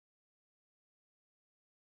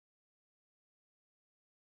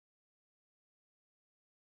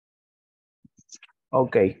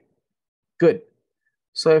 Okay, good.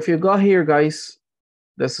 So if you go here, guys,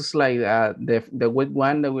 this is like the week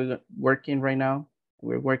 1 that we're working right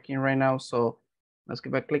now. So let's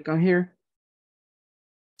give a click on here.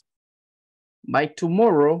 By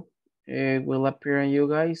tomorrow, it will appear on you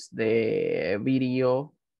guys the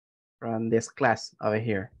video from this class over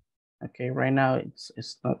here. Okay, right now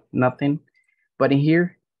it's not nothing, but in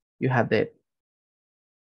here you have the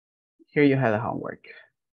homework.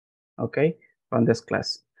 Okay, from this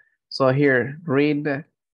class. So here, read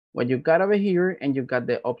what you got over here, and you got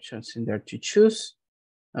the options in there to choose.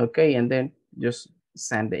 Okay, and then just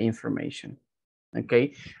send the information.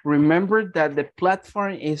 Okay, remember that the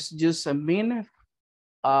platform is just a mean.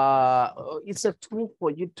 It's a tool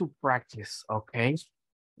for you to practice. Okay,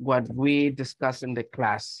 what we discussed in the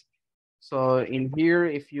class. So in here,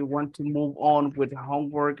 if you want to move on with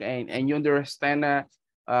homework and you understand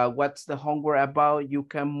what's the homework about, you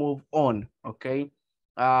can move on, okay?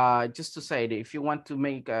 Just to say that if you want to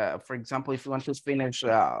make, for example, if you want to finish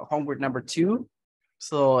homework number 2,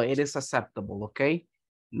 so it is acceptable, okay?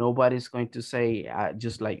 Nobody's going to say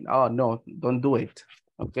just like, oh, no, don't do it,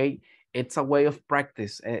 okay? It's a way of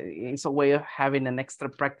practice. It's a way of having an extra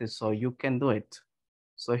practice so you can do it.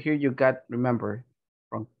 So here you got, remember,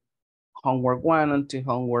 from homework 1 until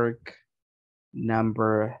homework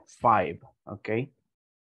number 5, okay?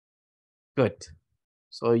 Good.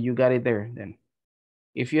 So you got it there then.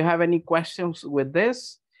 If you have any questions with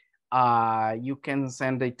this, you can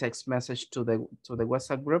send a text message to the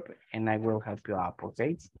WhatsApp group and I will help you out,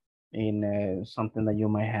 okay? In something that you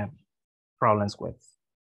might have problems with.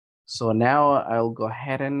 So now I'll go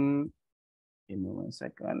ahead and give me 1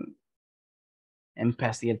 second and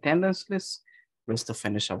pass the attendance list just to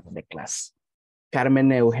finish up the class.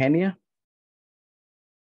 Carmen Eugenia.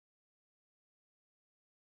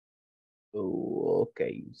 Oh,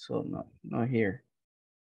 okay, so not here.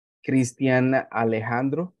 Cristian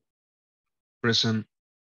Alejandro. Present.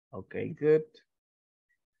 Okay, good.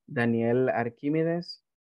 Daniel Archimedes.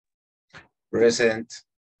 Present.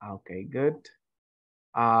 Okay, good.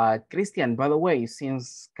 Christian, by the way,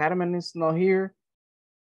 since Carmen is not here,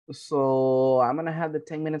 so I'm gonna have the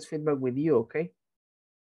 10 minutes feedback with you, okay?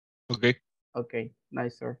 Okay. Okay,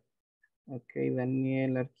 nice, sir. Okay,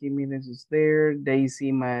 Daniel Archimedes is there.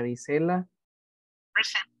 Daisy Marisela.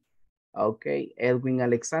 Present. Okay, Edwin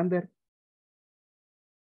Alexander.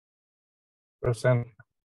 Present.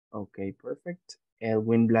 Okay, perfect.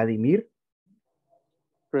 Edwin Vladimir.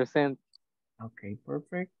 Present. Okay,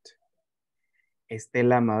 perfect.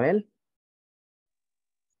 Estela Mabel.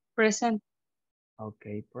 Present.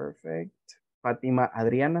 Okay, perfect. Fátima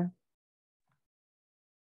Adriana.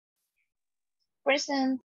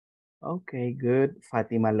 Present. Okay, good.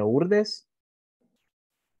 Fátima Lourdes.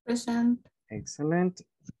 Present. Excellent.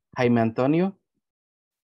 Jaime Antonio.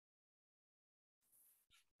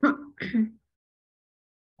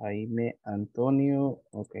 Jaime Antonio.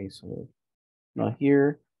 Okay, so not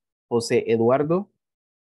here. Jose Eduardo.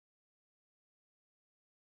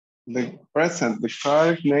 The present, the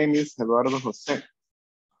correct name is Eduardo Jose.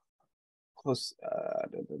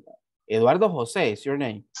 Eduardo Jose is your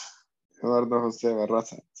name. Eduardo Jose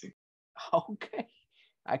Barraza, sí. Ok.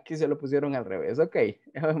 Aquí se lo pusieron al revés. Ok.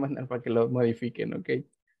 Voy a mandar para que lo modifiquen. Ok.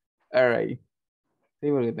 All right. Sí,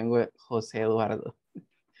 porque tengo José Eduardo.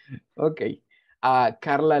 Ok.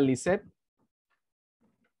 Carla Lisette.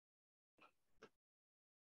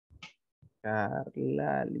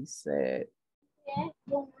 Carla Lisette.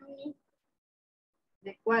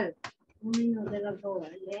 ¿De cuál? Uno de las dos.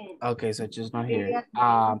 Okay, so just not here.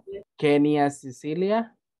 Kenia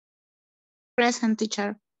Cecilia. Present,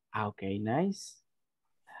 teacher. Okay, nice.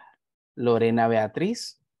 Lorena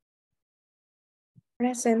Beatriz.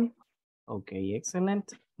 Present. Okay,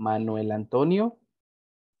 excellent. Manuel Antonio.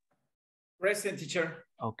 Present, teacher.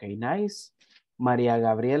 Okay, nice. María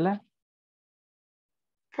Gabriela.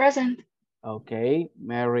 Present. Okay.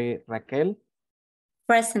 Mary Raquel.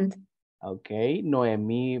 Present. Okay.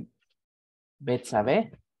 Noemí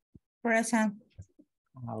Betsabe. Present.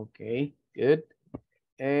 Okay, good.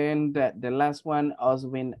 And the last one,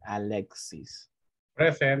 Oswin Alexis.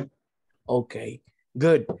 Present. Okay,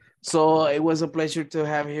 good. So it was a pleasure to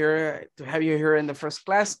have you here in the first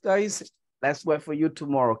class, guys. Let's wait for you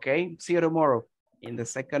tomorrow, okay? See you tomorrow in the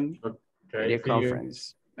second video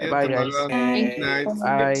conference. Bye-bye, guys. Thank you.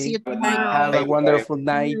 Bye. See you tomorrow. Have a wonderful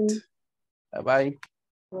night. Bye-bye.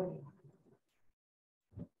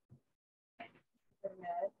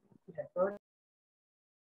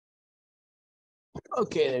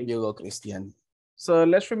 Okay, there you go, Christian. So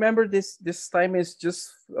let's remember this time is just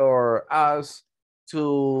for us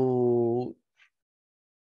to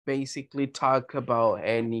basically talk about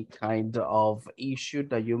any kind of issue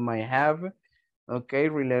that you might have, okay,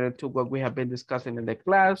 related to what we have been discussing in the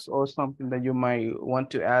class, or something that you might want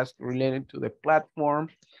to ask related to the platform,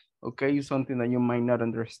 okay, something that you might not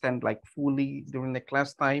understand like fully during the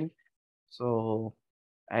class time. So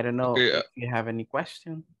I don't know if you have any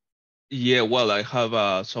question. Yeah, well, I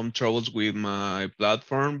have some troubles with my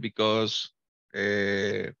platform because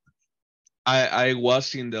I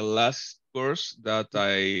was in the last course that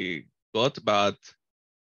I got, but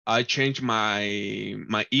I changed my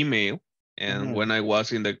email, and when I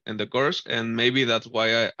was in the course, and maybe that's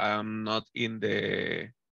why I am not in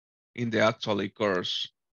the actual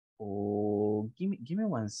course. Oh, give me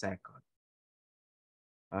 1 second.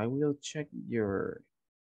 I will check your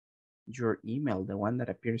email, the one that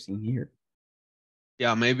appears in here.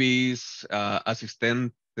 Yeah, maybe it's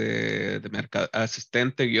asistente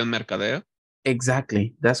mercadeo.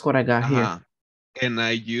 Exactly, that's what I got here. And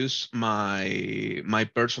I use my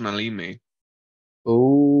personal email.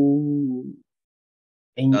 Oh,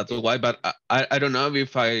 that's why. But I don't know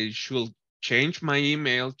if I should change my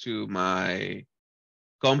email to my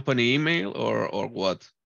company email or what.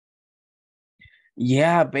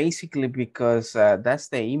 Yeah, basically because that's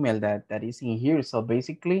the email that is in here. So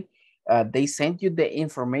basically, they send you the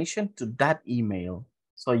information to that email.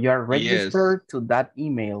 So you're registered to that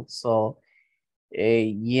email. So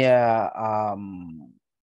yeah,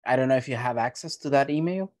 I don't know if you have access to that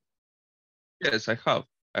email. Yes, I have,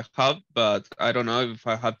 but I don't know if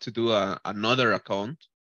I have to do another account.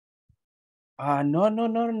 No,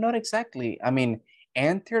 not exactly. I mean,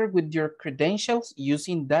 enter with your credentials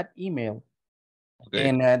using that email. Okay.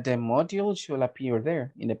 And the module should appear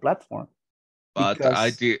there in the platform. But because...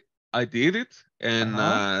 I did it, and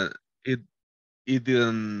it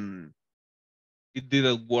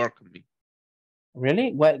didn't work for me.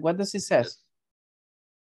 Really? What does it say?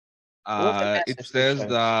 It says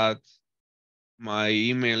that my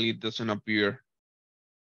email, it doesn't appear.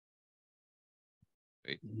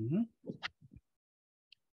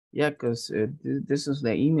 Yeah, because this is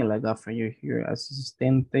the email I got for you here,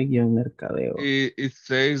 asistente-mercadeo. It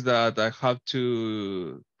says that I have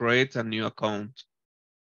to create a new account.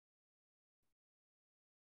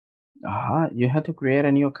 You had to create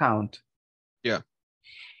a new account. Yeah.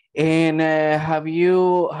 And have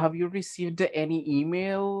you received any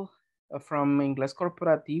email from Inglés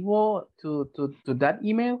Corporativo to that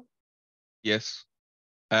email? Yes,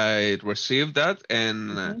 I received that,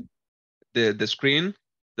 and the screen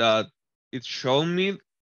that it showed me,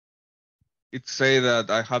 it say that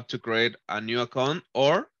I have to create a new account,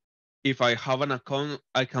 or if I have an account,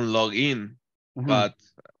 I can log in. But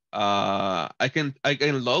I can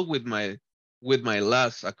log with my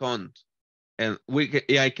last account, and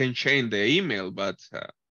I can change the email, but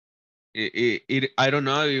I don't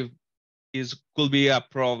know if it could be a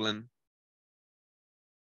problem.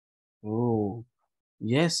 Oh,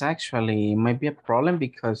 yes, actually, it might be a problem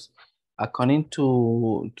because according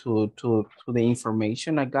to the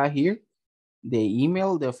information I got here,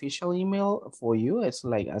 the official email for you is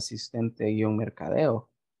like asistente-mercadeo.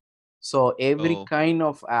 So every kind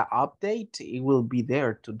of update, it will be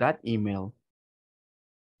there to that email.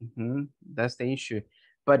 That's the issue.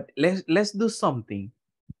 But let's do something.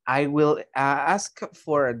 I will ask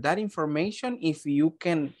for that information if you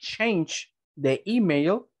can change the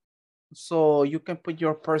email so you can put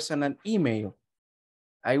your personal email.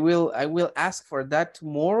 I will ask for that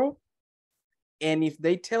tomorrow. And if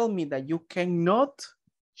they tell me that you cannot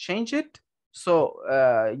change it,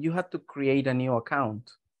 so you have to create a new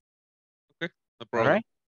account. Okay, no All problem. right.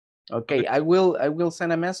 Okay, I will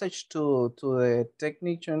send a message to the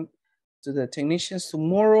technicians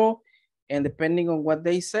tomorrow, and depending on what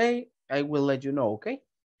they say, I will let you know. Okay.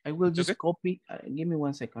 I will just copy. Give me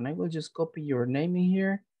 1 second. I will just copy your name in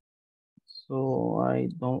here, so I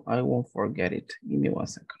won't forget it. Give me 1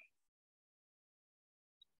 second.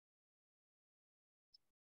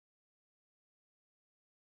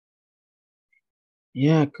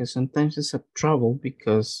 Yeah, because sometimes it's a trouble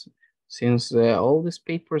because since all these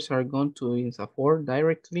papers are going to ISSSS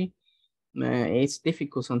directly, it's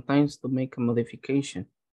difficult sometimes to make a modification.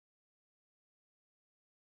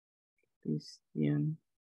 Cristian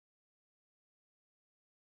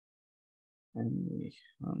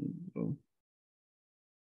Alejandro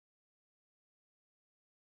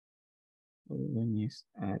Ordóñez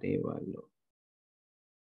Arevalo.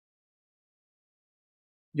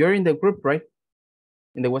 You're in the group, right?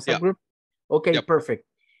 In the WhatsApp group? Okay, perfect.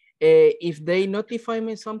 If they notify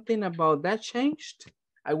me something about that changed,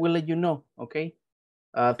 I will let you know, okay?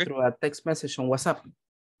 Through a text message on WhatsApp.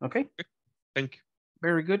 Okay? Thank you.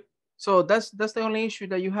 Very good. So that's the only issue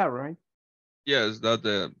that you have, right? Yes,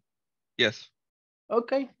 yes.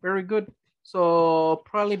 Okay, very good. So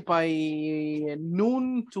probably by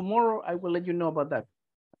noon tomorrow, I will let you know about that.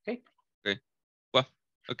 Okay? Okay. Well,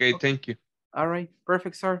 okay, thank you. All right,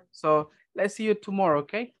 perfect, sir. So let's see you tomorrow,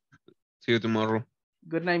 okay? See you tomorrow.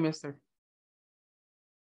 Good night, mister.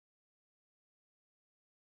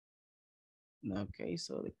 Okay,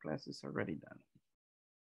 so the class is already done.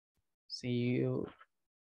 See you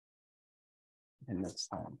the next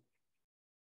time.